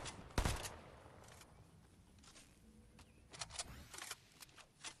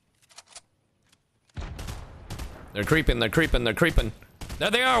 They're creeping, they're creeping, they're creeping.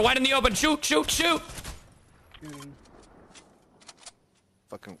 There they are, wide in the open. Shoot, shoot, shoot.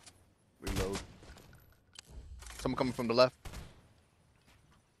 Fucking reload. Someone coming from the left.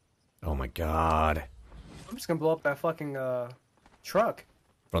 Oh my god. I'm just gonna blow up that fucking truck.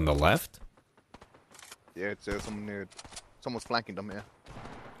 From the left? Yeah, it's someone near. Someone's flanking them. Yeah.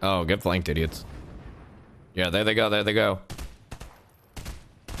 Oh, get flanked, idiots. Yeah, there they go, there they go.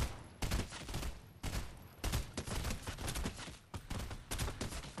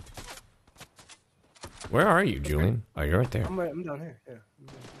 Where are you, Julian? Oh, you're right there. I'm down here. Yeah.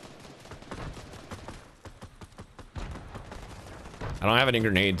 I don't have any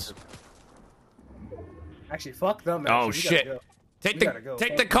grenades. Actually, fuck them. Oh, We shit. gotta go. Take We the gotta go.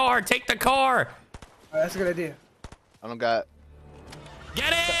 take the car, take the car. Alright, that's a good idea. I don't got.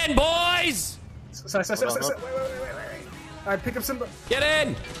 Get in, boys! Sorry. Wait. Alright, pick up some. Get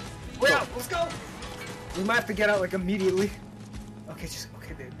in! We're out. Let's go. We might have to get out like immediately. Okay,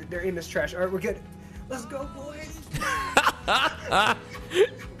 they're in this trash. Alright, we're good. Let's go, boys.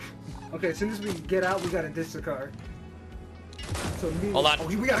 Okay, as soon as we get out, we gotta ditch the car. So Hold on. Oh,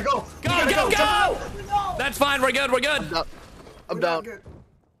 we gotta go. Go! That's fine, we're good, we're good. I'm down.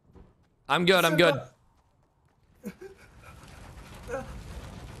 I'm good, I'm good.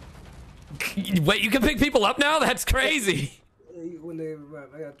 Wait, you can pick people up now? That's crazy. When they arrive,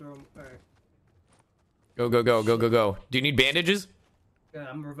 I gotta throw them. Alright. Go. Do you need bandages? Yeah,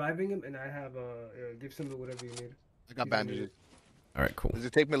 I'm reviving him, and I have give Simba whatever you need. I got bandages. All right, cool. Does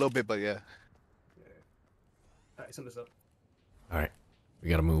it take me a little bit, but yeah. Alright, Simba's up. All right, we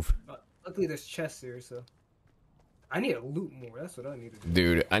gotta move. Luckily, there's chests here, so I need to loot more. That's what I need to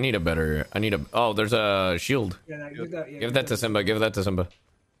do. Dude, I need a. Oh, there's a shield. Yeah, Give that to Simba. Give that to Simba.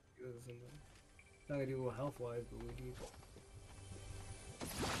 Not gonna do well health-wise, but we need.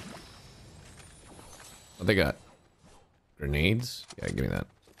 What they got? Grenades? Yeah, give me that.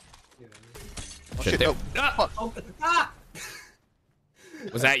 Yeah, Oh, Shit, shit, they- no. Ah!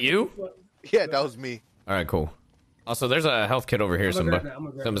 Fuck. Was that you? Yeah, that was me. All right, cool. Also, there's a health kit over here, I'm gonna grab that, Simba. I'm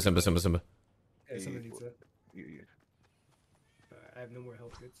gonna grab Simba. Yeah, somebody needs that. Yeah. I have no more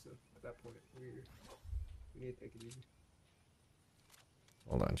health kits, so at that point, we need to take it easy.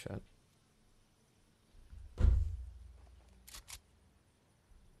 Hold on, chat.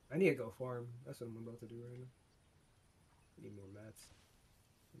 I need to go farm. That's what I'm about to do right now. I need more mats.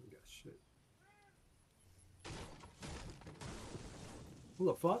 We got shit. Who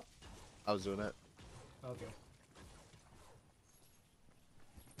the fuck? I was doing that. Okay.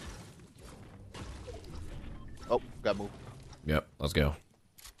 Oh, got moved. Yep, let's go.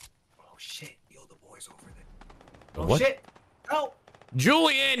 Oh shit! Yo, the boys over there. The Oh what? shit! Oh!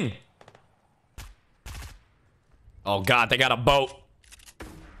 Julian! Oh god, they got a boat.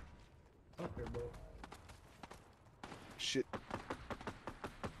 Okay, bro. Shit.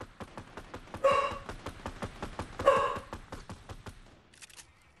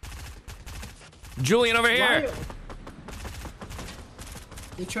 Julian over here.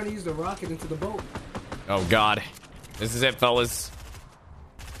 They're trying to use the rocket into the boat. Oh god. This is it, fellas.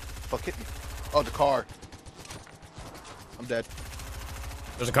 Fuck it. Oh, the car. I'm dead.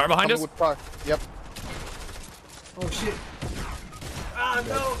 There's a car behind Coming us? with car. Yep. Oh shit! Ah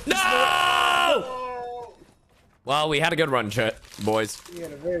no! No! Oh! Well, we had a good run, chat, boys. We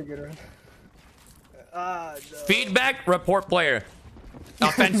had a very good run. Ah no! Feedback, report player.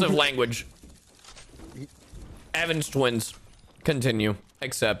 Offensive language. Evans twins. Continue.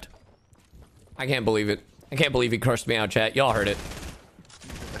 Accept. I can't believe it. I can't believe he cursed me out, chat. Y'all heard it.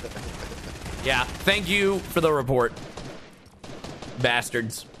 Yeah, thank you for the report.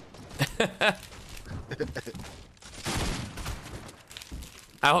 Bastards.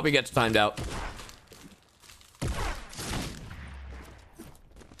 I hope he gets timed out.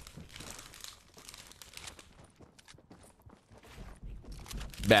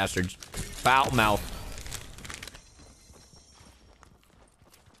 Bastards. Foul mouth.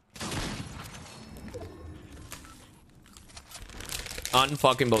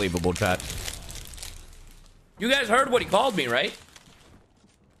 Unfucking believable, chat. You guys heard what he called me, right?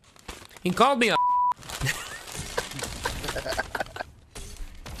 He called me a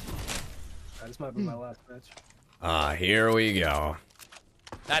This might be my last match. here we go.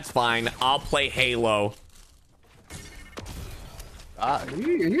 That's fine. I'll play Halo.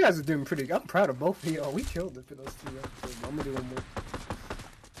 You guys are doing pretty good. I'm proud of both of y'all. We killed it for those 2 episodes. I'm gonna do one more.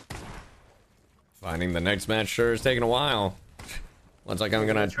 Finding the next match sure is taking a while. Looks like I'm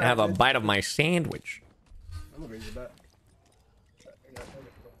gonna have a bite of my sandwich. I'm gonna bring you back.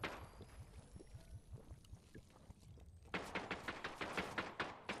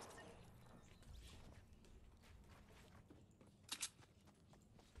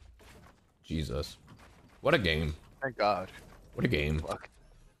 Jesus. What a game. Thank God. What a game. Fuck.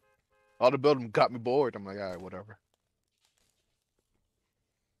 All the building got me bored. I'm like, all right, whatever.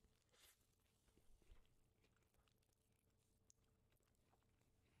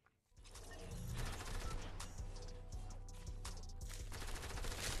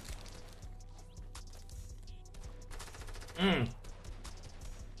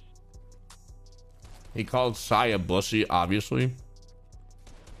 He called Saya Bussy, obviously.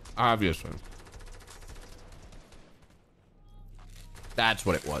 Obviously. That's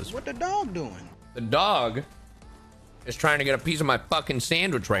what it was. What the dog doing? The dog is trying to get a piece of my fucking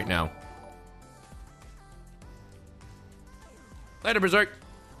sandwich right now. Later, Berserk.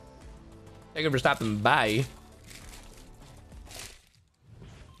 Thank you for stopping by.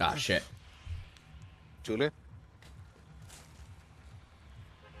 Ah, shit. Julian?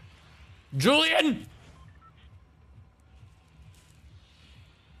 Julian!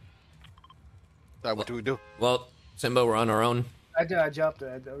 What do we do? Well, Simba, we're on our own. I dropped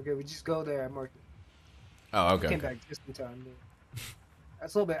it. Okay, we just go there. I marked it. Oh, okay. Came back just in time. Yeah.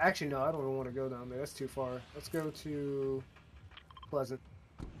 That's a little bit. Actually, no, I don't even want to go down there. That's too far. Let's go to Pleasant.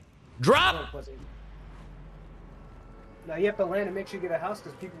 Drop! Oh, Pleasant. Now you have to land and make sure you get a house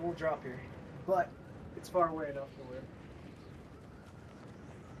because people will drop here. But it's far away enough to where.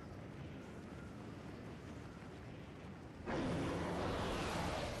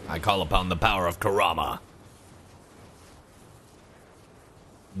 I call upon the power of Karama.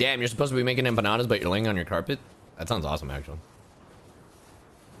 Damn, you're supposed to be making empanadas, but you're laying on your carpet? That sounds awesome, actually.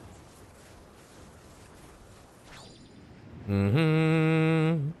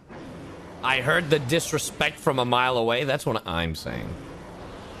 I heard the disrespect from a mile away. That's what I'm saying.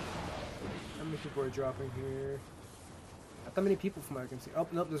 How many people are dropping here? Not that many people from what I can see. Oh,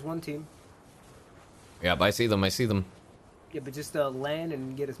 nope, there's one team. Yep, I see them. I see them. Yeah, but just land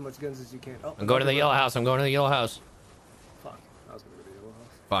and get as much guns as you can. Oh, I'm going to the yellow house. I'm going to the yellow house. Fuck. I was going to go to the yellow house.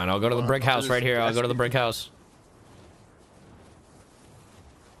 Fine, I'll go to the brick house right here. I'll go to the brick house.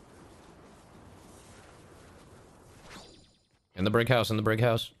 In the brick house, in the brick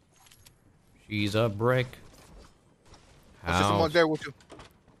house. She's a brick There's someone there with you.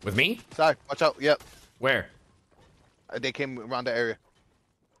 With me? Sorry, watch out. Yep. Where? They came around the area.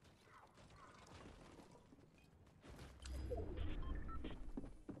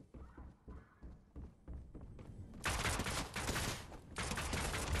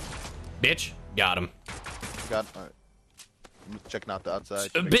 Bitch, got him. Got. All right. I'm just checking out the outside.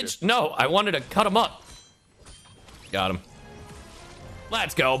 Bitch, no, I wanted to cut him up. Got him.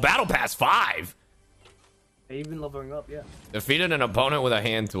 Let's go. Battle Pass 5. Hey, you've been leveling up, yeah. Defeated an opponent with a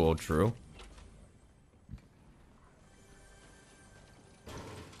hand tool. True.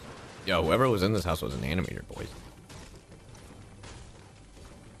 Yo, whoever was in this house was an animator, boys.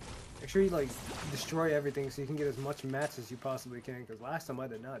 Make sure you, like, destroy everything so you can get as much mats as you possibly can, because last time I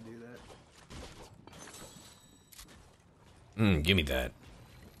did not do that. Give me that.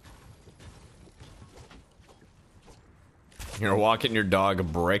 You're walking your dog a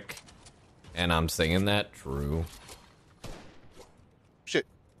brick, and I'm singing that. True. Shit.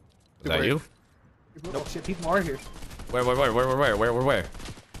 Is that you? Oh shit, people are here. Where?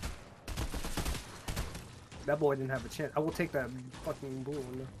 That boy didn't have a chance. I will take that fucking blue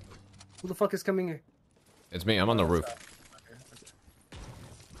one though. Who the fuck is coming here? It's me. I'm on the roof.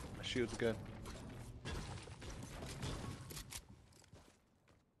 My shield's good.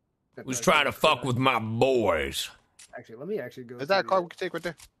 Who's trying to fuck with my boys? Actually, let me actually go. Is that a car we can take right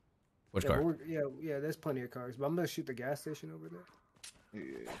there? Which yeah, car? yeah, there's plenty of cars, but I'm gonna shoot the gas station over there. Yeah.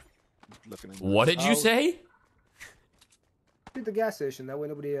 Looking. What did you say? Hit the gas station. That way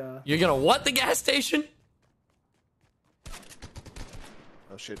nobody. You're gonna what the gas station?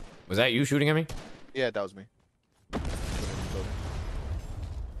 Oh shit. Was that you shooting at me? Yeah, that was me.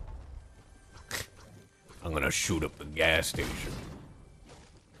 I'm gonna shoot up the gas station.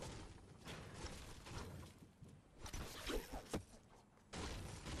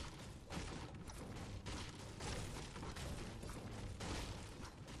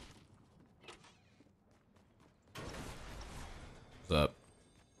 What's up?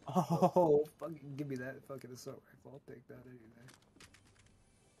 Oh, fucking give me that fucking assault rifle. I'll take that any day.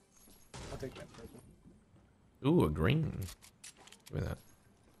 I'll take that purple. Ooh, a green. Give me that.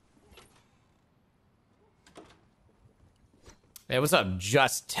 Hey, what's up?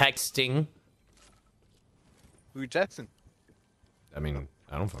 Just texting. Who Jackson? I mean,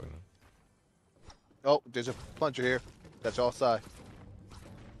 I don't fucking know. Oh, there's a plunger here. That's all side.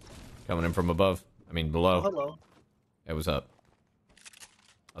 Coming in from above. I mean, below. Oh, hello. Hey, what's up?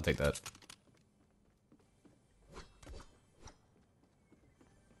 I'll take that.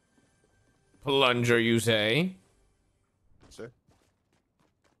 Plunger, you say? Sir.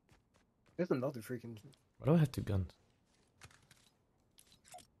 There's another freaking. Why do I have two guns?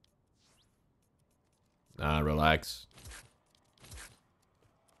 Nah, relax.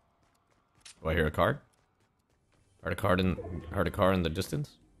 Do I hear a car? Heard a car in the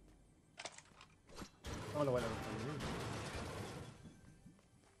distance? I don't know what that was coming in.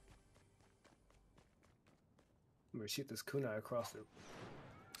 I'm gonna shoot this kunai across it.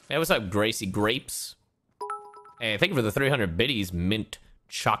 Hey, what's up, Gracie Grapes? Hey, thank you for the 300 biddies, Mint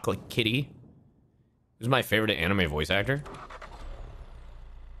Chocolate Kitty. Who's my favorite anime voice actor?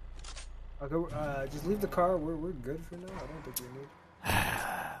 Okay, just leave the car. We're good for now. I don't think we need.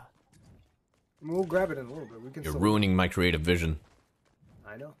 I mean, we'll grab it in a little bit. We can. You're still... ruining my creative vision.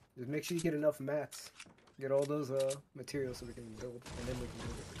 I know. Just make sure you get enough mats. Get all those materials so we can build, and then we can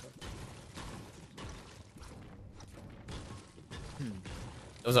go get the car.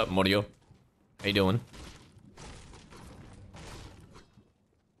 What's up, Morio? How you doing?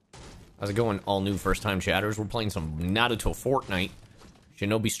 How's it going, all new first-time chatters? We're playing some Naruto Fortnite.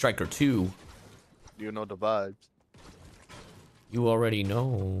 Shinobi Striker 2. You know the vibes. You already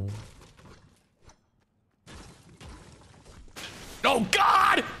know. Oh,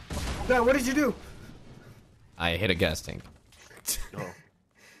 God! God, what did you do? I hit a gas tank. Oh.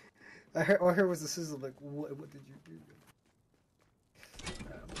 All I heard was the sizzle. Like, what did you do?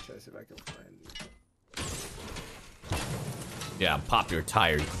 I'm gonna try to see if I can find. Yeah, pop your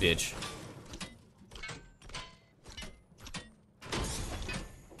tires, bitch.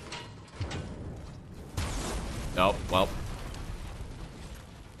 Oh, well.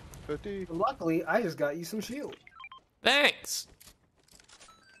 50. Luckily, I just got you some shield. Thanks.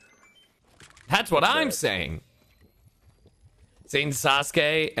 That's what I'm saying. Seeing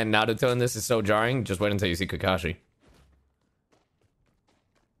Sasuke and Naruto in this is so jarring. Just wait until you see Kakashi.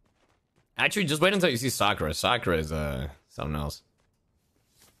 Actually, just wait until you see Sakura. Sakura is something else.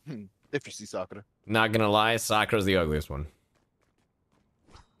 If you see Sakura. Not gonna lie, Sakura's the ugliest one.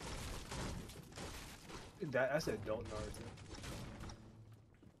 I said don't Naruto.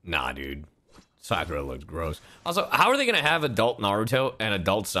 Nah, dude. Sakura looks gross. Also, how are they gonna have adult Naruto and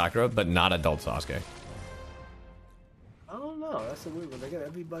adult Sakura, but not adult Sasuke? I don't know. That's a weird one. They got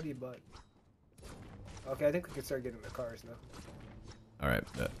everybody but. Okay, I think we can start getting the cars now. All right.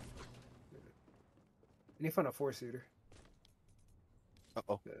 I need to find a 4-seater.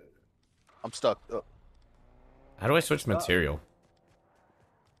 Uh-oh. I'm stuck. How do I switch material?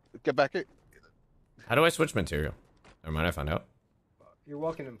 Get back here. How do I switch material? Or might I find out? You're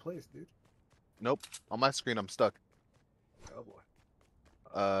walking in place, dude. Nope. On my screen, I'm stuck. Oh boy.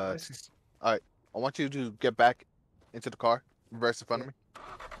 All right. I want you to get back into the car. Reverse in front of me.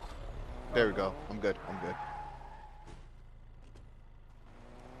 There we go. I'm good.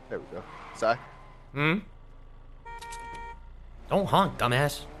 There we go. Sai. Don't honk,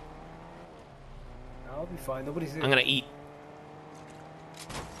 dumbass. I'll be fine. Nobody's here. I'm gonna eat.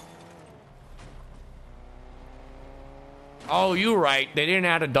 Oh, you're right. They didn't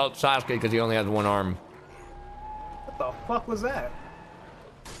add adult Sasuke because he only has one arm. What the fuck was that?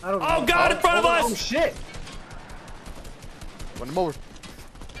 I don't Oh, know. God, in front of us! Oh, shit! Run him over.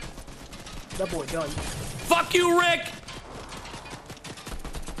 That boy done. Fuck you, Rick!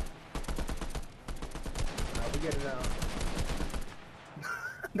 We get it out.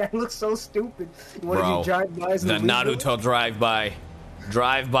 That looks so stupid. One Bro, of you drive-bys the and leave it? Naruto drive-by.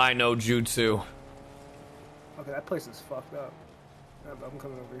 Drive-by no jutsu. Okay, that place is fucked up. I'm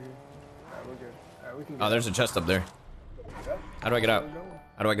coming over here. Alright, we're good. Alright, we can Oh, there's a chest up there. Yep. How do I get out?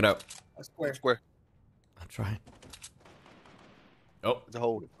 How do I get out? A square. Square. I'm trying. Oh, It's a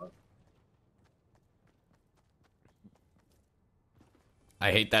hole.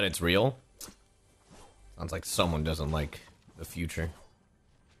 I hate that it's real. Sounds like someone doesn't like the future.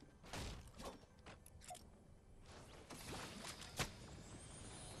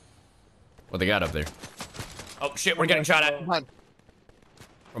 What they got up there? Oh shit, we're getting shot at. Behind.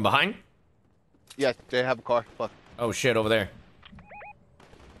 From behind? Yeah, they have a car. Fuck. Oh shit, over there.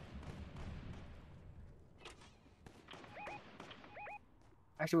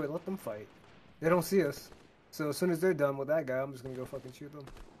 Actually, wait, let them fight. They don't see us. So as soon as they're done with that guy, I'm just gonna go fucking shoot them.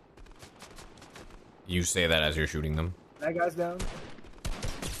 You say that as you're shooting them. That guy's down.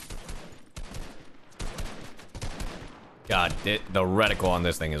 God, the reticle on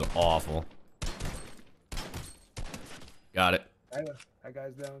this thing is awful. Got it. That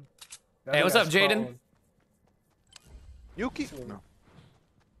guy's down. The Hey, other what's up, guy's Jaden? crawling. Yuki. No.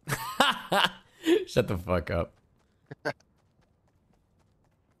 Shut the fuck up.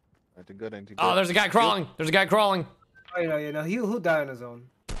 Ain't good, ain't good. Oh, there's a guy crawling. There's a guy crawling. Oh, you know, he'll die on his own.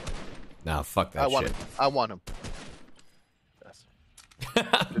 Nah, fuck that I want shit. him. I want him. Yes.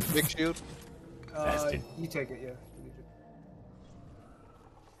 Big shield. Bastard. You take it, yeah. You need it.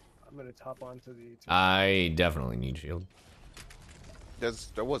 I'm gonna top onto the. I definitely need shield. There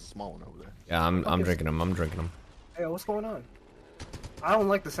was a small one over there. Yeah, I'm drinking them. I'm drinking them. Hey, what's going on? I don't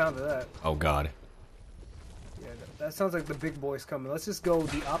like the sound of that. Oh god. Yeah, that sounds like the big boys coming. Let's just go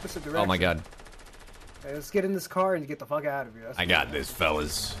the opposite direction. Oh my god. Hey, let's get in this car and get the fuck out of here. That's I got this,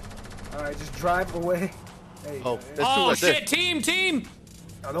 fellas. All right, just drive away. There you Oh, go. that's Oh right there. shit, team!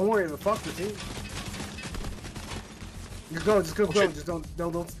 Oh, don't worry, fuck the team. Just go, just go. shit. Just don't.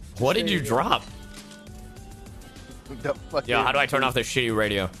 Just What did stay you here. drop? The fuck Yo, yeah. how do I turn off this shitty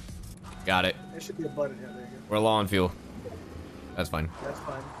radio? Got it. There should be a button. Yeah, there you go. We're low on fuel. That's fine. That's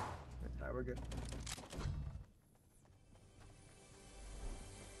fine. All right, we're good.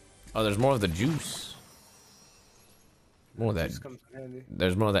 Oh, there's more of the juice. More of that. Just comes in handy.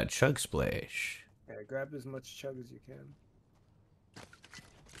 There's more of that chug splash. Yeah, grab as much chug as you can.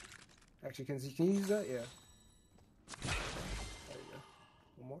 Actually, can you use that? Yeah. There you go.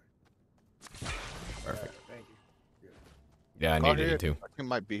 One more. Perfect. Thank you. Good. Yeah, I Car needed here? it too. I think it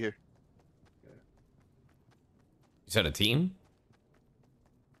might be here. You said a team?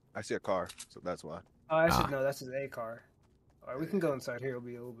 I see a car, so that's why. Oh, actually, Ah. no, that's his A car. All right, we can go inside here. It'll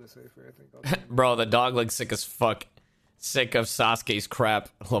be a little bit safer, I think. Bro, the dog looks sick as fuck. Sick of Sasuke's crap.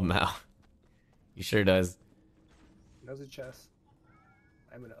 Lamau. He sure does. There's a chest.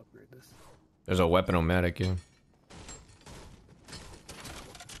 I'm gonna upgrade this. There's a weapon-o-matic, yeah.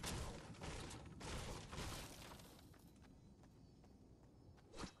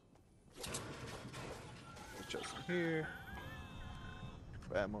 There's just here.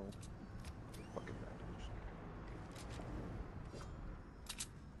 Ammo. Fucking bandage.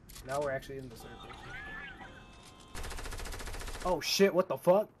 Now we're actually in the circle. Oh shit! What the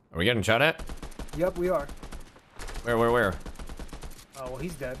fuck? Are we getting shot at? Yep, we are. Where? Oh well,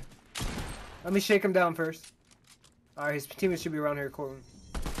 he's dead. Let me shake him down first. All right, his teammates should be around here, Corbin.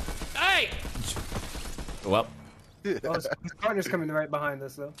 Hey! Well, Oh, his partner's coming right behind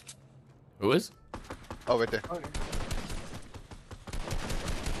us, though. who is? Oh, right there. Partner.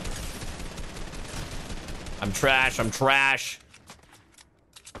 I'm trash.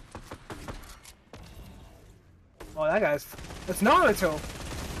 Oh, that guy's. That's Naruto.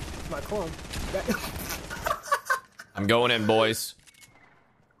 My clone. I'm going in, boys.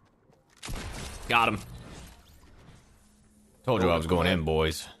 Got him. Told you I was going in,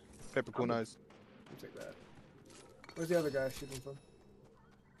 boys. Paper kunais. Take that. Where's the other guy shooting from?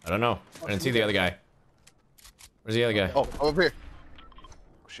 I don't know. I didn't see the other guy. Where's the other guy? Oh, over here.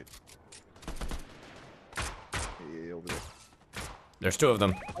 Oh shit. Yeah, over there. There's two of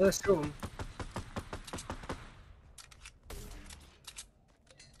them. Oh, there's two of them.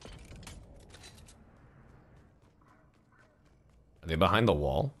 Are they behind the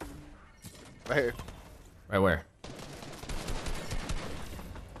wall? Right here. Right where?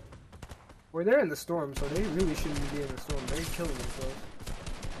 Well, they're in the storm, so they really shouldn't be in the storm. They're killing themselves.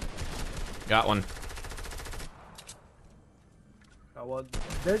 Got one. Oh, well,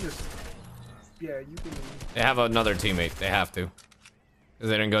 they're just... Yeah, you can... They have another teammate. They have to. Because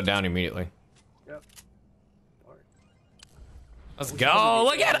they didn't go down immediately. Yep. Alright. Let's go!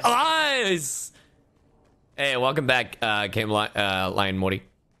 Look at us! Hey, welcome back, Lion Morty.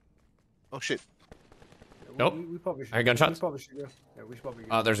 Oh shit. Yeah, Nope. We probably should... Are gunshots? We probably should go. Yeah, we should probably go.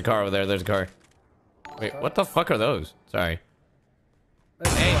 Oh, there's a car over there. There's a car. Wait, what the fuck are those? Sorry.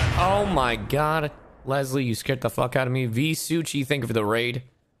 Let's Hey, go. oh my god. Leslie, you scared the fuck out of me. V Suchi, thank you for the raid.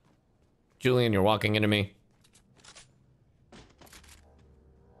 Julian, you're walking into me.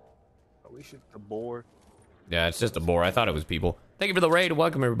 Oh, we should. The board. Yeah, it's just a bore. I thought it was people. Thank you for the raid.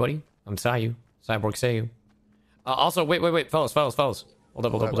 Welcome, everybody. I'm Sayu. Cyborg Sayu. Also, wait. Fellas. Hold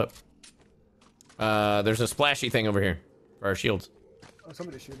up. There's a splashy thing over here for our shields. Oh,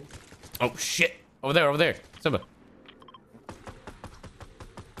 somebody's shooting. Oh, shit. Over there. Simba.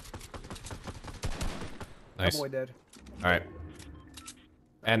 Nice. That boy dead. All right.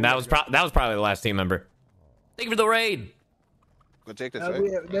 And that was probably the last team member. Thank you for the raid. Gonna take this,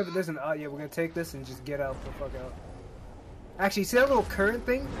 right? There's an yeah, we're gonna take this and just get out the fuck out. Actually, see that little current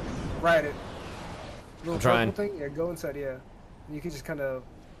thing? Ride it. Little trying. Thing? Yeah, go inside, yeah. And you can just kind of...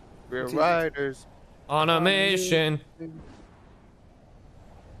 We're riders. On a mission.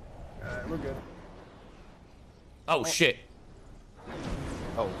 Alright, we're good. Oh, shit.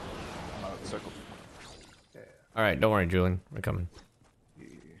 Oh, I'm out of the circle. Yeah, All right, don't worry, Julian. We're coming. no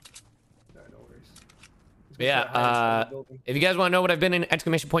worries. Yeah, if you guys want to know what I've been in,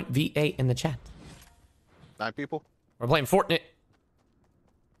 exclamation point VA in the chat. 9 people. We're playing Fortnite.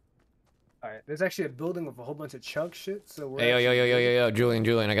 Alright, there's actually a building with a whole bunch of chunk shit, so we're... Hey, yo,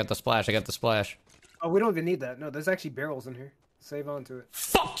 Julian, I got the splash. Oh, we don't even need that. No, there's actually barrels in here. Save on to it.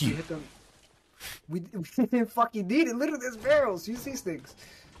 Fuck We you! hit them. We didn't fucking need it. Literally, there's barrels. Use these things.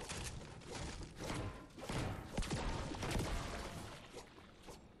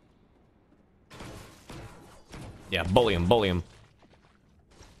 Yeah, bully him.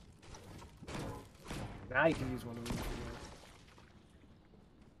 Now you can use one of them.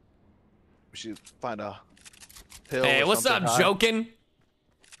 We should find a hill. Hey, or what's up, something high. joking?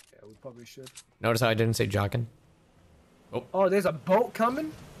 Yeah, we probably should. Notice how I didn't say jocking? Oh, there's a boat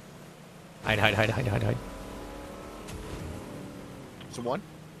coming? Hide. It's one.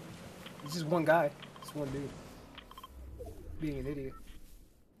 It's just one guy. It's one dude. Being an idiot.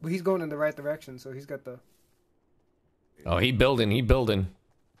 But he's going in the right direction, so he's got the... Oh, he building.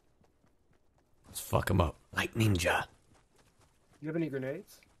 Let's fuck him up. Like ninja. You have any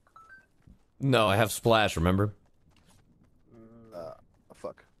grenades? No, I have splash, remember?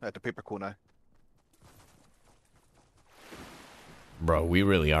 Fuck. I had the paper kunai. Bro, we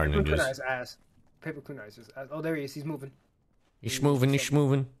really are Paper ninjas. kunai's ass. Paper kunai's just ass. Oh, there he is. He's moving. You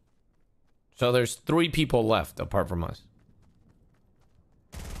schmoving. So there's 3 people left apart from us.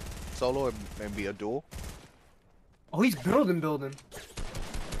 Solo or maybe a duel. Oh, he's building. Look,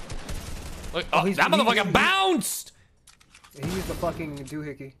 Oh, he's- that motherfucker bounced! Yeah, he used the fucking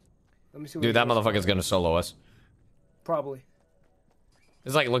doohickey. Let me see what Dude, he that does. motherfucker's gonna solo us. Probably.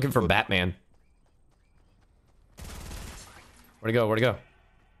 It's like looking for Batman. Where'd he go? I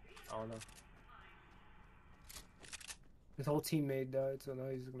don't know. His whole teammate died, so now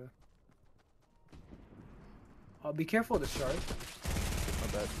he's gonna... Oh, be careful of the shark. My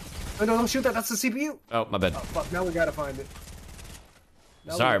bad. Oh, no, don't shoot that. That's the CPU. Oh, my bad. Oh, fuck. Now we gotta find it.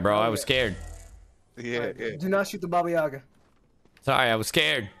 Sorry, bro. I was scared. Yeah. Do not shoot the Baba Yaga. Sorry, I was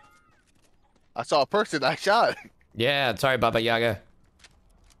scared. I saw a person I shot. Yeah, sorry, Baba Yaga. Hey,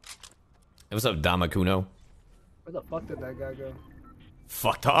 what's up, Damakuno? Where the fuck did that guy go?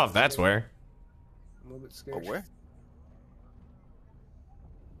 Fucked off, that's where. I'm a little bit Oh, scared. where?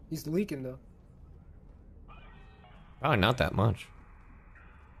 He's leaking, though. Probably not that much.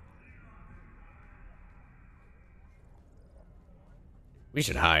 We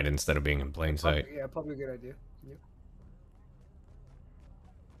should hide instead of being in plain sight. Yeah, probably a good idea. Yep.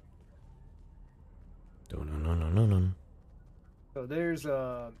 No. So there's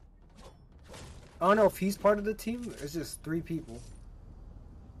I don't know if he's part of the team. It's just 3 people,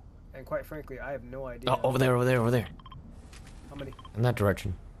 and quite frankly, I have no idea. Oh, over there. How many? In that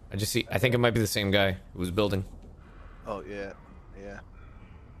direction. I think it might be the same guy who was building. Oh, yeah.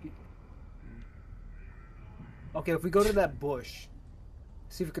 Okay, if we go to that bush,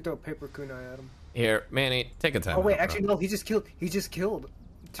 see if we could throw a paper kunai at him. Here, Manny, take a time. Oh wait, out, bro. actually no, he just killed. 2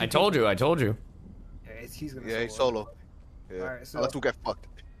 I told people. you. Yeah, he's gonna. Yeah, he's solo. Yeah. Alright, so- Unless we get fucked.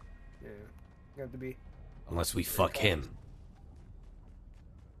 Yeah, you have to be. Unless we fuck him.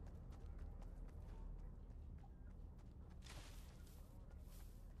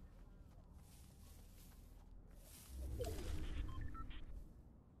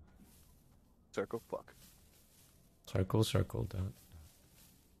 Circle, fuck. Circle, dot.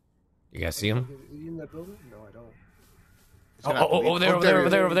 You guys see him? Is he in that building? No, I don't. He's gonna have to leave.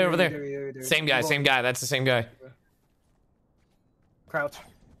 Over there. There. Same guy. That's the same guy. Crouch.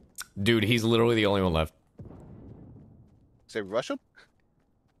 Dude, he's literally the only one left. Say rush him?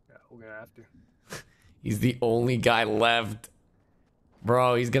 Yeah, we're gonna have to. He's the only guy left.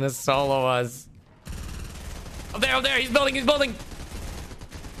 Bro, he's gonna solo us. Over there, he's building,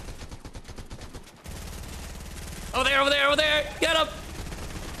 Over there, get him!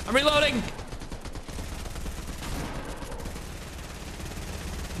 I'm reloading!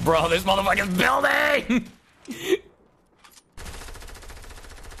 Bro, this motherfucker's building!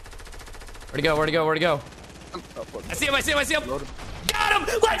 Where'd he go? I see him! Got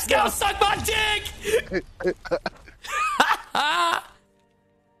him! Let's go, suck my dick!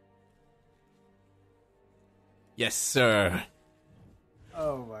 Yes, sir.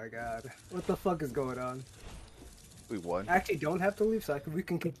 Oh my god. What the fuck is going on? We won. Actually, don't have to leave, so we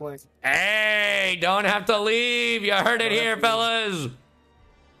can keep playing. Hey, don't have to leave. You heard it here, fellas.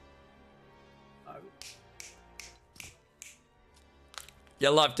 You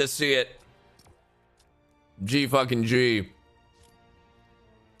love to see it. G fucking G.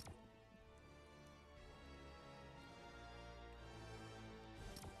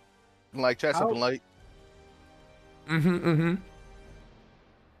 Like chat, something like.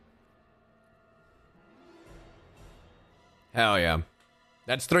 Hell yeah.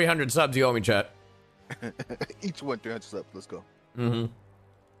 That's 300 subs you owe me, chat. Each one 300 subs. Let's go.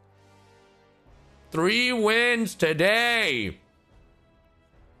 3 wins today.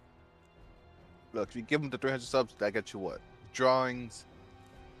 Look, if you give them the 300 subs, that gets you what? Drawings,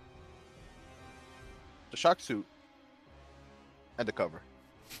 the shark suit, and the cover.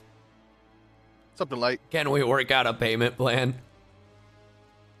 Something like. Can we work out a payment plan?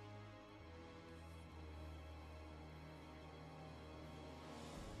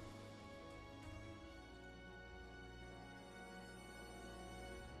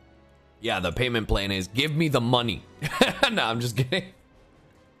 Yeah, the payment plan is give me the money. No, I'm just kidding.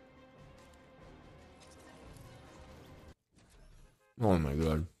 Oh my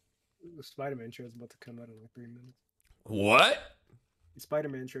god. The Spider-Man trailer is about to come out in like 3 minutes. What? The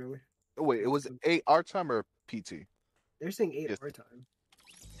Spider-Man trailer. Oh, wait, it was 8 our time or PT? They're saying 8 Yes. our time.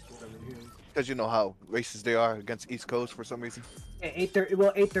 Because you know how racist they are against East Coast for some reason. Yeah, 8:30.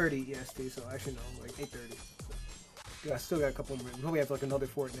 Well, 8:30 EST. So actually no, like 8:30. Yeah, I still got a couple more. We probably have like another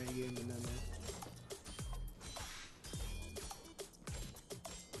Fortnite game and then.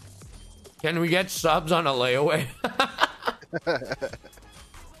 Can we get subs on a layaway?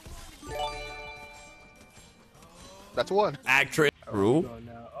 That's one. Actress. Rule.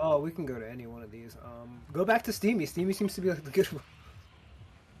 Now. Oh, we can go to any one of these. Go back to Steamy. Steamy seems to be like the good one.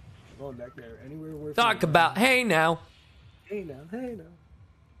 Going back there. Anywhere we're Talk about, hey now. Hey now.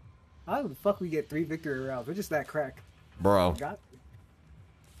 How the fuck we get 3 victory rounds? We're just that crack. Bro.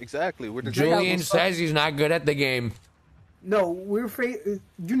 Exactly. We're the Julian says he's not good at the game. No, we're afraid.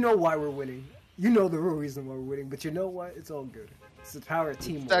 You know why we're winning. You know the real reason why we're winning, but you know what? It's all good. It's the power of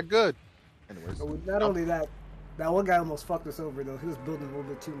teamwork. It's that good. Anyways. Not only that, that one guy almost fucked us over though. He was building a little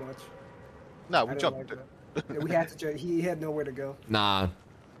bit too much. No, we I didn't jumped like it. that. Yeah, we had to. He had nowhere to go. Nah.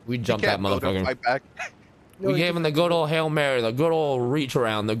 We jumped that motherfucker. Right back. No, We he gave him the good old Hail Mary, the good old reach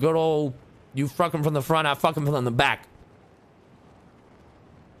around, the good old you fuck him from the front, I fuck him from the back.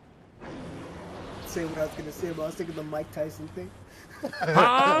 say what I was gonna say, but I was thinking the Mike Tyson thing.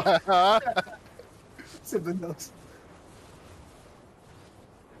 Huh? Simba knows.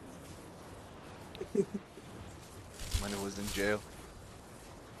 When it was in jail.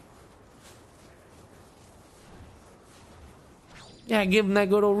 Yeah, give him that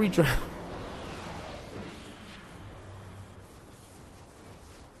good old reach around.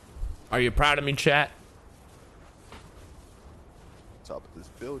 Are you proud of me, chat? Top of this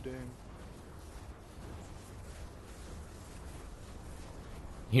building.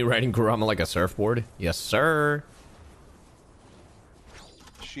 You riding Kurama like a surfboard? Yes, sir.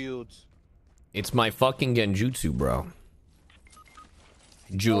 Shields. It's my fucking genjutsu, bro.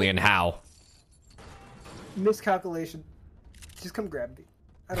 Julian, how? Miscalculation. Just come grab me.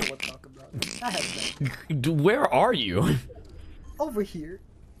 I don't want to talk about it. I have that. Dude, where are you? Over here.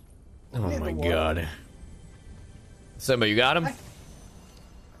 Oh Near my the wall. god. Simba, you got him?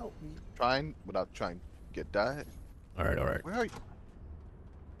 Help me. Trying without trying to get that. Alright, alright. Where are you?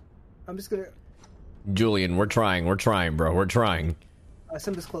 I'm just gonna. Julian, we're trying, bro. We're trying.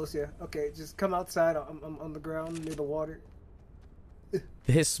 Simba's close, yeah. Okay, just come outside. I'm on the ground near the water.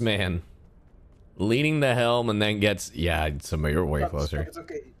 This man. Leading the helm and then gets... Yeah, Simba, you're way Stop, closer. It's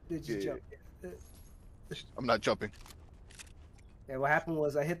okay. Did you Yeah. jump? I'm not jumping. Yeah, what happened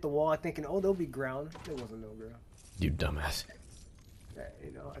was I hit the wall thinking, oh, there'll be ground. There wasn't no ground. You dumbass. Yeah,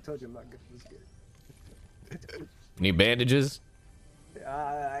 you know, I told you I'm not good for this game. Need bandages?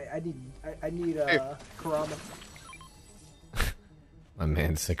 I need Kurama. My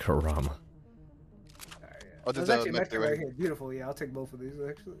man said Kurama. Alright, yeah. Oh, There's there's a actually a mech mech there, right right? here. Beautiful, yeah. I'll take both of these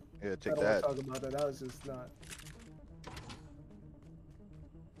actually. Yeah, I take don't that. want to talk about that. That was just not.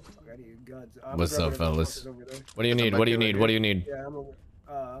 I need guns. I'm What's up, grabbing everything fellas? over there. What do you need? What do you need? What do you need? Yeah, I'm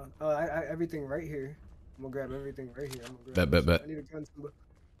everything right here. I'm gonna grab everything right here. I'm gonna grab Bet. I need a gun. Simba.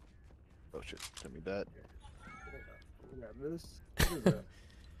 Oh shit! Send me that. Grab this. What is that?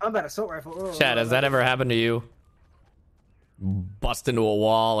 I'm about assault rifle. Oh, Chad, has that ever happened to you? Bust into a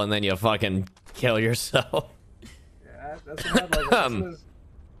wall and then you fucking kill yourself. Yeah, that's what happened. Like,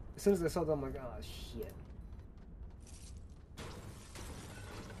 as soon as I saw that, I'm like, oh shit.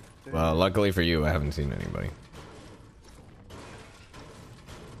 Well, luckily for you, I haven't seen anybody.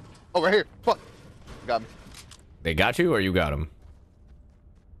 Oh, right here. Fuck. Got me. They got you, or you got them?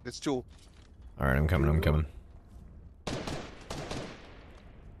 It's Jewel. All right, I'm coming. I'm coming.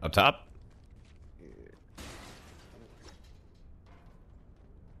 Up top. Yeah.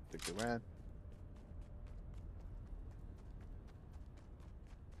 Think they ran.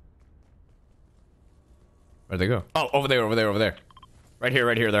 Where'd they go? Oh, over there, over there, over there. Right here,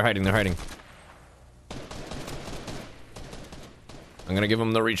 right here. They're hiding. They're hiding. I'm gonna give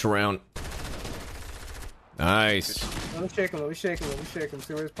them the reach around. Nice. Let me shake him. Let me shake him. Let me shake him.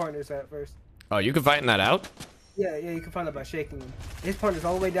 See where his partner's at first. Oh, you can fighting that out? Yeah, you can find out by shaking him. His partner's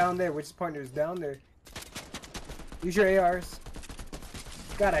all the way down there. Which partner's down there? Use your ARs.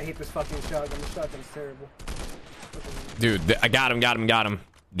 God, I hate this fucking shotgun. This shotgun's terrible. Dude, I got him.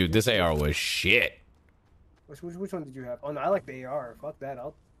 Dude, this AR was shit. Which one did you have? Oh no, I like the AR. Fuck that.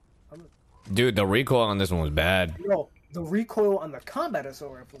 Dude, the recoil on this one was bad. No, the recoil on the combat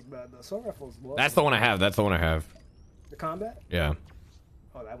assault rifle's bad. The assault rifle's low. That's the one I have. That's the one I have. The combat? Yeah.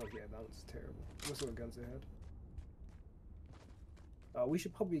 Oh, that one's terrible. Most of the guns they had. We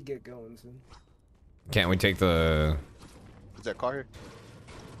should probably get going soon. Can't we take the... Is that car here?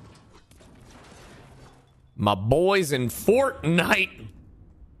 My boys in Fortnite.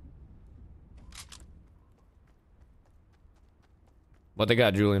 What they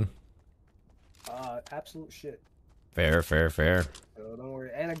got, Julian? Absolute shit. Fair. So don't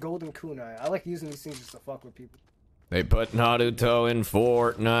worry. And a golden kunai. I like using these things just to fuck with people. They put Naruto in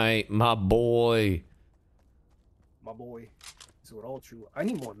Fortnite, my boy. My boy. This is what all true. I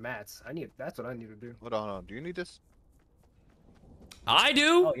need more mats. That's what I need to do. Hold on. Do you need this? I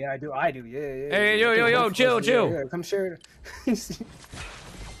do? Oh yeah, I do. Yeah. Hey, yo, chill. Yeah, come share it.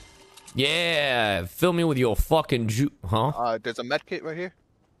 Yeah, fill me with your fucking huh? There's a med kit right here.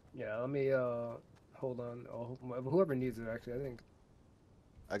 Yeah, let me hold on. Whoever needs it, actually, I think.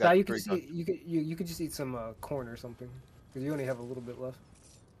 I got you could three just guns. you could just eat some corn or something, because you only have a little bit left.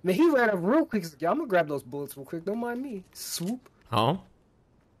 Man, he ran up real quick. Yeah, I'm gonna grab those bullets real quick. Don't mind me. Swoop. Huh?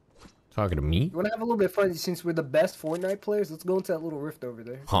 Talking to me? You wanna have a little bit of fun since we're the best Fortnite players? Let's go into that little rift over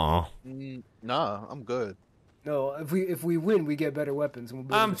there. Huh? Nah, I'm good. No, if we win, we get better weapons. And we'll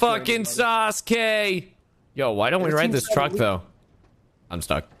be able I'm to destroy fucking anybody. Sasuke. Yo, why don't we It ride seems this like truck we- though? I'm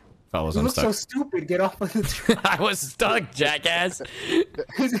stuck, fellas. You I'm look so stuck. stupid. Get off of the truck. I was stuck, jackass.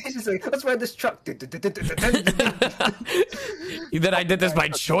 He's just like, let's ride this truck. That I did this by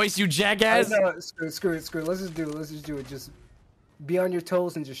choice, you jackass. No, screw it. Let's just do it. Just be on your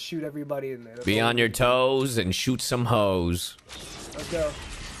toes and just shoot everybody in there. That's Be all on we your do. toes and shoot some hoes. Let's go.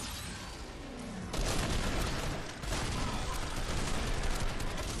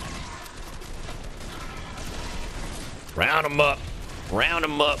 Round them up. Round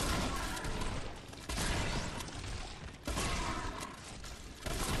them up.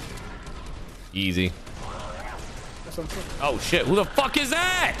 Easy. That's what I'm saying. Oh shit, who the fuck is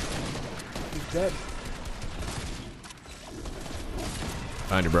that? He's dead.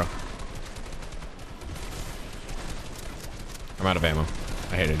 Find you, bro. I'm out of ammo.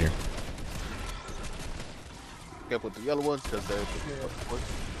 I hate it here. Can't put the yellow ones because they're.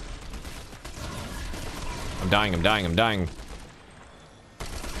 I'm dying.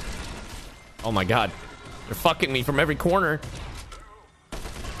 Oh my god. They're fucking me from every corner.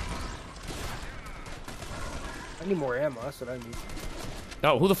 I need more ammo. That's what I need.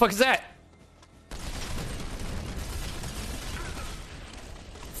 Oh, who the fuck is that?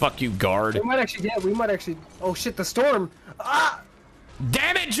 Fuck you, guard. We might actually. Oh shit! The storm. Ah!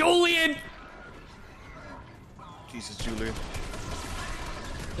 Damn it, Julian! Jesus, Julian.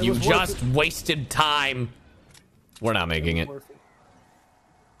 It You was worth just wasted time. We're not making it. Worth it.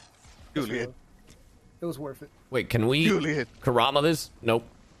 Julian. It was worth it. Wait, can we Julian. Karama this? Nope.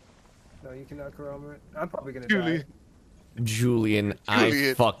 No, you cannot corral it. I'm probably gonna Julian. die. Julian, I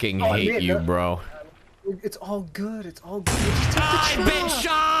Julian. fucking Oh, hate man, you, that- bro. It's all good. It's all good. Just take the I've been truck.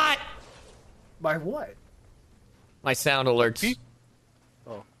 shot! By what? My sound alerts.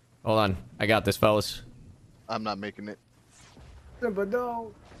 Oh, Hold on. I got this, fellas. I'm not making it. But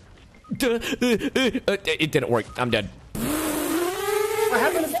no. It didn't work. I'm dead. What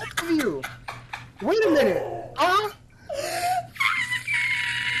happened to that? you. Wait a minute. Huh?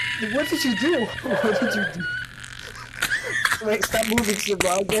 What did you do? What did you do? Wait, stop moving, Simba.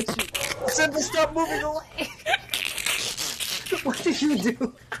 I'll get you. Simba, stop moving away. What did you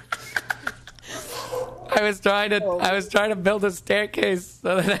do? I was trying to build a staircase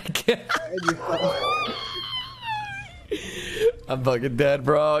so that I can. I'm fucking dead,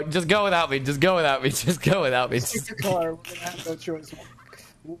 bro. Just go without me. Just go without me. Just go without me. Take the car. We're gonna have no choice.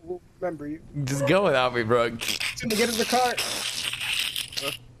 We'll remember you. Just go without me, bro. Simba, get in the car.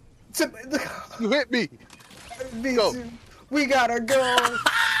 Simba, in the car. You hit me. Me Go. too. We gotta go.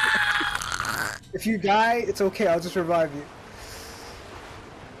 If you die, it's okay. I'll just revive you.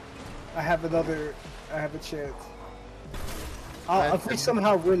 I have a chance. If we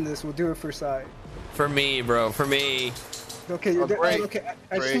somehow win this, we'll do it for side. For me, bro. For me. Okay, you're okay.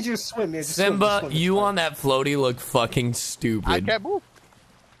 I just need you to swim. Yeah, just Simba, swim. you on that floaty look fucking stupid. I can't move.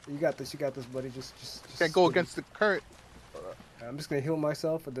 You got this, buddy. Just Can't go swim. against the current. I'm just gonna heal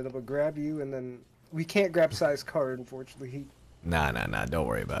myself, and then I'm gonna grab you, and then we can't grab Sai's card, unfortunately. Nah. Don't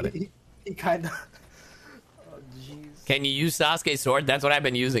worry about it. He kind of. Oh jeez. Can you use Sasuke's sword? That's what I've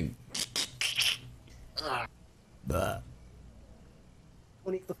been using.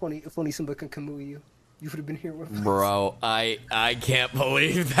 If only Simba can Kamui you would have been here with us. Bro, I can't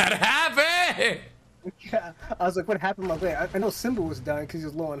believe that happened. Yeah, I was like, what happened? My way. I know Simba was dying because he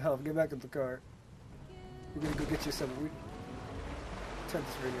was low on health. Get back in the car. We're gonna go get you Simba. Turn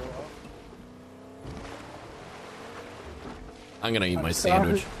this radio off. I'm gonna eat my sorry.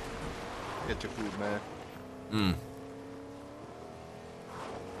 sandwich. Get your food, man. Mm.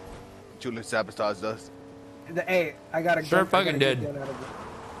 Julian sabotaged us. Hey, I gotta Sure go. fucking did.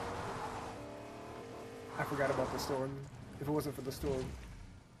 I forgot about the storm. If it wasn't for the storm,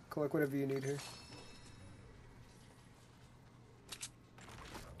 collect whatever you need here.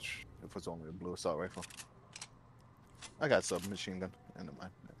 If it's only a blue assault rifle. I got submachine gun. Never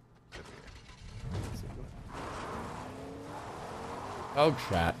mind. Oh,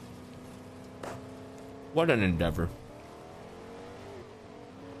 chat. What an endeavor.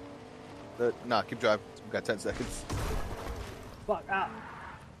 Nah, keep driving. We got 10 seconds. Fuck out.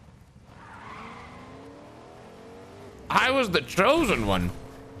 I was the chosen one.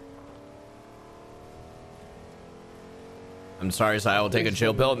 I'm sorry, Si. I will take a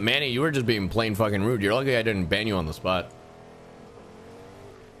chill pill. Manny, you were just being plain fucking rude. You're lucky I didn't ban you on the spot.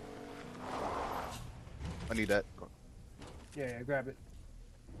 I need that. Yeah, grab it.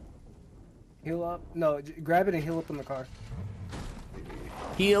 Heal up. No, grab it and heal up in the car.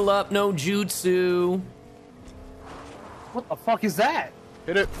 Heal up, no jutsu. What the fuck is that?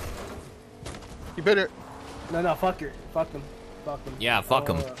 Hit it. Keep hit it. No, fuck it. Fuck them. Fuck them. Yeah, fuck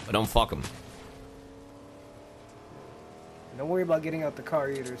him, but don't fuck him. Don't worry about getting out the car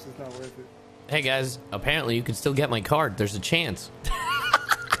either. It's just not worth it. Hey guys, apparently you can still get my card. There's a chance.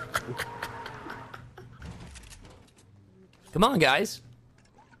 Come on, guys.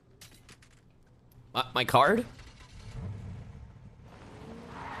 My card?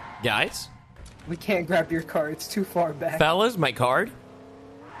 Guys? We can't grab your car. It's too far back. Fellas, my card?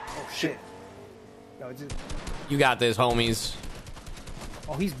 Oh shit. No, just. You got this, homies.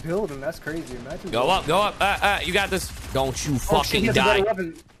 Oh, he's building. That's crazy. Imagine. Go up. You got this. Don't you fucking die.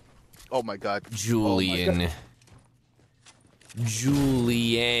 Oh my god. Julian. Oh my god.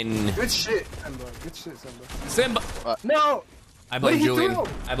 Julian. Good shit, Simba. Good shit, Simba. Simba. No. I blame Julian.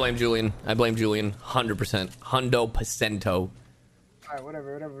 I blame Julian. 100%. Hundo percento. Alright,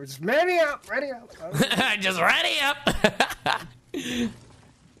 whatever. Just ready up. Just ready up.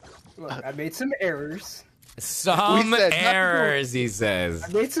 Look, I made some errors. Some errors, he says. I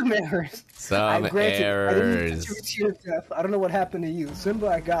made some errors. Some errors. I didn't to your death. I don't know what happened to you. Simba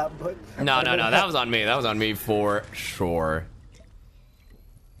I got, but... No. That was on me. That was on me for sure.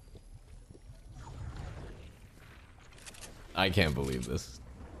 I can't believe this.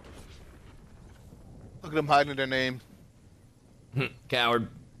 Look at them hiding their name. Coward.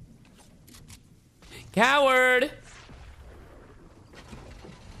 Coward!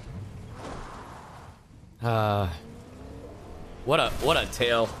 What a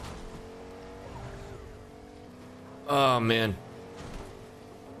tale. Oh man.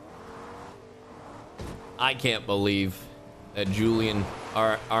 I can't believe that Julian,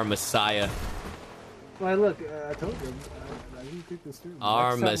 our Messiah. Well, look, I told you. I didn't think this through.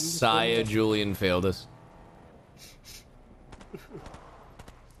 Our Messiah Julian failed us.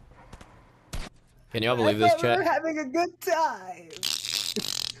 Can y'all believe this, chat? We're having a good time.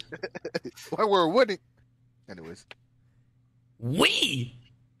 Why we're winning. Anyways. We.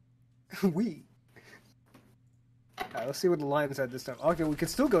 Alright, let's see what the Lions had this time. Okay, we can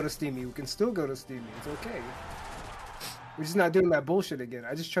still go to Steamy. We can still go to Steamy. It's okay. We're just not doing that bullshit again.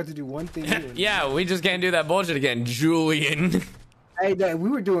 I just tried to do one thing new. And Yeah, we just can't do that bullshit again, Julian. hey, we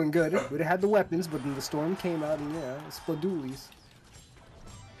were doing good. We'd had the weapons, but then the storm came out and yeah, spadoolies.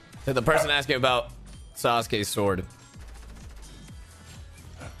 The person asking about Sasuke's sword.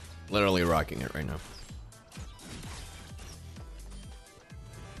 Literally rocking it right now.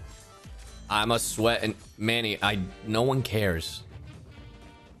 I'm a sweat and Manny, no one cares.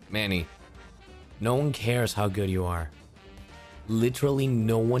 Manny, no one cares how good you are. Literally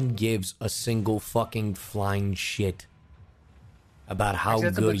no one gives a single fucking flying shit about how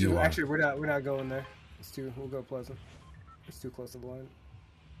good you are. Actually, we're not going there. We'll go Pleasant. It's too close to the line.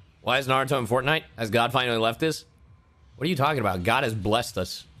 Why is Naruto in Fortnite? Has God finally left us? What are you talking about? God has blessed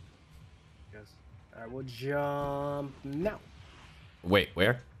us. Yes. Alright, we'll jump now. Wait,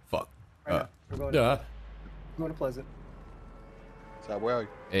 where? Fuck. Right we're going, going to Pleasant. So where are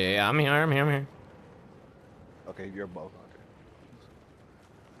you? Yeah, I'm here. Okay, you're both. Okay.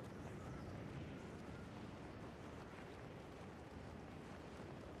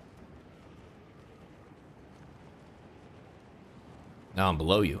 No, I'm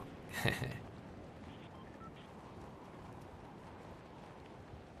below you.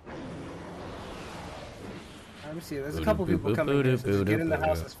 Let me see. There's a couple people coming here, so just get in the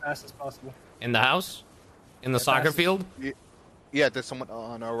house as fast as possible. In the house? In the soccer field? Yeah, there's someone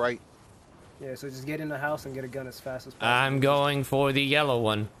on our right. Yeah, so just get in the house and get a gun as fast as possible. I'm going for the yellow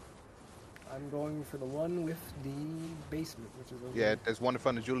one. I'm going for the one with the basement, which is over Yeah, there. there's one in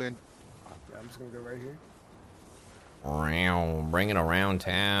front of Julian. Yeah, I'm just gonna go right here. Bring it around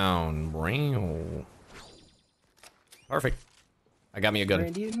town. Perfect. I got me a gun.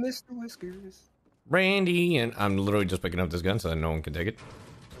 Randy and Mr. Whiskers. Randy, and I'm literally just picking up this gun so that no one can take it.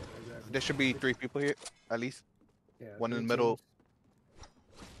 There should be 3 people here, at least. Yeah, One in the 3 middle. teams.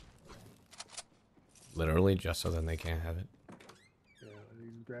 Literally just so then they can't have it. Yeah,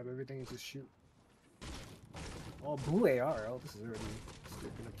 you grab everything and just shoot. Oh, blue AR. Oh, this is already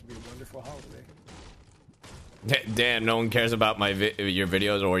shaping up to be a wonderful holiday. Damn, no one cares about your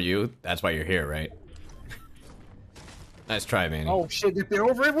videos or you. That's why you're here, right? Nice try, Manny. Oh shit! They're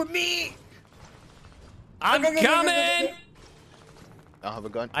over it with me. I'm coming! I don't have a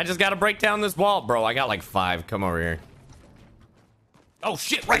gun. I just gotta break down this wall, bro. I got like 5. Come over here. Oh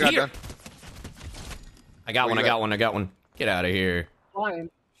shit! Right here. Gun. I got one. Get out of here.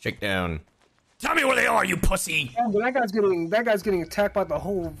 Fine. Shake down. Tell me where they are, you pussy. Oh, but that guy's getting attacked by the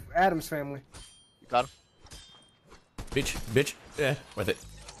whole Adams family. You got him? Bitch. Yeah, worth it.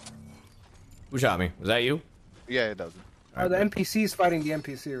 Who shot me? Was that you? Yeah, it doesn't. Oh, the NPC's fighting the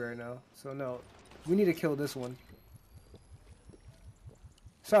NPC right now. So no, we need to kill this one.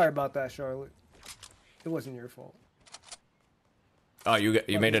 Sorry about that, Charlotte. It wasn't your fault. Oh, you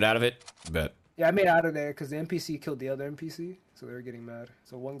made it out of it? Bet. Yeah, I made it out of there because the NPC killed the other NPC, so they were getting mad.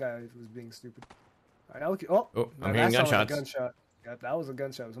 So one guy was being stupid. All right, now I'm hearing that sounded like gunshots. a gunshot. Yeah, that was a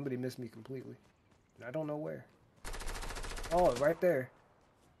gunshot. Somebody missed me completely. And I don't know where. Oh, right there.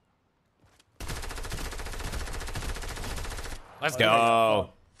 Let's Oh, go.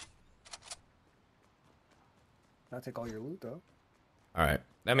 I'll take all your loot though. All right.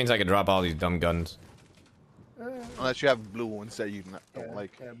 That means I can drop all these dumb guns. Unless you have blue ones that you don't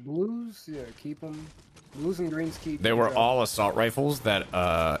like. Yeah, blues. Yeah, keep them. Blues and greens keep. They were all assault rifles that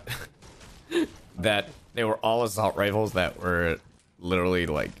they were all assault rifles that were literally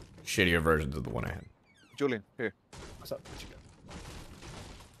like shittier versions of the one I had. Julian, here. What's up? What you got?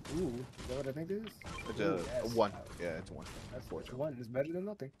 Ooh, is that what I think it is? It's Ooh, a yes. 1. Yeah, it's a 1. That's one. It's better than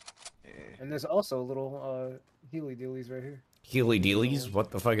nothing. Yeah. And there's also little healy dealies right here. Healy dealies?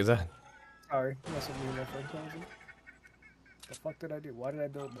 What the fuck is that? Sorry, that's what me and my friend calls them. The fuck did I do? Why did I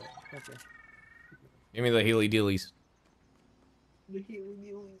build that? Okay. Give me the healy dealies. The healy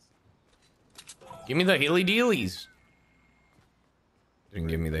dealies. Give me the healy dealies. Didn't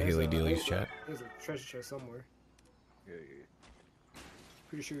give me the There's healy a- dealies, chat. There's a treasure chest somewhere. Yeah.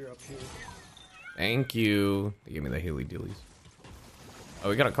 Pretty sure you're up here. Thank you. They give me the healy dealies. Oh,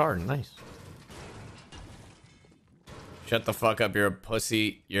 we got a card. Nice. Shut the fuck up. You're a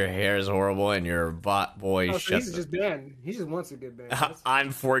pussy. Your hair is horrible, and you're a bot boy. Oh, so Shut he's the... just banned. He just wants to get banned. That's-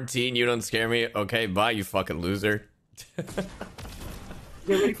 I'm 14. You don't scare me. Okay, bye, you fucking loser. Get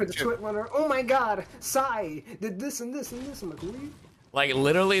ready for the twit runner. Oh my god, Sai did this and this and this. I'm like, who are you? Like,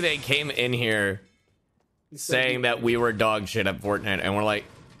 literally, they came in here saying that we were dog shit at Fortnite, and we're like,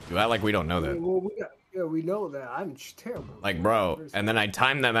 you act like we don't know that. Well, we know that. I'm terrible. Like, bro. And then I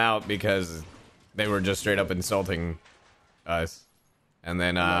timed them out because they were just straight up insulting us. And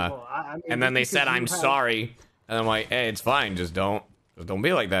then, Well, I mean, and then they because said, you I'm have- sorry. And I'm like, hey, it's fine. Just don't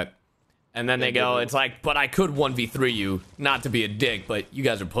be like that. And then they go, it's like, but I could 1v3 you, not to be a dick, but you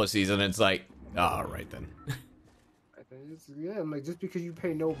guys are pussies. And it's like, all right then. Yeah, I'm like, just because you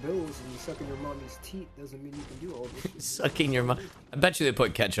pay no bills and you suck in your mommy's teeth doesn't mean you can do all this shit. Sucking your mom. I bet you they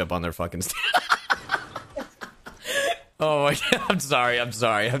put ketchup on their fucking Oh my god, I'm sorry.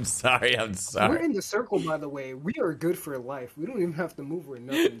 We're in the circle, by the way. We are good for life. We don't even have to move or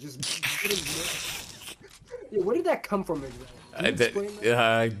nothing. Just yeah, where did that come from exactly?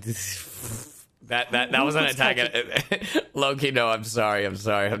 That was an attack. Loki, no, I'm sorry.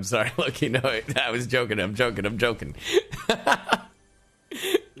 Loki, no, I was joking. I'm joking.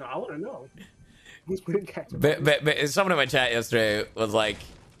 No, I want to know. Who's putting ketchup? But someone in my chat yesterday was like,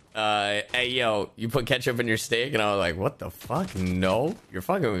 hey, yo, you put ketchup in your steak? And I was like, what the fuck? No, you're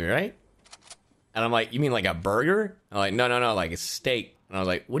fucking with me, right? And I'm like, you mean like a burger? I'm like, no, like a steak. And I was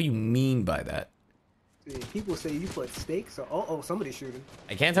like, what do you mean by that? See, people say you put steak, so oh, somebody's shooting.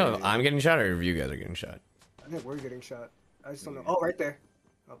 I can't tell if I'm getting shot or if you guys are getting shot. I think we're getting shot. I just don't know. Oh, right there.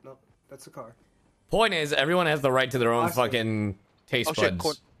 Oh, no, that's the car. Point is, everyone has the right to their own fucking taste buds.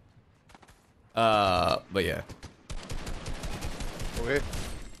 Shit, but yeah. Okay.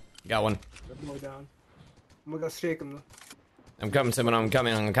 Got one. That boy down. I'm gonna go shake him though. I'm coming, Simon. I'm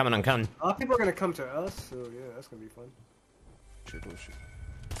coming. A lot of people are gonna come to us, so yeah, that's gonna be fun. Shit, oh shit.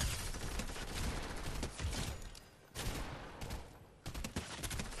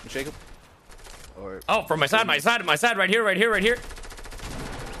 Shake him. Or Oh, from my side, right here.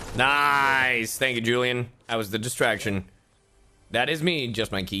 Nice. Thank you, Julian. That was the distraction. That is me,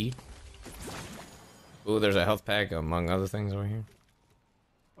 just my key. Ooh, there's a health pack among other things over here.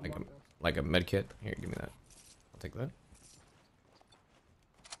 Like a med kit. Here, give me that. I'll take that.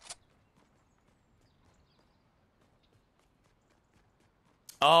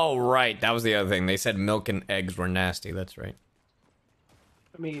 Oh, right. That was the other thing. They said milk and eggs were nasty. That's right.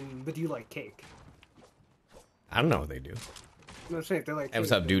 I mean, but do you like cake? I don't know what they do. No, I'm saying if they like cake. Hey,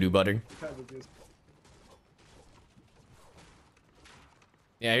 what's up, doo-doo butter?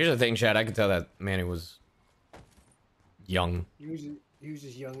 Yeah, here's the thing, Chad. I could tell that Manny was young. He was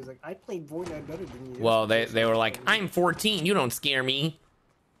just young. He's like, I played Fortnite better than you. Well, they were like, I'm 14. You don't scare me.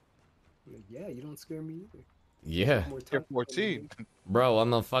 I'm like, yeah, you don't scare me either. Yeah. you're 14. Bro,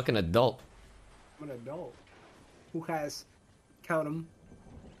 I'm a fucking adult. I'm an adult who has, count them,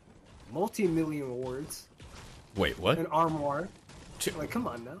 multi-million awards. Wait, what? An armoire. Like, come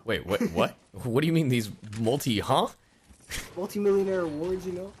on now. Wait, what? What do you mean these Multi-millionaire awards,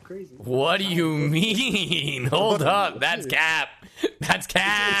 you know? Crazy. What do you mean? Hold up. That's cap. That's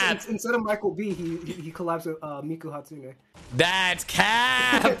cap. Instead of Michael B, he collabs with Miku Hatsune. That's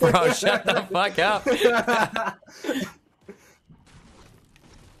cap, bro. Shut the fuck up.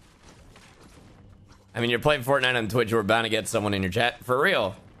 I mean, you're playing Fortnite on Twitch. We're bound to get someone in your chat. For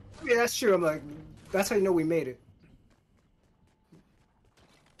real. Yeah, that's true. I'm like, that's how you know we made it.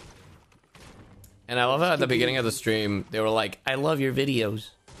 And I love how at the beginning of the stream, they were like, I love your videos.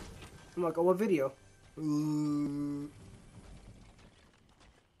 I'm like, oh, what video?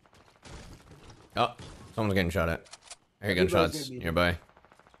 Oh, someone's getting shot at. I hear gunshots nearby.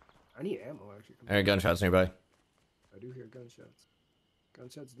 I need ammo, actually. I hear gunshots nearby. I do hear gunshots.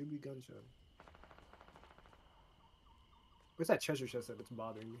 Gunshots do be gunshots. Where's that treasure chest that's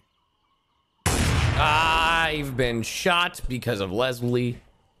bothering me? I've been shot because of Leslie.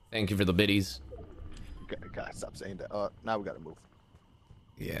 Thank you for the biddies. God, stop saying that. Now we gotta move.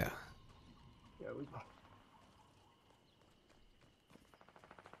 Yeah. Yeah,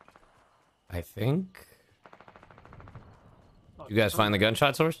 I think. You guys find the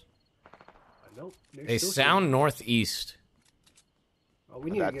gunshot source? Nope. They sound northeast. Oh, we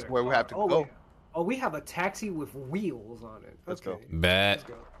need to get That's a where we car. have to go. Oh, we have a taxi with wheels on it. Let's go. Bet. Let's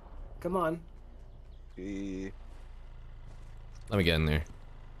go. Come on. Let me get in there.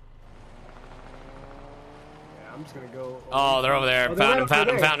 Yeah, I'm just gonna go. Oh, they're over there. Oh, Found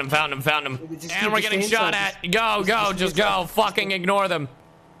him. And we're getting shot at. Go. Just go. Fucking ignore them.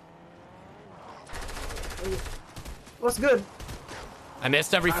 What's good? I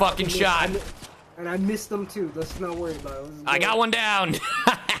missed every fucking shot. And I missed them too. Let's not worry about it. I got one down.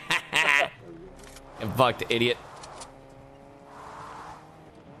 Get fucked, idiot.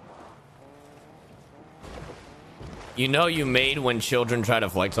 You know you made when children try to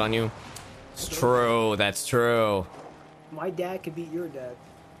flex on you? It's true. That's true. My dad could beat your dad.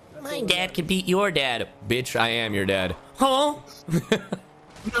 My dad could beat your dad. Bitch, I am your dad. Huh?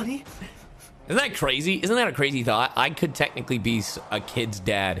 Nani? Isn't that crazy? Isn't that a crazy thought? I could technically be a kid's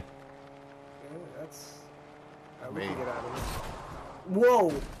dad. Yeah, that's... we can get out of this.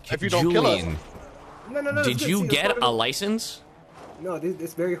 Whoa! If you don't kill us. No. Did you get a license? No,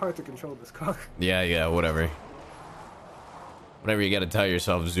 it's very hard to control this car. Yeah, whatever. Whatever you gotta tell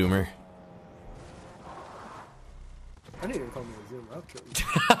yourself, Zoomer. I didn't even call me a Zoomer. I'll kill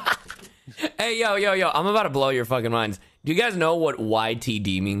you. Hey, yo, I'm about to blow your fucking minds. Do you guys know what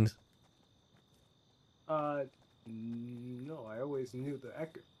YTD means? No, I always knew the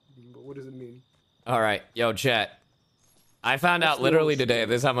acronym, but what does it mean? All right, yo, chat. I found out literally today,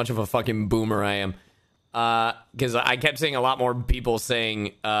 this is how much of a fucking boomer I am. Because I kept seeing a lot more people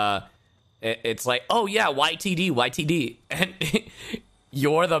saying, it's like, oh yeah, YTD. And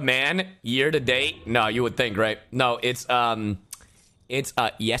you're the man, year to date? No, you would think, right? No, it's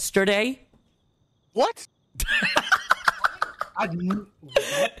yesterday. What?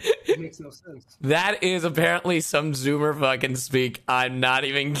 That makes no sense. That is apparently some Zoomer fucking speak. I'm not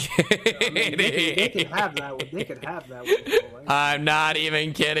even kidding. I mean, they can have that one. They can have that one. I'm not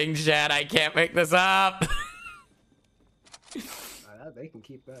even kidding, Chad. I can't make this up. They can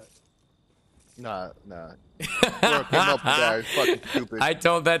keep that. Nah. Bro, came up with that. It's fucking stupid. I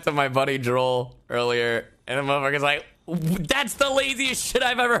told that to my buddy Droll earlier, and the motherfucker's like, that's the laziest shit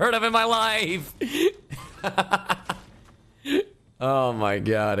I've ever heard of in my life. Oh my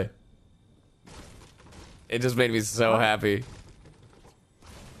god. It just made me so happy.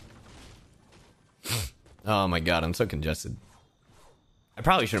 Oh my god, I'm so congested. I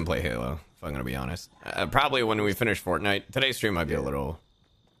probably shouldn't play Halo, if I'm gonna be honest. Probably when we finish Fortnite. Today's stream might be a little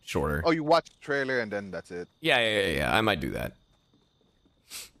shorter. Oh, you watch the trailer and then that's it. Yeah. I might do that.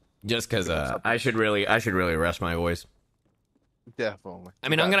 Just because I should really rest my voice. Definitely. I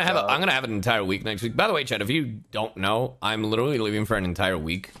mean, I'm gonna have an entire week next week. By the way, Chad, if you don't know, I'm literally leaving for an entire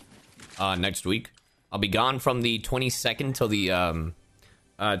week next week. I'll be gone from the 22nd till the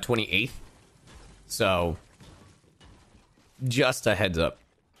 28th. So, just a heads up.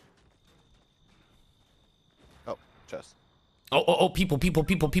 Oh, chest. Oh, people.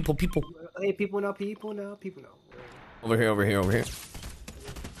 Hey, people now. Over here.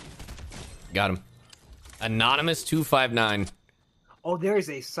 Got him. Anonymous 259. Oh, there's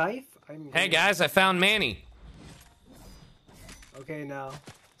a scythe? Hey guys, I found Manny. Okay, now.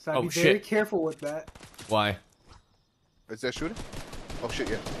 So Oh, be very shit. careful with that. Why? Is there shooting? Oh shit,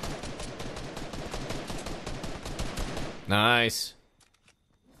 yeah. Nice.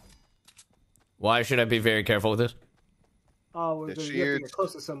 Why should I be very careful with this? Oh, well, The you have to shears. get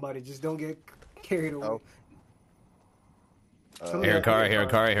close to somebody. Just don't get carried away. Oh. Here a car.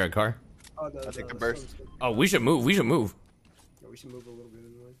 Oh, no, I think the burst. Oh, we should move. Yeah, we should move a little bit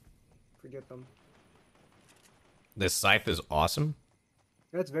anyway. Forget them. This scythe is awesome.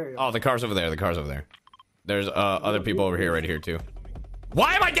 That's very. Oh, the car's over there. There's other people over here, right here too.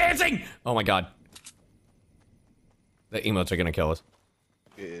 Why am I dancing? Oh my god. The emotes are gonna kill us.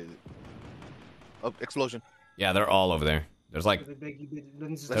 Oh, explosion. Yeah, they're all over there. There's like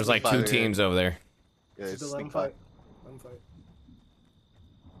There's like two teams over there. Yeah, it's Let 'em sneak fight. fight.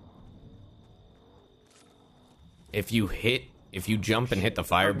 If you jump and hit the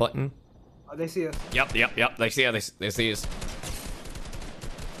fire button. Oh, they see us. Yep. They see us.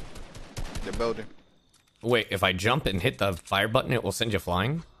 They're building. Wait, if I jump and hit the fire button, it will send you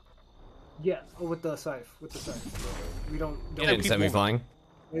flying? Yeah, with the scythe. We don't. It didn't send me flying.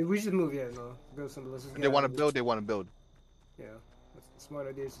 We should move. Yeah, no. Go somewhere. Let's just get They out want to of this. build. They want to build. Yeah, that's a smart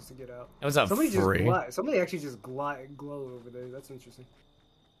idea. Is just to get out. That was a free. Somebody actually just glow over there. That's interesting.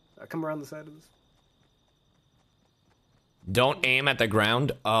 Come around the side of this. Don't aim at the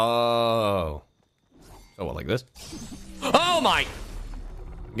ground. Oh. So what, like this? Oh my!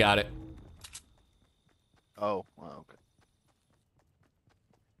 Got it. Oh, wow, okay.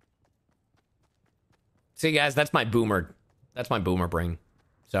 See, guys, that's my boomer brain.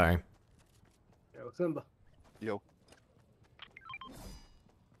 Sorry. Yo, Simba. Yo.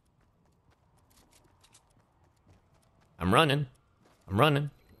 I'm running.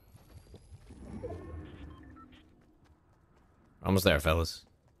 Almost there, fellas.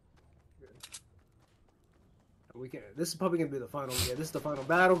 We can. This is probably gonna be the final. Yeah, this is the final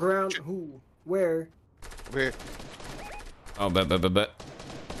battleground. Who? Where? Over here. Oh, bet. That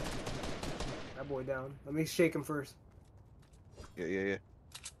boy down. Let me shake him first. Yeah.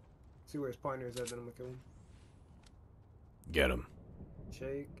 See where his partner is at. Then I'm gonna kill him. Get him.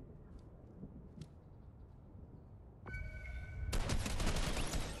 Shake.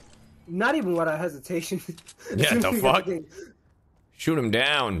 Not even without hesitation. Yeah, the Shooting fuck? everything. Shoot him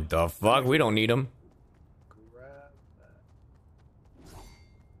down. The fuck? We don't need him. Grab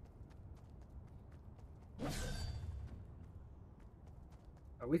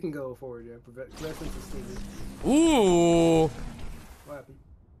that. We can go forward, yeah. Prevent sneakers. Ooh. What happened?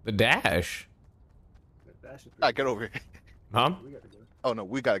 The dash. Ash is Alright, get over here. Huh? We gotta go. Oh no,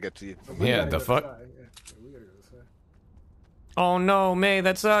 we gotta get to you. We Yeah, gotta the go fuck? to the side, yeah. Yeah, we gotta go to the side. Oh no, May,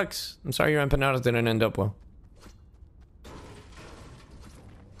 that sucks. I'm sorry your empanadas didn't end up well.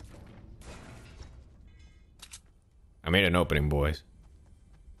 I made an opening, boys.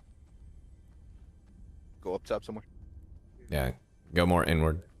 Go up top somewhere. Yeah, go more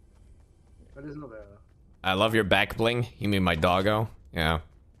inward. I just know that. I love your back bling. You mean my doggo? Yeah.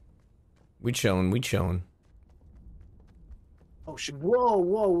 We chillin', we chillin'. Oh shit! Whoa,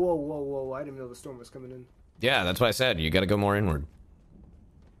 whoa, whoa, whoa, whoa! I didn't know the storm was coming in. Yeah, that's why I said you gotta go more inward.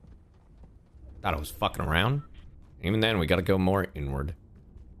 Thought I was fucking around. Even then, we gotta go more inward.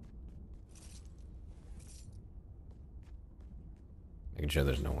 Making sure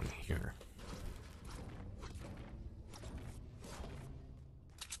there's no one here.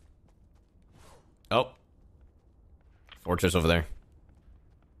 Oh. Fortress over there.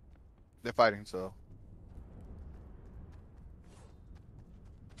 They're fighting, so.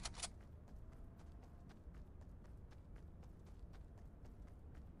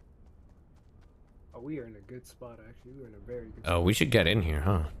 Oh, we are in a good spot actually. We're in a very good. Oh, we should get in here,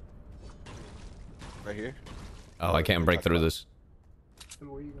 huh? Right here. Oh, I can't break through this.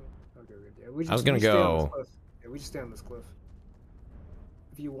 Where you going? Okay, good. Yeah, we I was gonna we stay on go- this cliff. Yeah, we just stay on this cliff.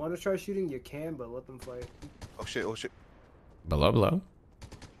 If you want to try shooting, you can, but let them fight. Oh shit! Oh shit! Below, below.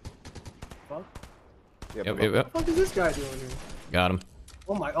 Fuck. Yeah, Yep, below. yep, yep. What the fuck is this guy doing here? Got him.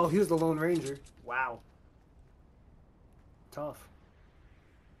 Oh my! Oh, he was the Lone Ranger. Wow. Tough.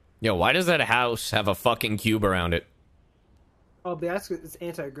 Yo, why does that house have a fucking cube around it? Oh, but that's it's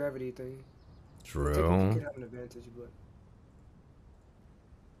anti-gravity thing. True. Technically, you could have an advantage, but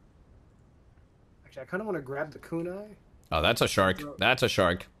actually, I kind of want to grab the kunai. Oh, that's a shark. That's a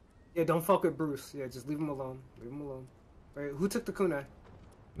shark. Yeah, don't fuck with Bruce. Yeah, just leave him alone. Leave him alone. Wait, who took the kunai?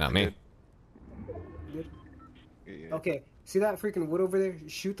 Not me. You did? Yeah. Okay, see that freaking wood over there?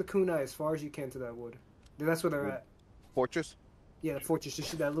 Shoot the kunai as far as you can to that wood. Yeah, that's where they're at. Fortress. Yeah, the fortress.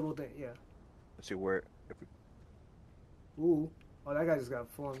 Just shoot that little thing. Yeah. Let's see where. If we... Ooh. Oh, that guy just got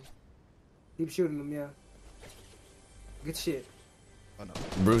flung. Keep shooting him, yeah. Good shit. Oh no.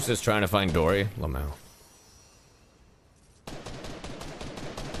 Bruce is trying to find Dory. Lamau.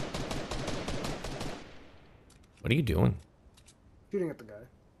 What are you doing? Shooting at the guy.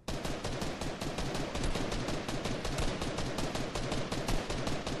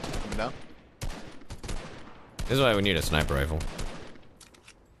 Coming down. This is why we need a sniper rifle.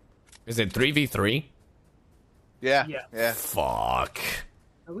 Is it 3v3? Yeah. Yeah. Yeah. Fuck.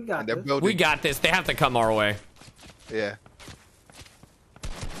 Oh, we got And they're this. building. We got this. They have to come our way. Yeah.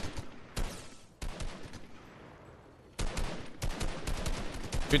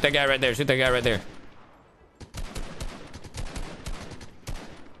 Shoot that guy right there. Shoot that guy right there.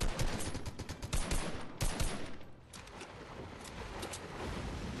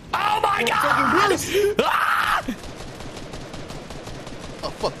 Oh my god! Ah! Oh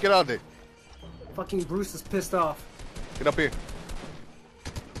fuck! Get out of there. Fucking Bruce is pissed off. Get up here.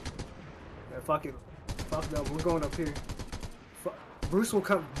 Yeah, fuck it. Fuck no, we're going up here. Bruce will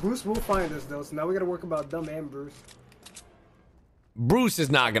come. Bruce will find us though. So now we gotta work about Dumb and Bruce. Bruce is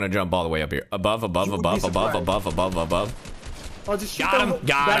not gonna jump all the way up here. Above, above, You would above, be above, surprised. above, above, above. Oh, just shoot Got that him! whole- that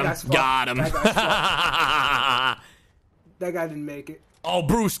Got guy's him! fucked. Got him! That guy's fucked. That guy didn't make it. Oh,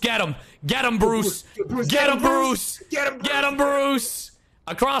 Bruce, get him! Get him, Bruce! Bruce, Get him, Bruce! Get him, Bruce! Get him, Bruce!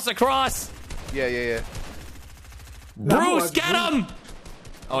 Across, across! Yeah. Yeah. Yeah. Bruce, No, get him!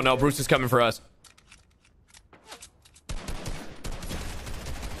 Oh no, Bruce is coming for us.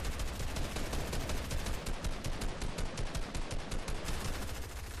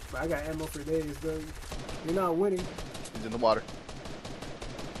 I got ammo for days, though. You're not winning. He's in the water.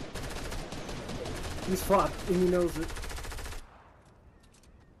 He's fucked, and he knows it.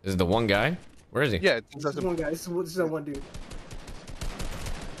 This is the one guy? Where is he? Yeah. This is one guy. This is that one dude.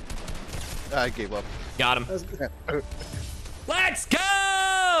 I gave up. Got him. That's good. Let's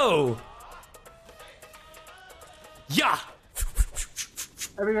go! Yeah!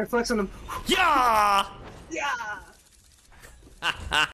 Everybody flex on him. Yeah! Yeah!